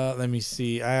 Let me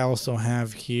see. I also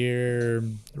have here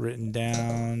written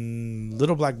down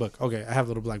Little Black Book. Okay, I have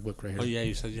Little Black Book right here. Oh yeah,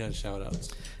 you said you had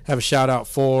shout-outs. I have a shout-out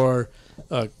for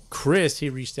Chris. He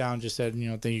reached out and just said,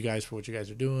 thank you guys for what you guys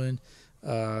are doing.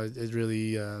 It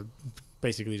really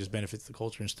basically just benefits the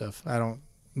culture and stuff. I don't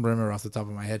remember off the top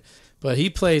of my head, but he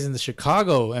plays in the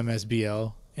Chicago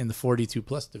MSBL in the 42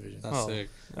 plus division. That's sick.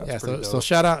 That's so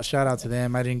shout out to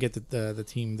them. I didn't get the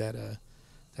team that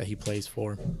he plays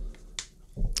for,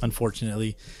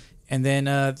 unfortunately. And then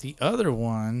the other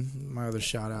one, my other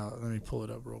shout out, let me pull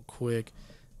it up real quick.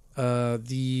 Not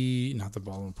the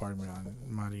Ballroom Party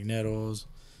Marineros,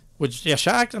 which as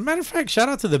a matter of fact, shout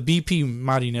out to the BP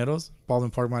Marineros,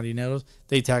 Ballroom Park Marineros.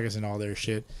 They tag us in all their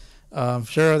shit.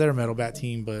 Sure, they're a metal bat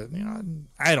team, but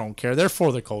I don't care. They're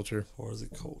for the culture. For the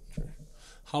culture.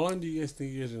 How long do you guys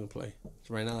think you guys are gonna play?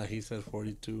 So right now, like he said,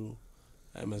 42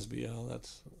 MSBL.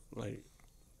 That's like,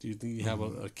 do you think you have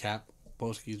a cap?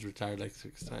 Bowski's retired like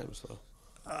 6 times, so.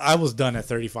 I was done at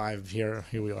 35. Here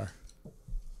we are.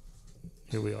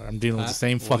 I'm dealing with the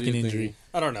same fucking injury.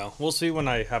 I don't know. We'll see when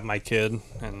I have my kid,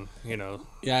 and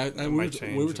Yeah,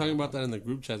 we were talking about that in the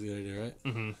group chat the other day, right?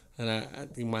 Mm-hmm. And I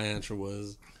think my answer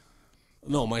was,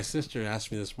 no. My sister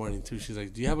asked me this morning too. She's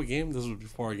like, "Do you have a game?" This was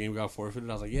before our game got forfeited.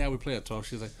 I was like, "Yeah, we play at 12."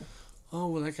 She's like, "Oh,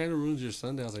 well, that kind of ruins your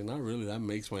Sunday." I was like, "Not really. That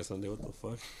makes my Sunday. What the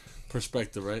fuck?"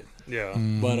 Perspective, right? Yeah.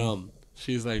 But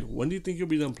she's like, "When do you think you'll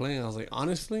be done playing?" I was like,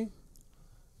 "Honestly,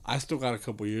 I still got a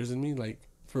couple years in me. Like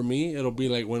for me, it'll be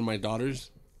like when my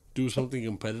daughters do something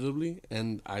competitively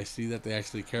and I see that they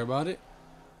actually care about it,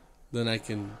 then I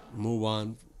can move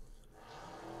on."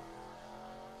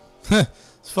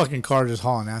 This fucking car just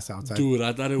hauling ass outside. Dude,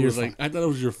 I thought it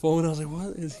was your phone. I was like,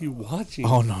 what is he watching?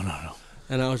 Oh, no.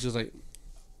 And I was just like,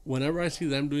 whenever I see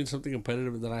them doing something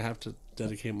competitive that I have to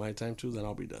dedicate my time to, then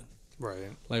I'll be done.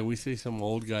 Right. Like we see some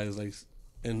old guys like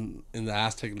in the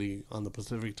Aztec League on the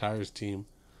Pacific Tires team.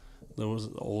 There was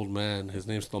an old man. His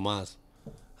name's Tomas.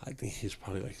 I think he's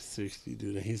probably like 60,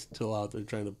 dude. And he's still out there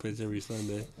trying to pitch every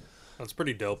Sunday. That's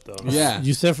pretty dope, though. Yeah.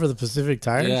 You said for the Pacific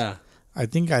Tires? Yeah. I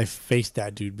think I faced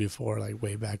that dude before, like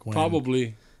way back when.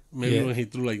 Probably. Maybe when he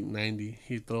threw like 90.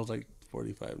 He throws like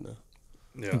 45 now.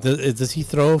 Yeah. Does he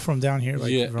throw from down here,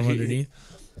 from underneath?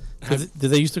 Did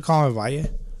they used to call him Valle?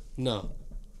 No,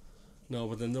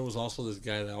 but then there was also this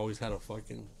guy that always had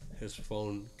his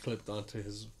phone clipped onto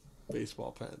his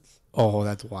baseball pants. Oh,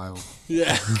 that's wild.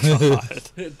 Yeah.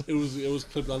 it was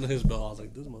clipped onto his belt. I was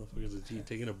like, this motherfucker's a G,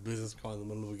 taking a business call in the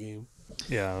middle of a game.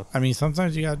 Yeah. I mean,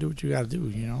 sometimes you gotta do what you gotta do,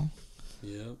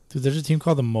 Yeah. Dude, there's a team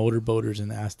called the Motor Boaters in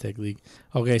the Aztec League.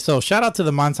 Okay, so shout out to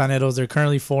the Manzaneros. They're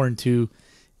currently 4-2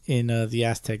 in the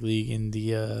Aztec League in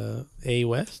the A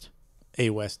West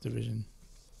division.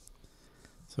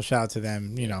 So shout out to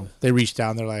them. They reached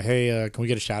out and they're like, hey, can we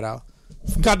get a shout out?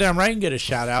 Goddamn right, you can get a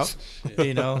shout out.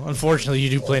 Unfortunately, you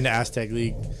do play in the Aztec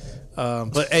League.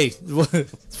 But hey,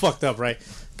 it's fucked up, right?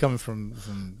 Coming from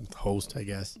the host, I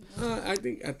guess. I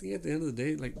think at the end of the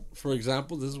day, like for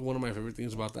example, this is one of my favorite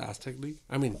things about the Aztec League.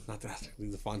 I mean, not the Aztec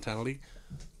League, the Fontana League.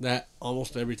 That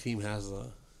almost every team has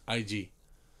a IG.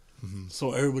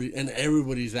 So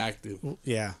everybody's active.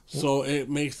 Yeah. So it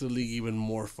makes the league even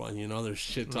more fun. There's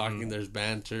shit talking, there's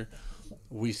banter.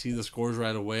 We see the scores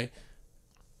right away.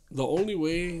 The only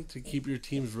way to keep your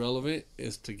teams relevant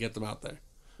is to get them out there.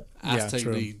 Aztec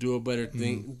League, do a better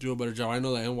thing, do a better job. I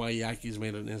know that NY Yankees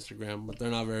made an Instagram, but they're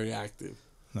not very active.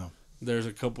 No. There's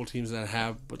a couple teams that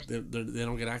have, but they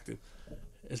don't get active.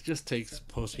 It just takes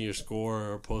posting your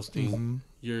score or posting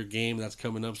your game that's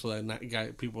coming up, so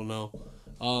that people know,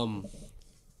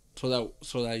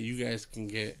 so that you guys can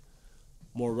get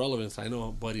more relevance. I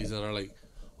know buddies that are like,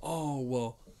 oh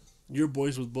well, you're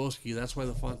boys with Bowski. That's why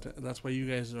that's why you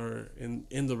guys are in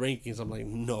the rankings. I'm like,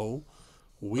 no.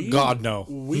 God, no.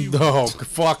 No,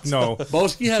 fuck no.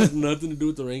 Bowski has nothing to do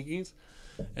with the rankings.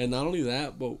 And not only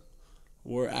that, but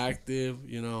we're active,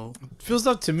 Feels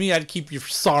up to me, I'd keep your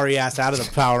sorry ass out of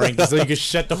the power rankings so you can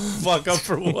shut the fuck up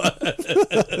for what?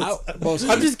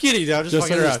 I'm just kidding, dude. I'm just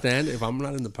fucking understand, if I'm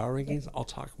not in the power rankings, I'll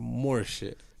talk more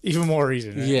shit. Even more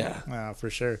reason, right? Yeah. For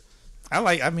sure. I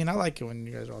like it when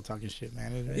you guys are all talking shit,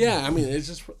 man. Yeah, I mean, it's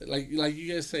just like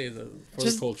you guys say, the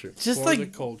culture. Just for the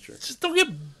culture. Just don't get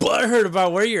butthurt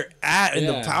about where you're at in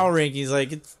the power rankings.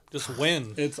 Like, it's just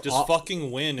win. Fucking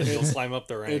win, and you'll climb up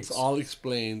the ranks. It's all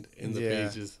explained in the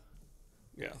pages.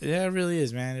 Yeah. Yeah, it really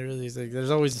is, man. It really is. Like,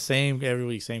 there's always the same every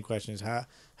week, same questions.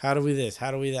 How do we this?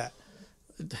 How do we that?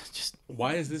 Just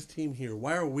why is this team here?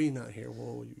 Why are we not here?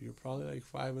 Well, you're probably like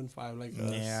 5-5 like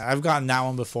us. Yeah, I've gotten that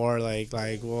one before. Like,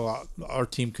 well, our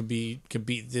team could beat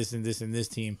this and this and this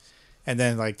team, and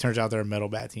then like turns out they're a metal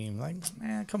bat team. Like,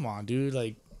 man, come on, dude.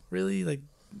 Like, really? Like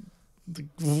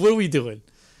what are we doing?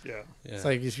 Yeah. It's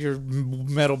like if your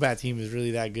metal bat team is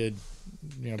really that good,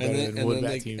 better than wood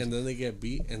bat teams. And then they get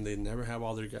beat, and they never have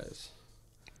all their guys.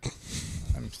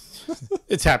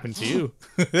 It's happened to you.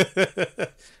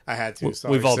 I had to.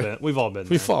 Sorry. We've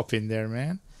all been there,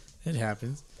 man. It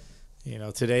happens.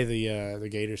 Today the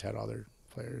Gators had all their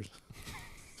players.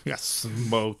 We got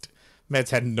smoked. Mets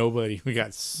had nobody. We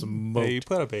got smoked. Hey, you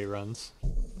put up 8 runs.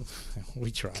 We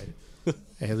tried.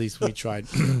 At least we tried.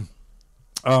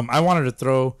 I wanted to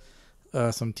throw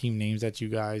some team names at you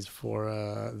guys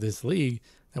for this league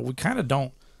that we kind of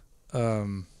don't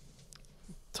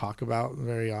talk about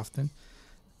very often.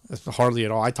 That's hardly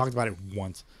at all. I talked about it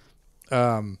once.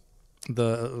 The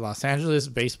Los Angeles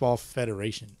Baseball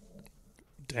Federation.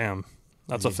 Damn,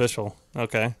 that's official.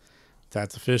 Okay,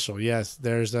 that's official. Yes,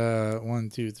 there's 1,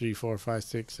 2, 3, 4, 5,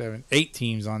 6, 7, 8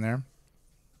 teams on there.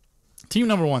 Team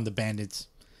number 1, the Bandits,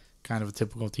 kind of a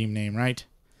typical team name, right?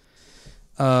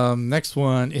 Next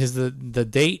one is the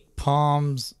Date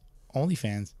Palms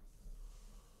OnlyFans.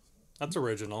 That's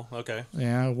original. Okay.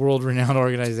 Yeah, world-renowned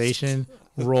organization.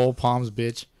 Roll Palms,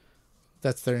 bitch.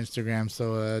 That's their Instagram.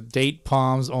 So Date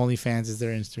Palms OnlyFans is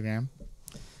their Instagram.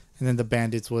 And then the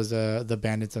Bandits was the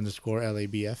Bandits _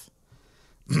 LABF.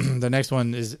 The next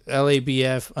one is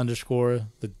LABF _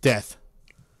 the Death.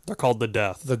 They're called the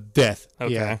Death. The Death.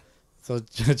 Okay. Yeah. So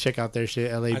check out their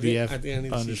shit. LABF I think I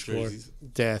need to see jerseys.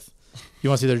 Death.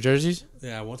 You want to see their jerseys?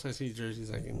 Yeah, once I see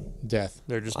jerseys, I can. Death.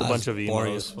 They're just a bunch of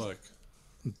boring as emos. fuck.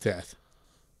 Death.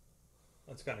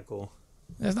 That's kind of cool.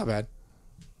 That's not bad.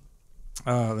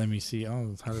 Let me see.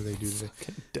 Oh, how do they do this?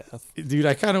 Death. Dude,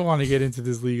 I kind of want to get into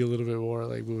this league a little bit more,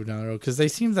 like moving down the road, because they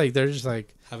seem like they're just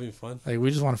like having fun. Like we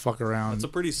just want to fuck around. It's a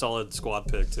pretty solid squad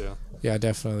pick too. Yeah,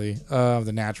 definitely.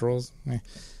 The Naturals,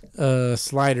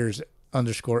 Sliders _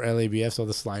 LABF, so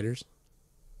the Sliders.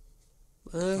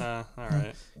 All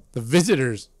right. The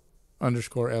Visitors _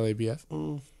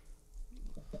 LABF.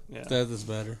 Yeah, that is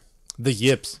better. The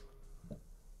Yips.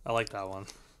 I like that one.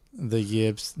 The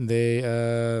Yips. They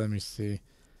let me see.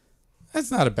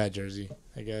 That's not a bad jersey,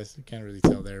 I guess. You can't really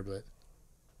tell there, but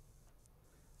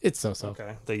it's so.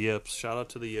 Okay. The Yips. Shout out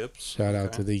to the Yips. Shout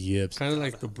out to the Yips. Kind of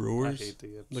like the Brewers. I hate the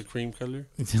Yips. The cream color.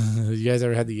 You guys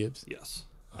ever had the Yips? Yes.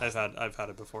 I've had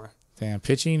it before. Damn,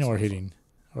 pitching or hitting?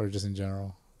 Or just in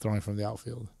general? Throwing from the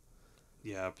outfield?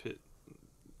 Yeah,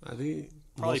 I think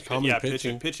probably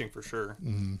pitching for sure.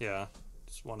 Mm-hmm. Yeah.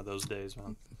 It's one of those days,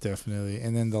 man. Definitely.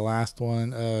 And then the last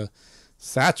one, the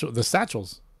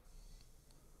Satchels.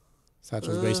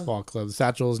 Satchels Baseball Club. The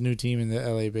Satchels, new team in the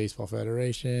LA Baseball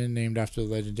Federation, named after the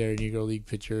legendary Negro League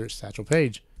pitcher Satchel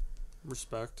Paige.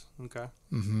 Respect. Okay.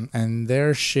 Mm-hmm. And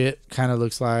their shit kind of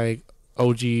looks like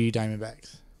OG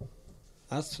Diamondbacks.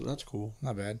 That's cool.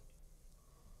 Not bad.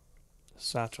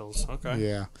 Satchels. Okay.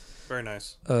 Yeah. Very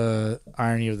nice.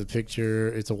 Irony of the picture,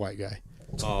 it's a white guy.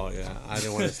 Oh, yeah. I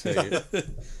didn't want to say it.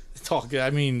 It's all good.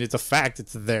 I mean, it's a fact.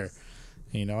 It's there.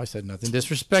 I said nothing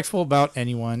disrespectful about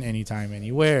anyone, anytime,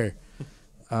 anywhere.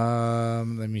 Let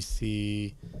me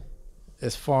see.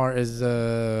 as far as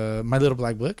my little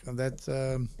black book, that's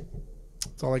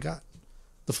all I got.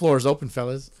 The floor is open,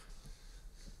 fellas.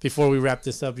 Before we wrap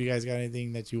this up, you guys got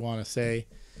anything that you want to say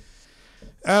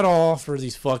at all for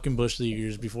these fucking bush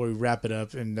leaguers before we wrap it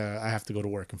up? And I have to go to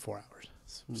work in 4 hours.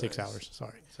 6 hours,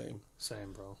 sorry.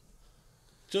 Same, bro.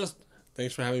 Just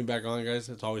thanks for having me back on, guys.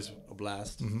 It's always a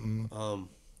blast.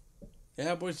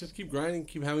 Yeah, boys, just keep grinding,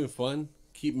 keep having fun,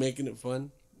 keep making it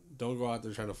fun. Don't go out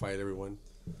there trying to fight everyone.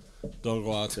 Don't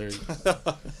go out there.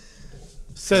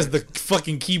 Says the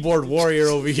fucking keyboard warrior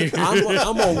over here.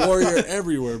 I'm a warrior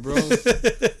everywhere, bro.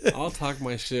 I'll talk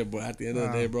my shit, but at the end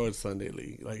of the day, bro, it's Sunday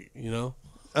League. Like, you know?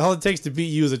 All it takes to beat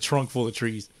you is a trunk full of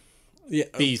trees. Yeah,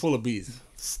 bees. Full of bees.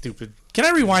 Stupid. Can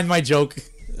I rewind my joke?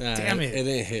 Damn it. It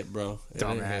didn't hit, bro.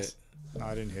 Dumbass. No,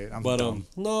 I didn't hit. I'm but,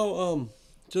 dumb.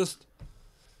 Just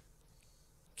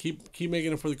keep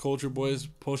making it for the culture, boys.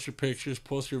 Post your pictures,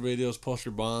 post your videos, post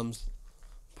your bombs,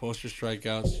 post your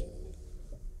strikeouts.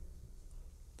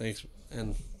 Thanks.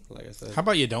 And like I said, how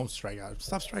about you don't strike out?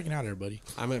 Stop striking out, everybody.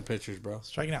 I meant pitchers, bro.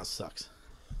 Striking out sucks.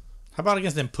 How about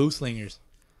against them poo slingers?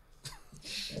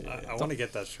 I want to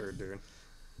get that shirt, dude.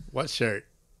 What shirt?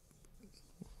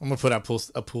 I'm gonna put out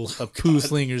a poo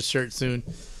slingers shirt soon.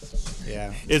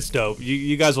 Yeah, it's dope.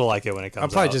 You guys will like it when it comes out.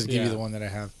 I'll probably just give you the one that I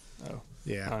have. Oh.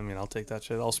 Yeah. I mean, I'll take that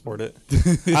shit. I'll sport it.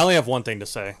 I only have one thing to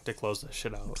say to close this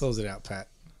shit out. Close it out, Pat.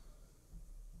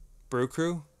 Brew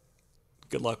Crew,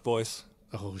 good luck, boys.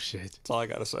 Oh, shit. That's all I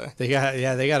got to say. They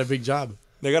got a big job.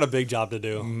 They got a big job to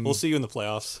do. We'll see you in the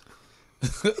playoffs.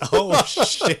 Oh,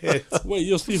 shit. Wait,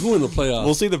 you'll see who in the playoffs?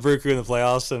 We'll see the Brew Crew in the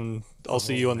playoffs, and I'll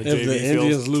see you on the JV field. If the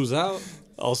Indians lose out?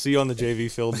 I'll see you on the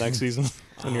JV field next season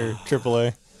when you're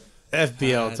AAA.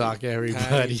 FBL talk,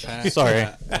 everybody. Sorry.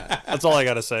 That's all I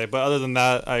got to say. But other than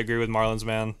that, I agree with Marlins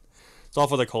Man. It's all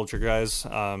for the culture, guys.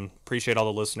 Appreciate all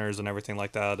the listeners and everything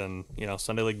like that. And,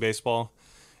 Sunday League Baseball,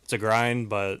 it's a grind,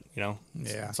 but,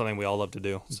 it's something we all love to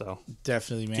do. So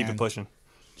definitely, man. Keep it pushing.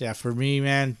 Yeah, for me,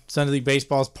 man, Sunday League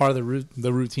Baseball is part of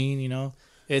the routine,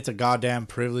 It's a goddamn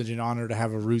privilege and honor to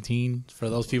have a routine. For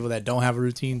those people that don't have a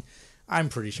routine, I'm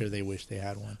pretty sure they wish they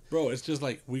had one. Bro, it's just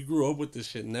like we grew up with this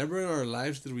shit. Never in our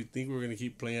lives did we think we were going to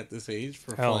keep playing at this age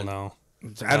for Hell fun. no.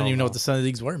 I don't even know what the Sunday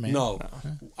Leagues were, man. No.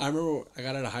 I remember I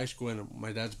got out of high school and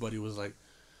my dad's buddy was like,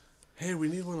 hey, we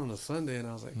need one on a Sunday. And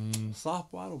I was like,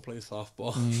 softball? I don't play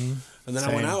softball. And then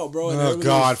I went out, bro. And oh,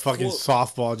 God, fucking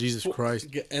softball. Jesus Christ.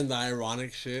 And the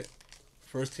ironic shit,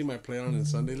 first team I played on in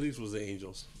Sunday Leagues was the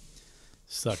Angels.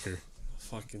 Sucker.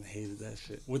 Fucking hated that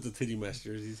shit. With the titty mesh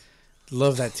jerseys.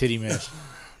 Love that titty mesh.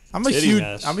 I'm a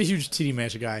huge titty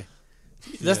mesh guy.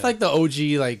 That's like the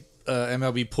OG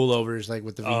MLB pullovers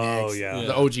with the V-necks. Oh yeah.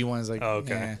 The OG ones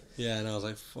okay. Yeah, and I was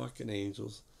like fucking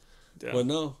Angels. Yeah. But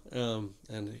no,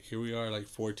 and here we are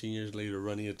 14 years later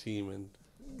running a team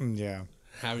and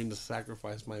having to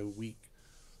sacrifice my week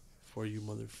for you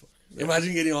motherfucker.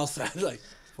 Imagine getting all sad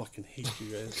fucking hate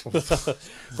you guys.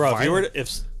 Bro,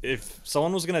 if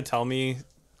someone was gonna tell me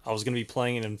I was going to be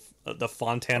playing in the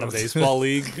Fontana Baseball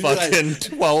League fucking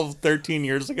 12, 13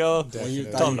 years ago. Tell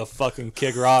them to fucking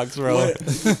kick rocks, bro. But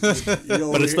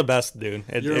it's the best, dude.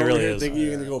 It really is. Thinking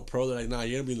you're going to go pro. They're like, nah,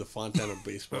 you're going to be in the Fontana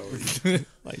Baseball League.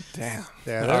 Damn.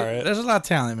 Yeah, there's a lot of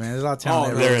talent, man. There's a lot of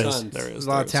talent. There is. There's a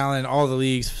lot of talent in all the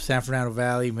leagues. San Fernando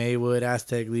Valley, Maywood,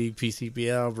 Aztec League,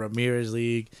 PCPL, Ramirez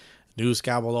League, New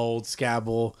Scabble, Old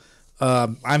Scabble.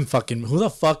 I'm fucking... Who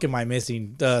the fuck am I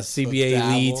missing? The CBA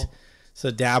Elite. So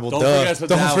dabble, Don't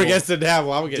forget to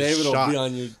dabble. I'm gonna get David shot. Will be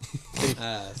on your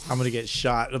ass. I'm gonna get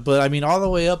shot. But I mean, all the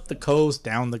way up the coast,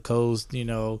 down the coast.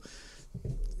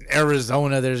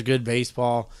 Arizona, there's good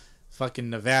baseball. Fucking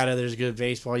Nevada, there's good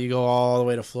baseball. You go all the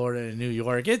way to Florida and New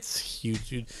York. It's huge,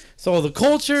 dude. So the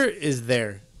culture is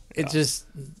there. It's just,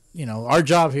 our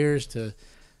job here is to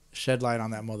shed light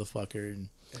on that motherfucker and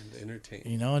entertain.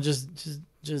 And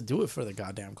just do it for the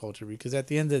goddamn culture. Because at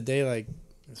the end of the day,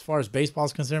 as far as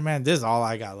baseball's concerned, man, this is all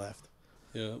I got left.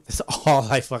 Yeah. That's all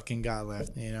I fucking got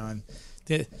left, And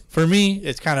for me,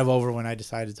 it's kind of over when I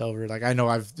decide it's over. I know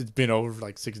it's been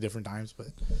over 6 different times, but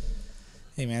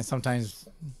hey, man, sometimes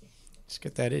just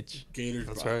get that itch. Gators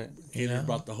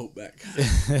brought the hope back.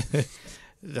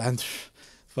 And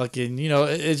fucking,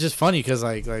 it's just funny because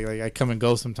I come and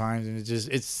go sometimes, and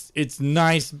it's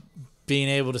nice being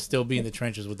able to still be in the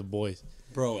trenches with the boys.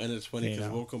 Bro, and it's funny because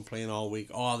we'll complain all week.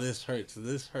 Oh, this hurts.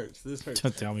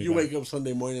 Don't tell me. You wake up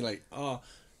Sunday morning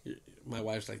my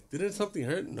wife's like, didn't something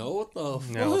hurt? No, what the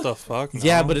fuck? Yeah, what the fuck? No.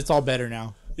 Yeah, but it's all better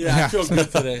now. Yeah, I feel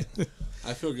good today.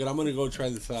 I feel good. I'm gonna go try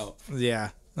this out.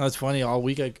 Yeah, no, it's funny. All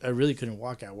week, I really couldn't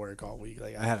walk at work all week.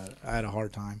 I had a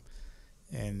hard time,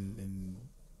 and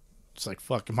it's like,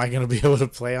 fuck, am I gonna be able to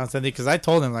play on Sunday? Because I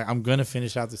told him like I'm gonna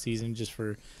finish out the season just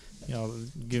for,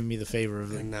 giving me the favor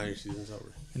of it. And now your season's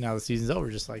over. And now the season's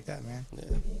over, just like that, man.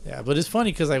 Yeah, but it's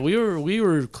funny because like we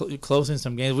were close in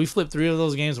some games. We flipped 3 of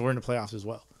those games. We're in the playoffs as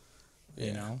well.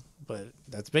 You know, but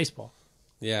that's baseball.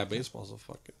 Yeah, baseball's a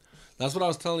fucking. That's what I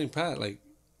was telling Pat. Like,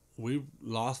 we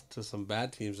lost to some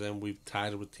bad teams, and we've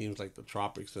tied with teams like the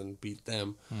Tropics and beat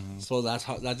them. So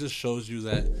that just shows you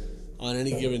that on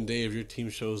any given day, if your team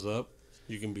shows up,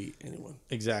 you can beat anyone.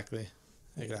 Exactly.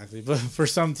 But for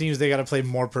some teams, they got to play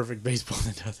more perfect baseball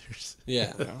than others.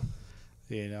 Yeah.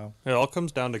 It all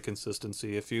comes down to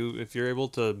consistency. If you're able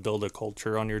to build a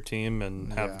culture on your team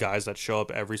and have guys that show up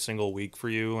every single week for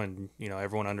you, and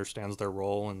everyone understands their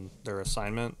role and their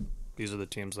assignment, these are the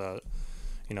teams that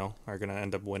are going to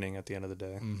end up winning at the end of the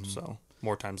day. So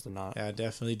more times than not. Yeah,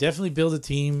 definitely build a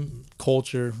team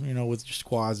culture. With your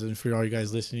squads, and for all you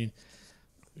guys listening,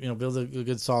 build a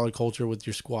good solid culture with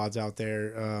your squads out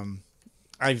there.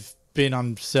 I've been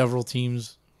on several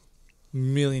teams.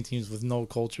 Million teams with no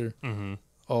culture.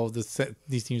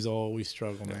 These teams always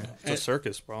struggle, man. It's a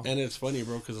circus, bro. And it's funny,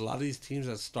 bro, because a lot of these teams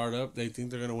that start up, they think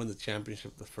they're gonna win the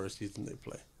championship the first season they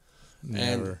play.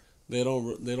 Never. And they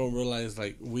don't realize,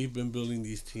 like, we've been building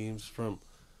these teams from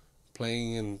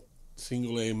playing in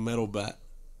single A metal bat.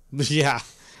 Yeah.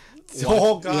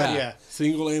 Oh God, yeah.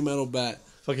 Single A metal bat.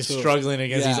 Fucking struggling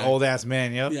against these old ass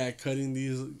men. Yep. Yeah, cutting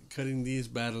these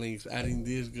bad links, adding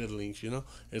these good links.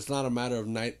 It's not a matter of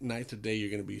night to day.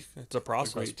 You're gonna be. It's a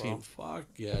process, a great bro. team. Fuck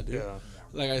yeah, dude. Yeah.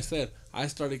 Like I said, I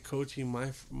started coaching my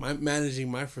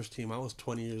managing my first team. I was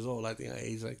 20 years old. I think I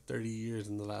aged like 30 years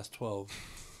in the last 12.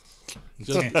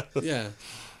 Yeah.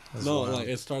 No, like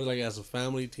it started like as a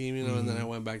family team, and then I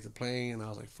went back to playing, and I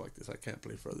was like, fuck this, I can't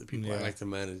play for other people. Yeah. I like to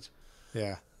manage.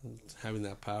 Yeah. Having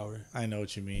that power. I know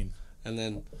what you mean. And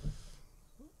then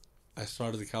I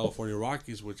started the California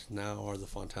Rockies, which now are the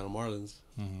Fontana Marlins,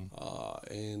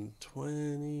 in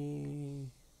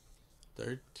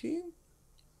 2013.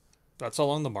 That's how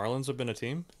long the Marlins have been a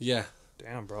team? Yeah.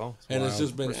 Damn, bro. And it's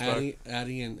just been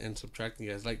adding and subtracting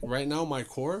guys. Like right now, my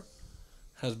core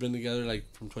has been together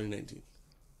like from 2019.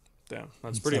 Damn,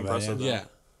 that's pretty impressive. Yeah.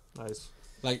 Nice.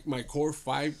 Like my core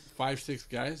 6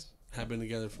 guys have been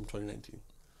together from 2019.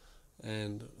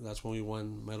 And that's when we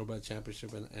won Metal Bat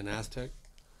Championship in Aztec.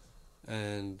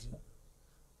 And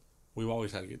we've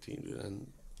always had a good team, dude.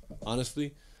 And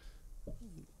honestly,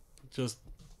 just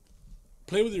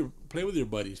play with your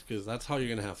buddies, because that's how you're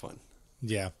gonna have fun.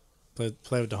 Yeah, play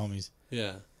with the homies.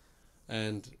 Yeah,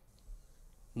 and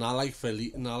not like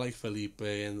Felipe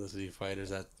and the City Fighters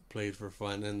that played for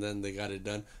fun and then they got it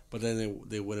done, but then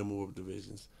they wouldn't move up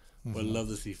divisions. But love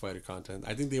the Sea Fighter content.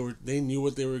 I think they knew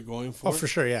what they were going for. Oh, for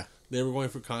sure, yeah. They were going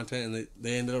for content, and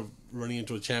they ended up running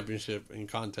into a championship in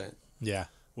content. Yeah.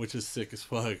 Which is sick as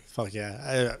fuck. Fuck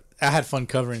yeah. I had fun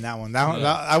covering that one.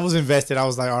 I was invested. I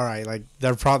was like, all right, like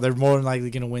they're more than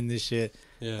likely gonna win this shit.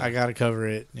 Yeah. I gotta cover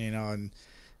it, and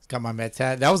got my Mets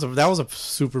hat. That was a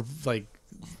super like.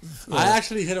 I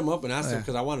actually hit him up and asked him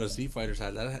because I wanted a Sea Fighters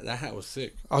hat. That hat was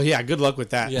sick. Oh yeah, good luck with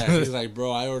that. Yeah, he's like,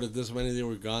 bro, I ordered this many, they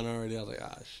were gone already. I was like,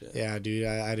 shit. Yeah, dude,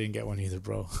 I didn't get one either,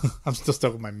 bro. I'm still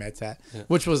stuck with my Mets hat,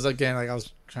 which was again like I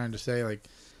was trying to say, like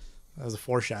that was a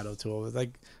foreshadow to it.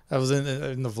 Like I was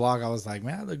in the vlog, I was like,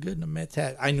 man, I look good in a Mets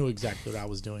hat. I knew exactly what I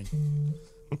was doing.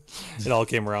 It all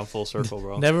came around full circle,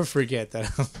 bro. Never forget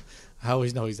that. I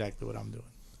always know exactly what I'm doing,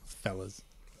 fellas.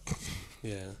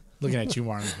 Yeah. Looking at you,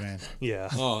 Marlins man. Yeah.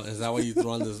 Oh, is that why you threw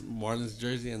on this Marlins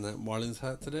jersey and that Marlins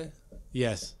hat today?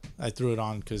 Yes, I threw it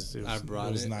on because it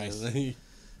was nice. Because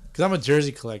I'm a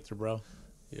jersey collector, bro.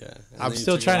 Yeah. I'm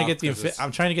still trying to get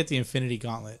I'm trying to get the Infinity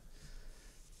Gauntlet.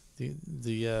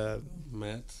 The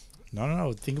Mets.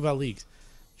 No. Think about leagues.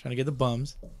 I'm trying to get the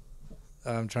Bums.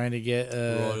 I'm trying to get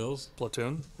Royals.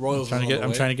 Platoon. Royals.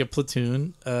 I'm trying to get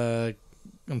Platoon.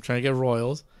 I'm trying to get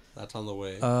Royals. That's on the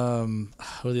way. What are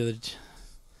the other?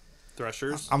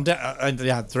 Threshers.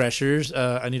 Yeah, Threshers.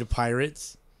 I need a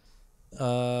Pirates. Fuck.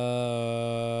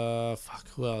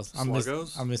 Who else? I'm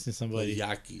missing somebody. The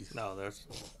Yankees. No, there's.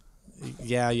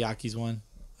 Yeah, Yankees one.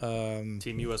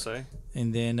 Team USA.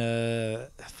 And then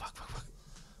fuck.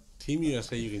 Team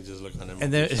USA, you can just look on them.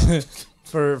 And then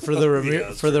for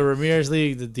the Ramirez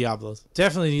League, the Diablos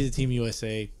definitely need the Team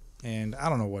USA. And I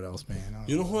don't know what else, man.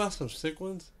 You know who has some sick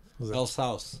ones? El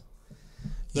Saus.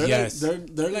 They're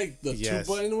like the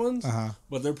 2-button ones,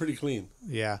 but they're pretty clean.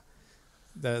 Yeah,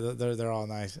 they're all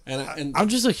nice. And I'm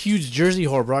just a huge jersey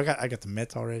whore, bro. I got the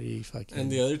Mets already. Fucking. And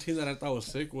the other team that I thought was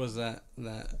sick was that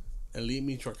Elite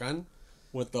Michoacan.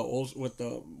 with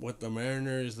the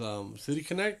Mariners City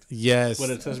Connect. Yes,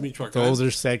 When it says Michoacan, those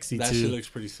are sexy that too. shit looks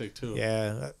pretty sick too.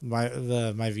 Yeah, my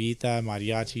Vita,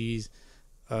 mariachis,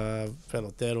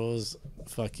 peloteros,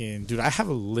 fucking dude. I have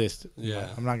a list. Yeah.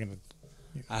 I'm not gonna.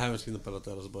 I haven't seen the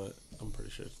peloteros, but I'm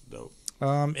pretty sure it's dope.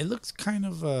 It looks kind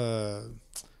of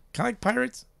like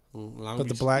Pirates, Long but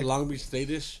Beach, the black. Long Beach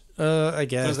State-ish. I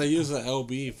guess. Because they use the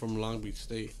LB from Long Beach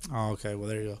State. Oh, okay. Well,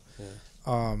 there you go.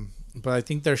 Yeah. But I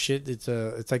think their shit. It's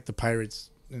like the Pirates,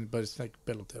 but it's like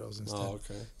peloteros instead. Oh,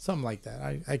 okay. Something like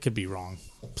that. I could be wrong.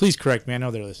 Please correct me. I know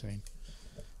they're listening.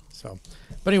 So,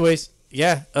 but anyways,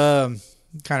 yeah.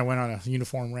 Kind of went on a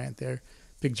uniform rant there.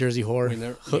 Big Jersey whore.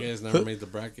 You guys never made the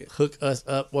bracket. Hook us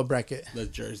up. What bracket? The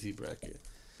Jersey bracket.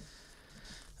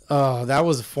 That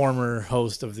was a former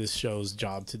host of this show's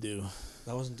job to do.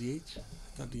 That wasn't DH?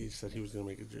 I thought DH said he was going to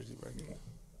make a Jersey bracket.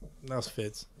 That was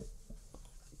Fitz.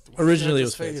 Why Originally, did it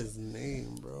was say Fitz. his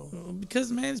name, bro.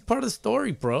 Because, man, it's part of the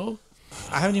story, bro.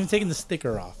 I haven't even taken the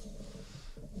sticker off.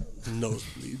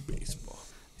 Nosebleed baseball.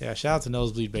 Yeah, shout out to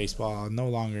Nosebleed Baseball. No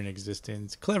longer in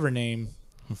existence. Clever name,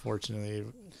 unfortunately.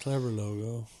 Clever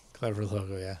logo. Clever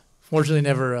logo, yeah. Fortunately,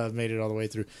 never made it all the way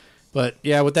through. But,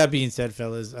 yeah, with that being said,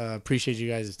 fellas, appreciate you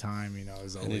guys' time,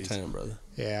 as always. Anytime, brother.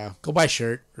 Yeah, go buy a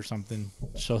shirt or something.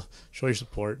 Show your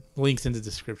support. Links in the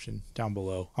description down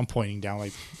below. I'm pointing down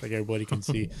like everybody can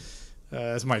see.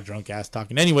 That's my drunk ass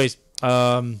talking. Anyways,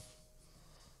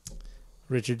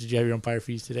 Richard, did you have your umpire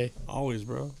fees today? Always,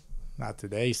 bro. Not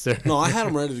today, sir. No, I had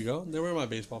them ready to go. They were in my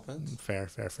baseball pants. Fair.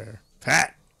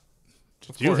 Pat,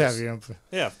 did you have your umpire?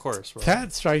 Yeah, of course. Bro.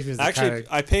 Pat strikes me as the Actually, kind of,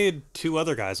 I paid 2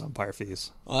 other guys umpire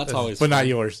fees. Oh, that's always but fun. not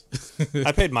yours.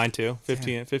 I paid mine too.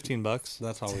 15 bucks.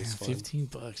 That's always fun.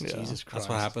 $15. Yeah. Jesus Christ. That's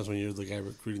what happens when you're the guy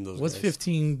recruiting those What's guys.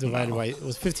 15 divided by?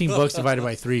 What's 15 bucks divided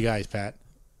by 3 guys, Pat?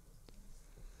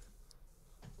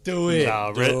 Do it.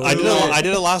 No, Do I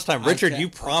did it last time. Richard, can't- you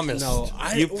promised. No,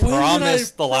 you when did I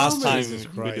promised the last promise? time Jesus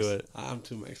we Christ. do it. I'm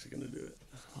too Mexican to do it.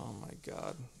 Oh my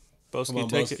God. Come Bohski, on,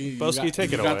 take Bowski. it. Bowski,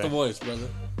 take it You got away. the voice, brother.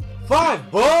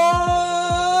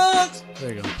 $5.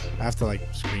 There you go. I have to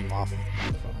scream off.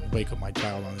 Wake up my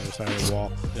child on the other side of the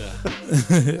wall. Yeah.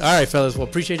 All right, fellas. Well,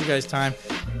 appreciate you guys' time.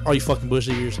 All you fucking bush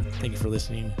eaters, thank you for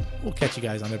listening. We'll catch you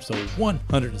guys on episode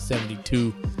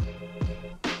 172.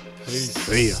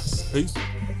 See ya. Peace.